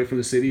goes away from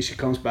the city, she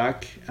comes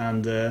back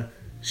and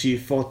she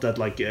thought that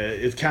like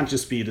it can't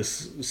just be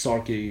this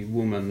Sarki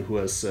woman who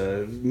has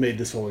made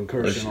this whole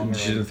incursion on her.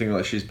 She didn't think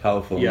like she's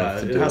powerful enough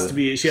to it do has to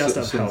be. She has to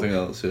have something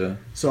help. else. Yeah.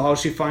 So how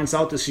she finds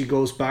out is she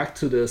goes back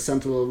to the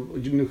central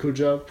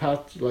Nukuja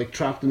path, like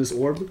trapped in this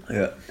orb.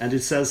 Yeah. And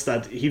it says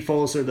that he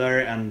follows her there,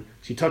 and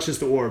she touches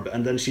the orb,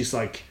 and then she's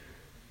like,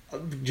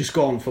 just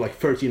gone for like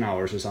 13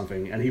 hours or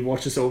something, and he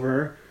watches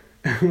over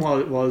her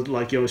while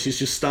like, you know, she's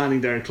just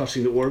standing there and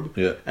clutching the orb.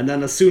 Yeah. And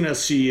then as soon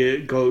as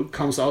she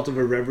comes out of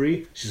her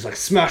reverie, she's like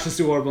smashes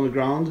the orb on the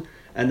ground,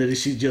 and then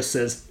she just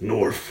says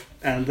North,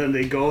 and then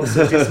they go.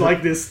 So she's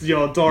like this, you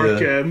know,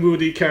 dark,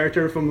 moody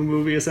character from a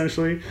movie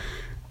essentially,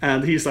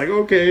 and he's like,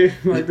 okay,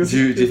 like this.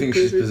 Do you think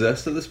crazy. she's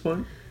possessed at this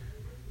point?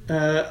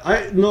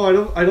 I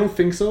don't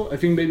think so. I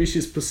think maybe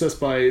she's possessed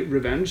by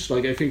revenge.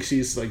 Like, I think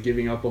she's like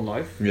giving up on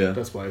life. Yeah,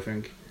 that's what I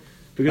think.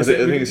 I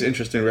think it's an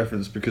interesting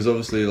reference because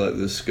obviously, like,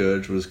 the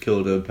Scourge was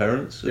killed her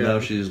parents, and now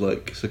she's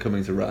like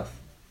succumbing to wrath.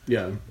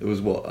 Yeah, it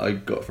was what I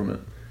got from it.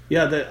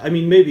 Yeah, I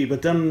mean, maybe,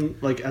 but then,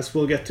 like, as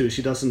we'll get to,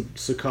 she doesn't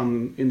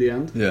succumb in the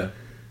end.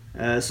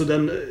 Yeah. So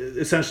then,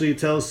 essentially, he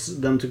tells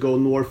them to go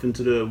north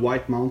into the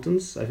White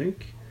Mountains, I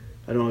think.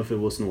 I don't know if it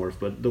was north,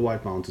 but the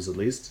White Mountains at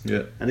least.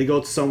 Yeah. And they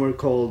go to somewhere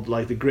called,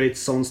 like, the Great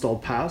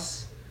Sonsdal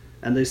Pass,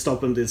 and they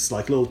stop in this,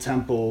 like, little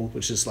temple,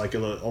 which is like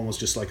almost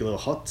just like a little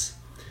hut.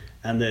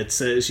 And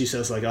she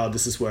says, like, oh,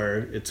 this is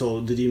where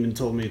the demon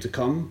told me to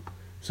come.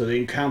 So they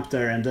encamp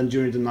there, and then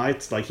during the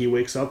night, like, he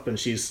wakes up and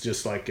she's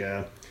just like,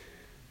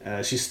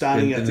 she's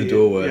standing at the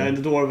doorway. Yeah, in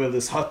the doorway of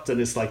this hut,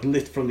 and it's like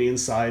lit from the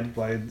inside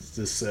by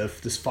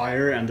this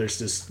fire, and there's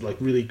this like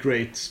really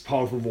great,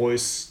 powerful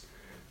voice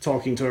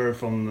talking to her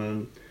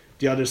from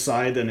the other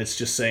side, and it's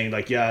just saying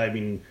like, yeah, I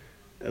mean,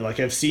 like,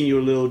 I've seen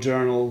your little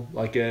journal,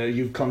 like,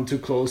 you've come too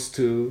close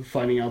to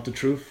finding out the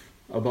truth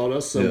about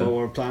us, about what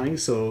we're planning,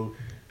 so,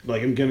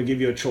 like, I'm gonna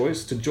give you a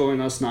choice to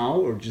join us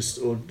now,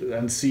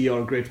 and see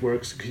our great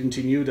works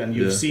continued, and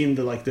you've seen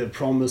the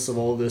promise of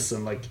all this,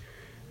 and like,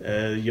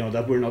 you know,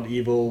 that we're not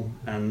evil,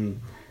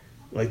 and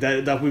like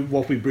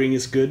what we bring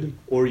is good,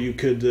 or you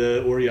could,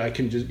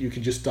 you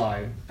could just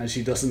die. And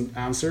she doesn't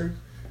answer,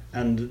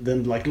 and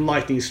then like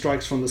lightning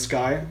strikes from the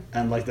sky,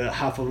 and like the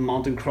half of the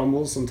mountain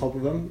crumbles on top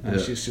of them, and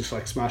she's just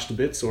like smashed to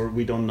bits, or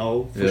we don't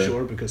know for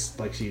sure because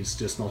like she's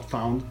just not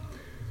found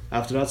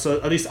after that. So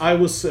at least I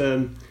was.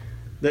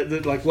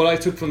 Like what I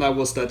took from that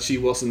was that she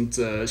wasn't,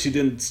 she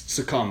didn't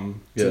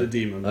succumb to the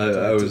demon.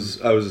 I was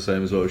the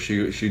same as well.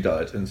 She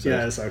died instead.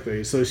 Yeah,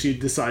 exactly. So she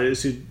decided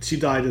she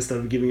died instead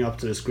of giving up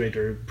to this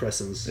greater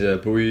presence. Yeah,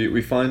 but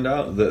we find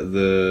out that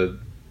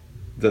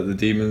the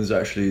demons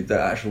actually,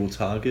 their actual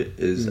target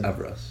is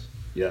Avras.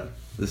 Yeah,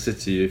 the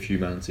city of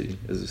humanity,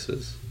 as it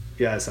says.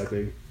 Yeah,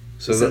 exactly.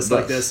 So that's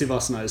like the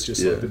Sivasana is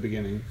just like the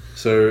beginning.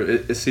 So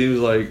it seems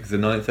like the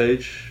Ninth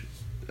Age,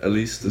 at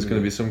least, there's going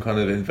to be some kind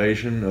of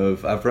invasion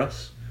of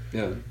Avras.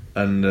 Yeah.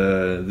 And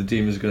the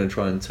demon's going to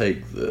try and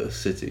take the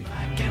city.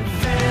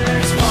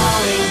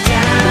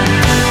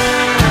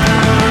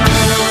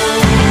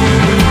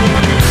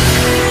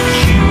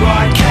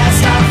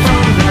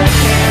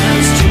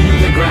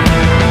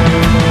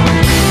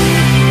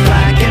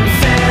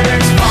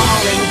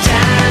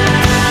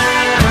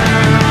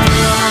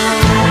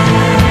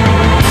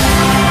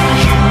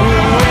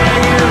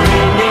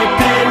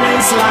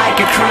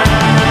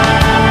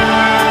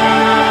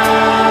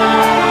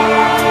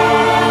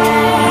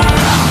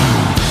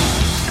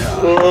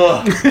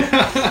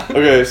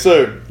 Okay,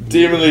 so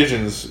Demon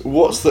Legions,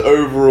 what's the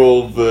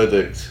overall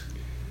verdict?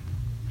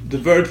 The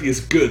verdict is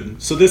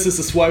good. So this is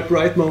a swipe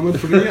right moment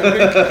for me. I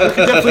think I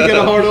could definitely get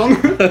a hard on.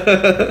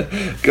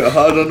 Got a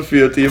hard on for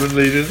your Demon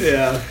Legion?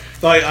 Yeah.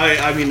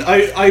 I mean,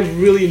 I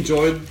really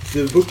enjoyed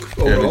the book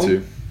overall. Yeah, me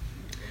too.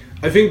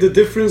 I think the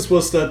difference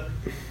was that,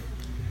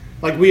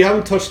 like, we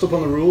haven't touched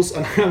upon the rules,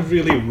 and I haven't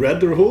really read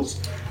the rules.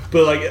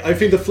 But like, I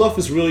think the fluff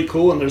is really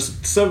cool, and there's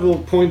several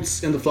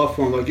points in the fluff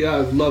where I'm like, yeah,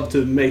 I'd love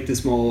to make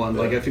this model, and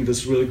like, I think this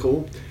is really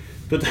cool.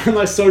 But then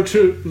I start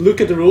to look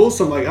at the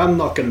rules, I'm like, I'm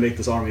not gonna make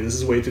this army. This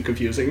is way too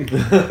confusing.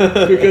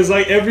 Because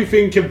like,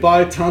 everything can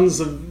buy tons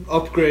of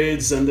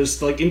upgrades, and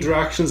there's like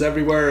interactions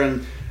everywhere,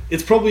 and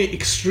it's probably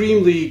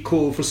extremely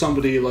cool for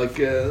somebody like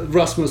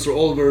Rasmus or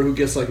Oliver who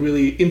gets like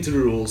really into the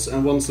rules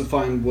and wants to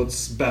find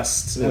what's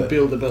best and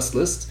build the best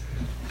list.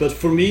 But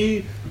for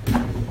me,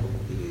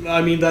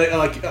 I mean,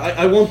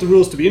 I want the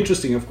rules to be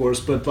interesting, of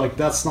course, but like,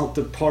 that's not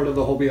the part of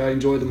the hobby I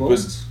enjoy the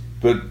most.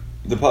 But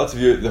the part of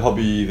the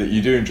hobby that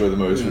you do enjoy the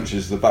most, which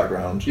is the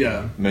background,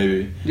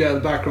 maybe. Yeah,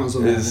 the background's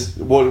is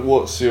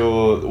what's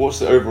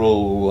the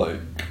overall like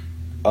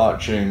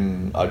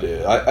arching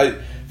idea?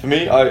 For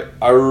me,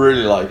 I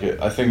really like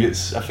it. I think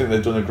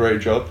they've done a great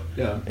job.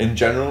 Yeah. In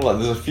general, like,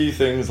 there's a few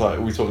things like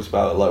we talked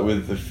about, like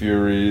with the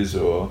Furies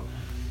the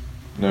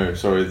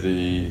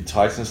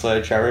Titan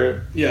Slayer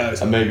chariot. Yeah.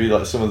 Exactly. And maybe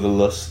like some of the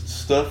Lust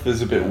stuff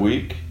is a bit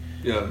weak.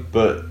 Yeah.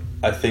 But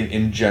I think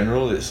in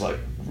general it's like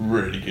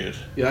really good.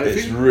 Yeah.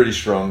 It's really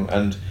strong.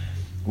 And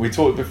we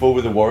talked before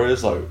with the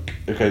Warriors, like,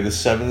 okay, the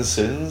 7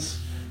 sins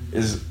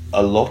is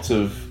a lot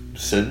of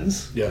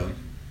sins. Yeah.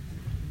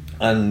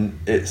 And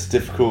it's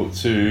difficult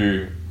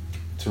to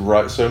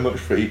write so much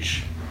for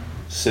each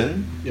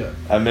sin. Yeah.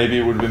 And maybe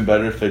it would have been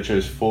better if they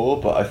chose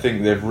 4, but I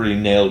think they've really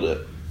nailed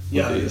it.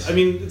 Yeah, I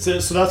mean, so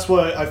that's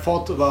what I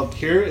thought about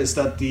here, is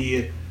that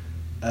the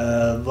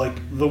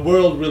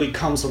world really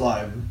comes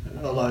alive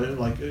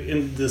like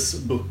in this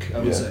book, I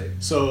would say.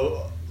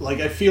 So like,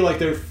 I feel like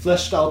they've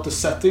fleshed out the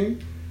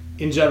setting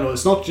in general.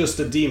 It's not just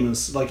the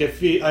demons. Like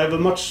I have a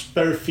much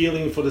better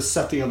feeling for the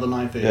setting of the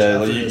Ninth Age. Yeah,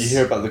 like you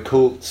hear about the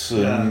cults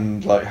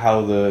and like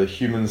how the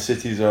human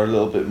cities are a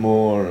little bit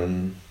more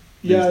and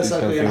exactly,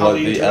 kind of and how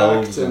like they the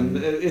interact, elves and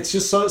it's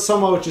just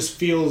somehow it just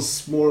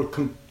feels more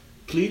complete.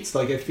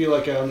 Like I feel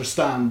like I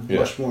understand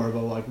much more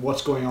about like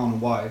what's going on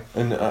and why.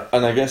 And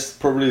I guess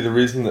probably the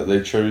reason that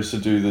they chose to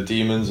do the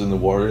demons and the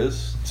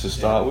warriors to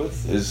start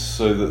with is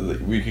so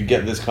that we could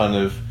get this kind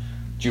of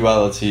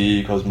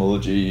duality,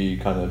 cosmology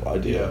kind of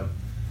idea.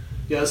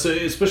 Yeah. So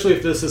especially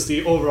if this is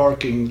the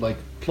overarching like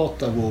plot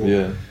that will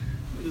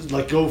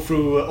like go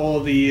through all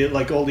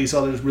these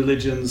other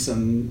religions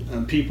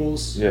and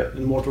peoples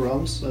in Mortal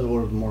Realms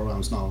or Mortal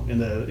Realms now in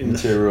the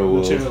material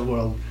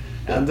world.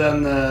 And then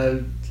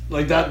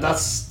like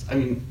that's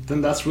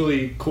then that's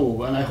really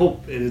cool, and I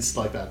hope it is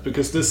like that,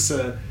 because this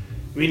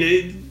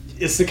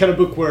it's the kind of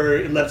book where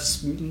it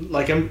lets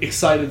like I'm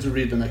excited to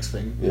read the next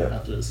thing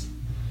after this.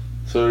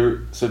 So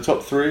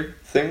top 3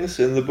 things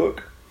in the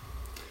book?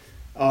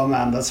 Oh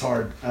man, that's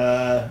hard.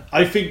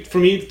 I think for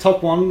me the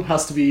top 1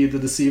 has to be the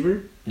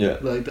Deceiver. Yeah.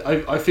 Like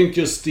I think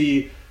just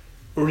the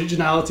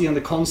originality and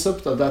the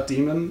concept of that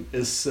demon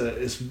is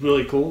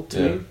really cool to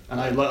me, and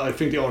I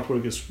think the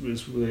artwork is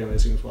really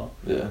amazing as well.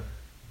 Yeah.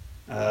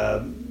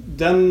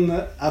 Then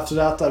after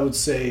that, I would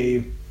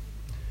say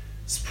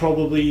it's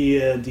probably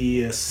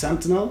the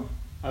Sentinel.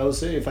 I would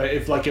say if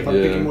I'm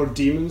picking more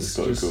demons,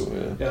 it's cool.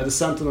 The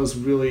Sentinel is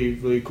really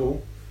really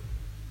cool.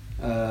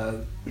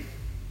 I'm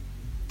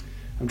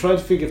trying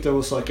to think if there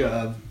was like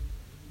a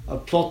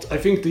plot. I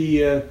think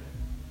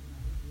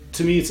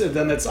to me it's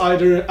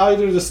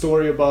either the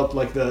story about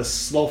like the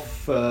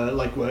sloth,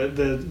 like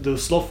the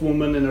sloth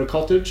woman in her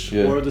cottage,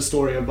 or the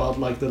story about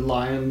like the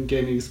lion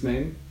gaining his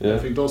mane. I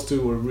think those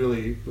two were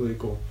really really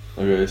cool.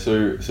 Okay,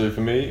 so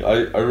for me,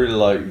 I really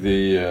like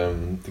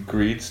the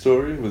greed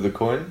story with the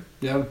coin.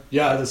 Yeah,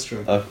 that's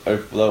true.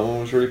 That one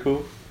was really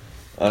cool.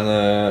 And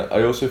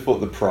I also thought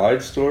the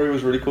Pride story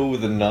was really cool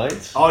with the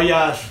knight. Oh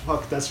yeah,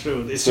 fuck, that's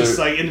true. It's just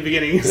like in the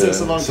beginning, so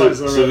it's a long time.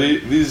 So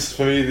these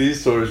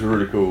stories were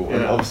really cool,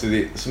 and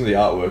obviously some of the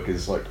artwork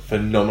is like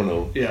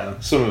phenomenal. Yeah.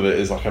 Some of it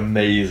is like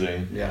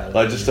amazing. Yeah.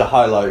 Like just to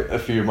highlight a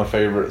few of my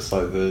favorites,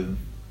 like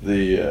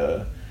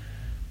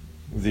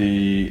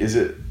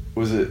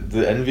was it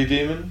the Envy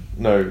Demon?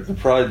 No, the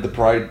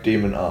Pride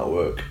Demon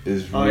artwork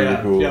is really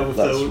cool. Yeah, with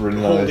that's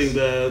really holding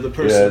nice. the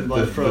person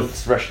by the throat.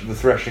 The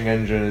threshing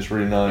engine is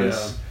really nice.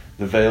 Yeah.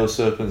 The Veil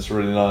Serpent's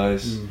really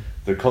nice.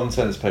 The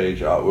contents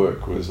page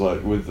artwork was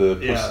like with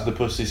the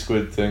pussy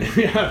squid thing.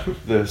 Yeah.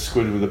 The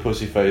squid with the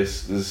pussy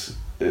face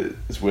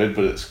it's weird,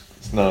 but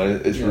it's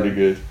nice. It's really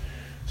good.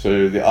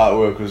 So the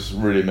artwork was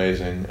really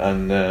amazing,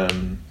 and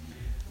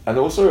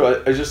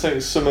also I just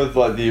think some of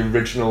like the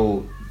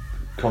original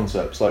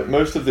concepts, like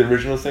most of the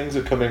original things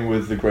are coming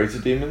with the greater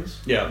demons.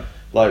 Yeah.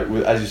 Like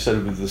with, as you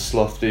said, with the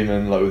sloth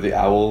demon, like with the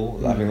owl,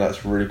 I think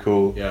that's really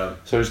cool. Yeah.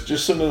 So it's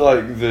just some of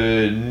like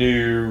the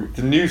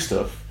new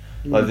stuff,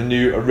 like the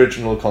new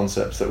original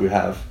concepts that we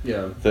have.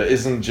 Yeah. That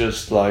isn't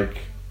just like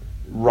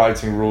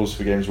writing rules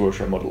for Games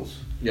Workshop models.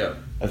 Yeah.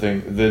 I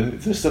think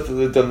the stuff that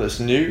they've done that's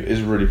new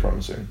is really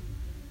promising.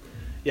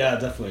 Yeah,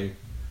 definitely.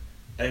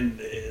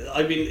 And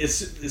I mean,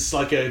 it's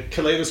like a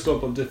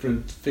kaleidoscope of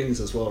different things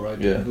as well, right?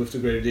 Yeah. With the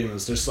greater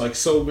demons, there's like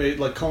so many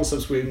like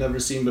concepts we've never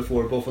seen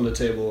before, both on the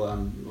table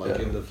and like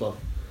in the fluff.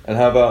 And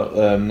how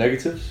about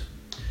negatives?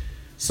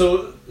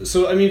 So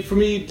I mean, for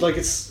me, like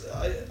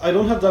I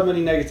don't have that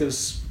many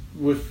negatives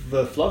with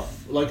the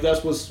fluff. Like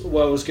that was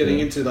what I was getting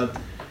into. That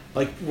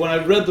like when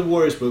I read the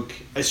Warriors book,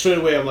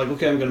 I'm like,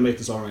 okay, I'm gonna make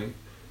this army.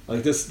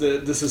 Like this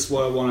is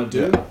what I want to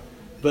do. Yeah.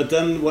 But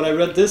then when I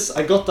read this,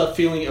 I got that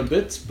feeling a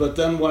bit. But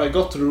then when I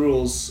got to the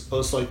rules, I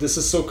was like, this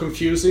is so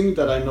confusing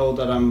that I know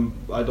that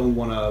I don't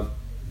want to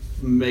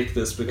make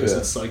this, because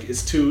it's like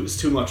it's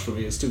too much for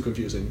me. It's too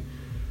confusing,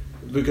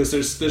 because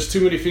there's too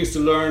many things to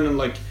learn, and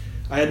like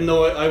I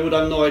would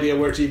have no idea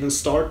where to even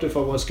start if I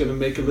was going to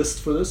make a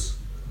list for this.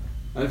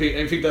 I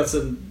think that's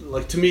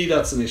to me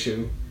that's an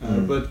issue.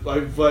 But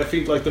I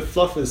think like the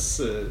fluff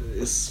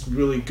is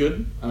really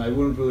good, and I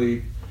don't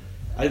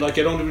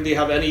really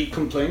have any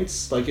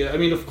complaints. Like, I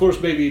mean, of course,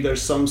 maybe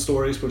there's some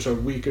stories which are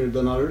weaker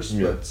than others,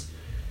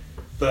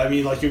 but I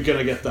mean, like, you're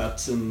gonna get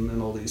that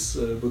in all these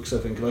books. I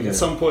think, like, at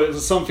some point,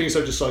 some things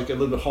are just like a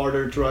little bit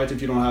harder to write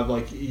if you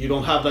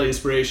don't have that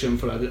inspiration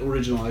for that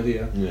original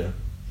idea.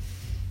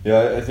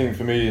 Yeah, I think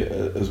for me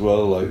as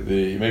well, like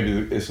maybe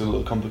it's a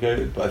little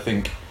complicated, but I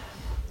think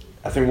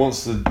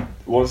once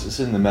it's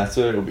in the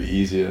meta, it'll be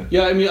easier.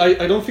 Yeah, I mean,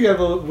 I don't think I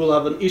will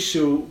have an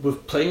issue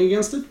with playing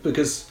against it,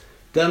 because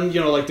then,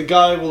 like the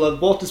guy will have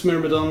bought his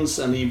Myrmidons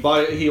and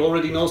he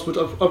already knows what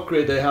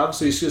upgrade they have,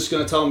 so he's just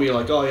going to tell me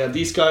like, oh yeah,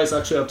 these guys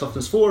actually have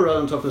toughness 4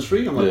 rather than toughness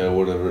 3. I'm like,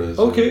 whatever it is.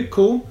 Okay,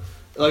 cool.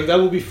 Like that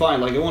will be fine.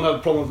 Like I won't have a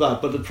problem with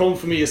that. But the problem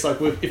for me is like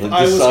if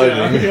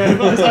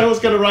I was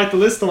gonna write the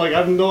list, I'm like, I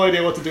have no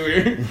idea what to do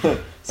here.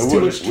 It's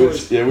too much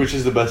choice. Which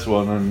is the best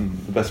one and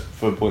the best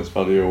for points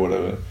value or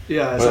whatever.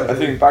 Yeah, exactly. But I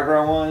think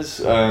background wise,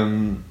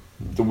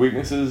 the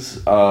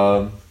weaknesses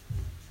are.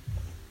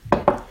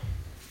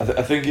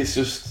 I think it's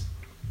just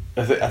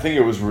I think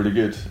it was really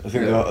good. I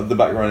think the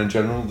background in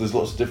general, there's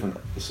lots of different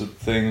sort of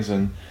things,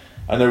 and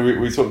I know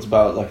we talked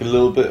about like a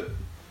little bit.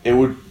 It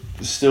would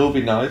still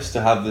be nice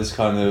to have this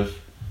kind of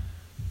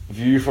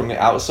view from the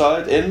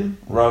outside in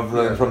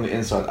rather than from the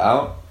inside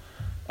out,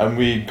 and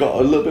we got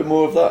a little bit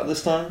more of that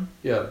this time.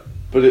 Yeah.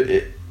 But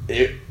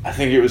I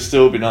think it would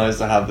still be nice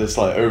to have this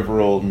like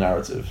overall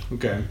narrative.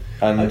 Okay.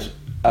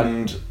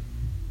 And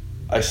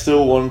I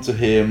still want to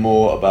hear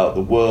more about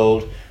the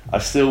world. I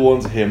still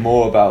want to hear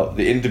more about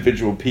the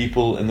individual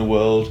people in the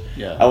world.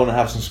 Yeah. I want to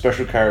have some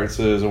special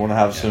characters. I want to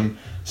have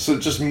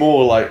just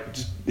more like,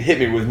 just hit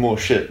me with more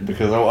shit,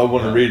 because I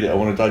want to read it. I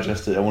want to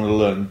digest it. I want to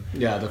learn.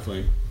 Yeah,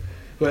 definitely.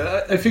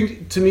 But I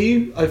think, to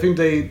me, I think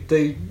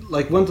they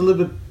like went a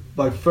little bit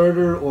by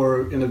further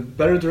or in a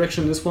better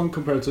direction in this one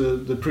compared to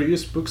the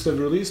previous books they've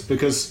released,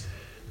 because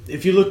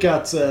if you look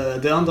at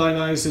the Undying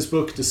Dynasties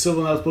book, the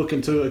Sylvaneth book,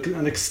 and to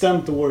an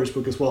extent the Warriors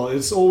book as well,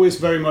 it's always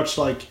very much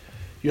like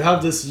you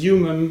have this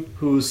human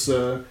who's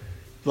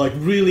like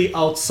really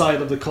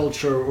outside of the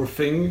culture or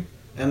thing,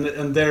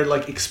 and they're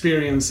like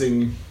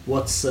experiencing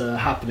what's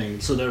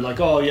happening. So they're like,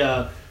 oh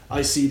yeah,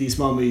 I see these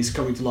mummies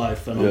coming to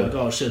life, and I'm like,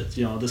 oh shit,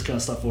 you know, this kind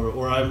of stuff.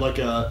 Or I'm like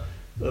a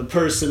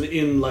person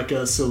in like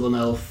a Sylvan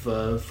Elf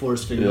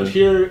forest thing. But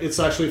here it's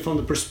actually from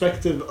the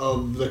perspective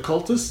of the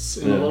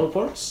cultists in a lot of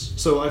parts.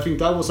 So I think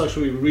that was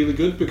actually really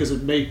good, because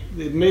it made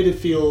it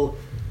feel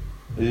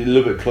a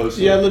little bit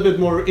closer. Yeah, a little bit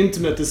more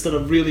intimate, instead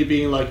of really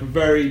being like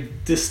very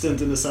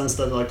distant in the sense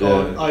that like,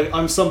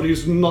 I'm somebody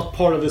who's not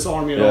part of this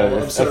army at all.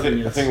 I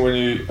think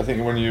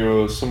when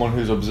you're someone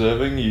who's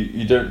observing,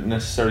 you don't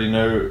necessarily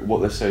know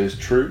what they say is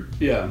true.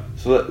 Yeah.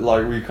 So that,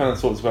 like we kind of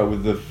talked about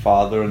with the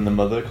father and the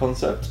mother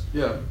concept.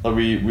 Yeah. Like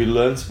we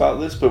learned about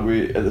this, but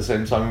we at the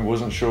same time we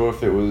wasn't sure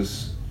if it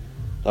was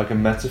like a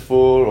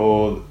metaphor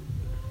or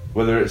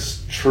whether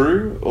it's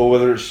true or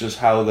whether it's just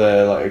how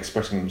they're like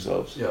expressing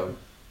themselves. Yeah.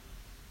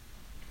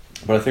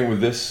 But I think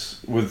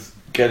with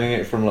getting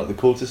it from like the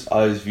cultist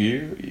eyes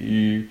view,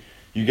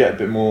 you get a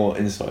bit more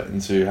insight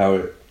into how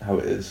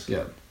it is.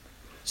 Yeah.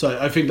 So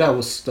I think that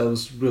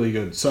was really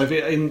good. So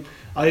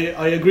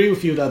I agree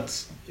with you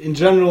that in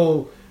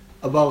general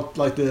about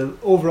like the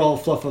overall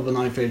fluff of a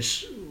Ninth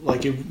Age,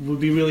 like it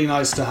would be really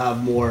nice to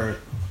have more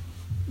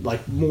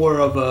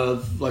of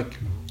a like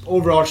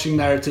overarching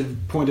narrative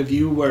point of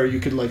view where you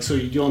could like, so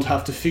you don't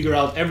have to figure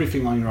out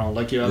everything on your own,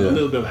 like you have a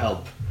little bit of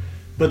help.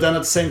 But then at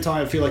the same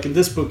time, I feel like in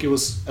this book it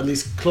was at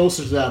least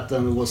closer to that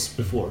than it was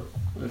before,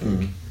 I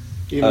think.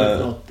 Even if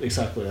not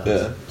exactly that.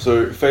 Yeah.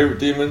 So favourite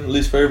demon,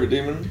 least favourite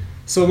demon?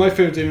 So my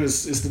favourite demon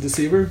is the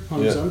Deceiver,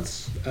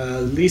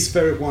 100%. Least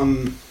favourite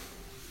one...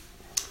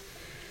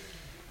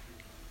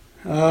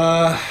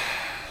 I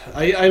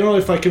don't know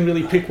if I can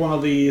really pick one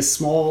of the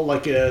small,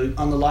 like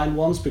underlined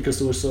ones, because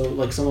there were so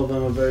like some of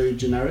them are very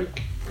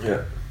generic.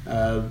 Yeah.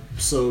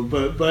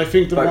 But I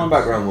think the one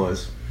background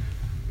wise.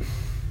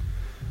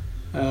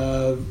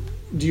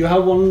 Do you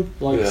have one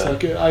so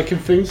I can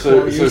think?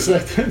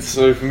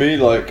 So for me,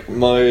 like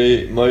my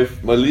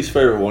least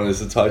favorite one is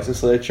the Titan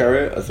Slayer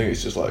chariot. I think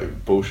it's just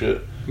like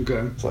bullshit. Okay.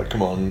 It's like,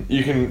 come on,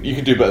 you can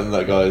do better than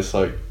that, guys.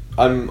 Like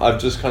I've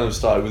just kind of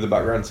started with the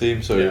background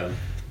team, so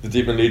the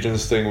Demon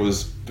Legions thing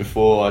was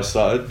before I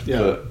started. Yeah.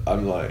 But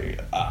I'm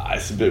like,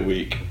 it's a bit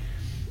weak.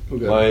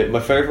 Okay. My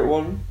favorite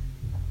one.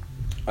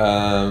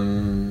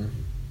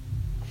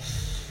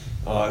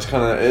 It's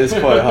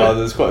quite hard.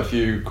 There's quite a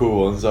few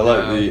cool ones. I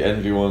like the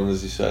Envy one,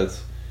 as you said,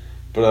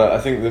 but I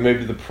think that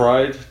maybe the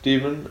Pride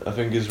Demon I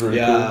think is really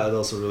cool. Yeah, that's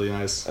also really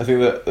nice. I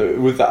think that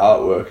with the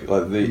artwork,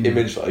 like the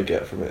image that I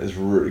get from it is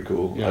really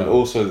cool, and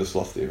also the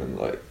Sloth Demon,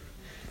 like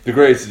the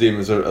greatest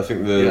demons are. I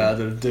think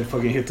they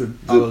fucking hit the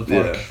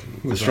park.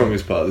 The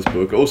strongest part of this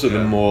book. Also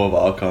the Maw of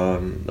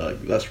Archon,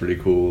 like that's really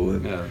cool,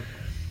 and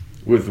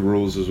with the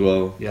rules as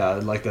well. Yeah, I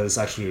like that it's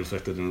actually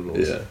reflected in the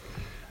rules. Yeah.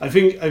 I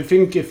think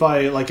if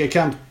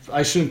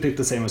I shouldn't pick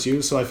the same as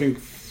you. So I think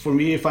for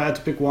me, if I had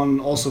to pick one,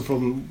 also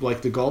from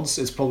like the gods,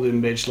 it's probably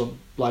Mage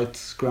Light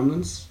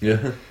Gremlins.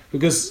 Yeah.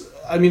 Because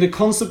I mean the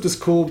concept is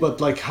cool, but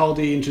like how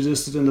they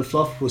introduced it in the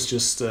fluff was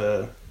just.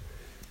 It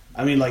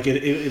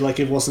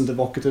wasn't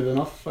evocative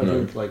enough. I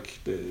think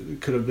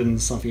it could have been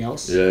something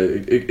else. Yeah,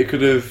 it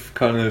could have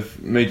kind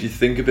of made you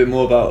think a bit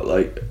more about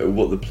like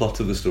what the plot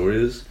of the story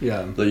is.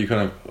 Yeah. Like you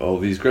kind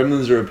of these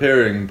gremlins are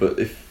appearing, but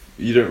if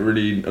you don't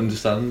really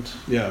understand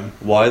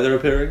why they're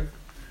appearing.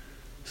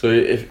 So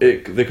they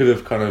could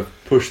have kind of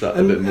pushed that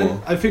a bit more.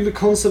 And I think the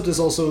concept is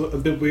also a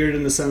bit weird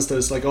in the sense that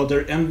it's like,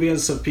 they're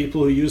envious of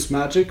people who use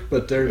magic,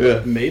 but they're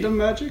like made of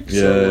magic.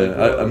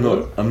 I'm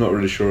not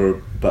really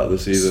sure about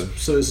this either.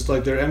 So it's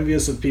like they're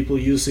envious of people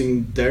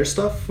using their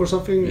stuff or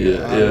something.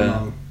 I don't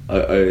know.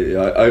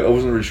 I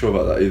wasn't really sure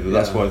about that either.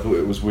 That's why I thought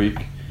it was weak.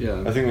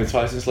 Yeah. I think the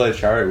Titan Slayer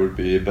chariot would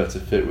be a better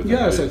fit with that.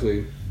 Yeah,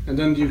 exactly. And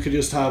then you could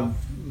just have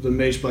the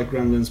Mage Black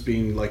Gremlins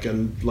being like a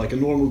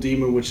normal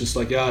demon, which is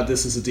like,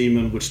 this is a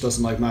demon which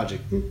doesn't like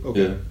magic.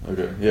 Okay. Yeah.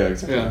 Okay. Yeah.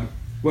 Exactly. Yeah.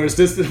 Whereas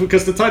this,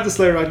 because the Titan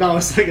Slayer right now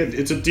is like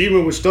it's a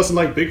demon which doesn't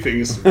like big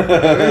things. I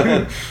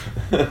don't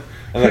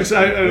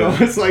know.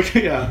 It's like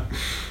Yeah.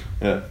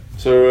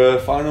 So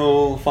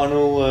final.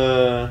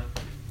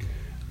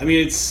 I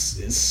mean,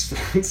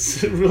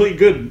 it's really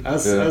good.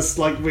 As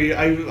like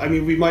I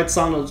mean, we might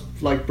sound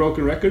like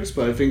broken records,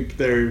 but I think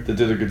they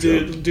did a good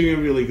job. Doing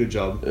a really good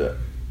job. Yeah.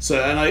 So,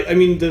 and I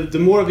mean, the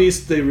more of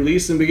these they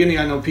release in the beginning,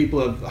 I know people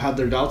have had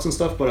their doubts and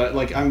stuff, but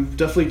I'm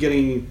definitely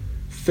getting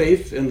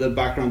faith in the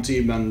background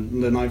team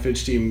and the Knife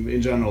Edge team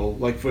in general,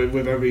 like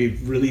with every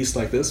release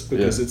like this,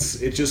 because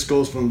it just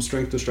goes from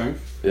strength to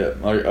strength. Yeah,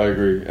 I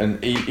agree,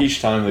 and each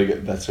time they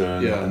get better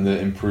and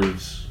it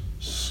improves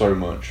so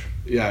much.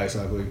 Yeah,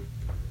 exactly.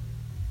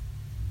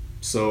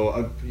 So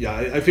I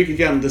think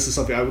again, this is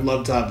something I would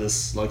love to have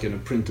this like in a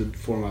printed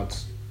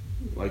format,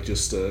 like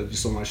just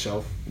on my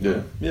shelf.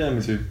 Yeah,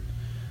 me too.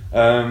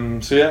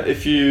 So yeah,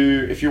 if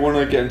you want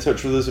to get in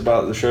touch with us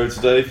about the show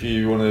today, if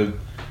you want to.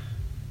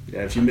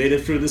 Yeah, if you made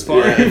it through this far.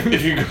 Yeah,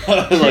 if you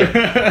got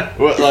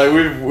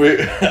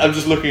I'm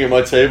just looking at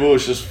my table.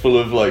 It's just full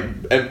of like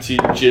empty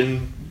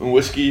gin and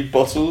whiskey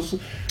bottles.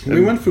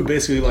 We went through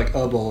basically like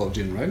a bottle of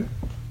gin, right?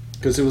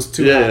 Because it was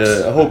 2 halves.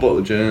 Yeah, a whole bottle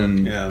of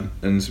gin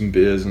and some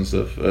beers and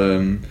stuff.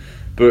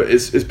 But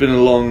it's been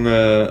a long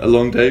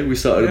day. We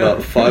started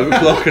about 5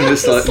 o'clock and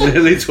it's like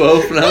nearly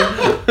 12 now.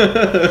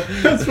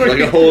 It's like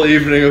a whole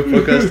evening of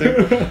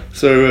podcasting.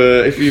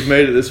 So if you've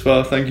made it this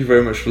far, thank you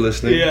very much for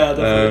listening. Yeah,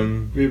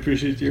 definitely. We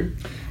appreciate you.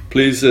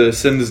 Please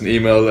send us an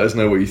email. Let us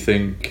know what you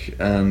think,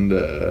 and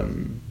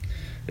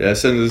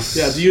send us.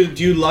 Yeah,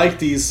 do you like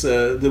these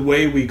the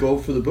way we go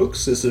for the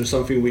books? Is there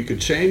something we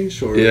could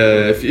change? Or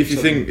if you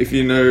think if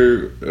you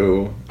know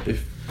or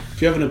if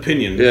you have an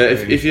opinion. Yeah,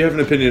 if you have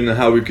an opinion on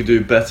how we could do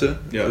better,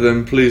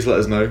 then please let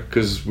us know,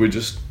 because we're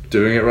just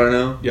doing it right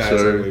now. Yeah, so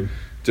exactly.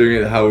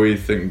 Doing it how we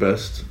think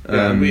best.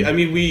 We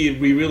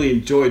really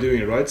enjoy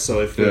doing it, right?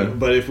 So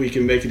but if we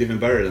can make it even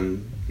better,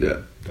 then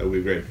that would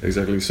be great.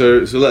 Exactly. So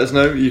let us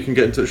know. You can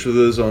get in touch with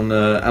us on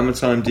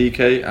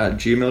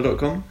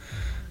amatimedk@gmail.com.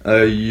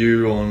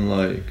 You on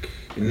like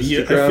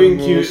Instagram I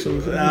think or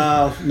something?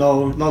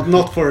 No,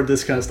 not for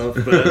this kind of stuff.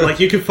 But like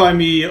you can find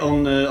me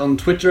on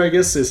Twitter. I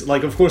guess is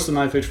like of course the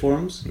Knife Edge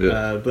forums.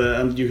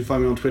 And you can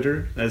find me on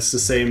Twitter. It's the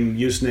same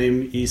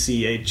username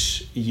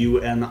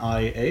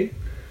ECHUNIA.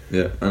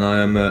 Yeah, and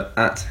I am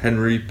at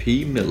Henry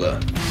P. Miller.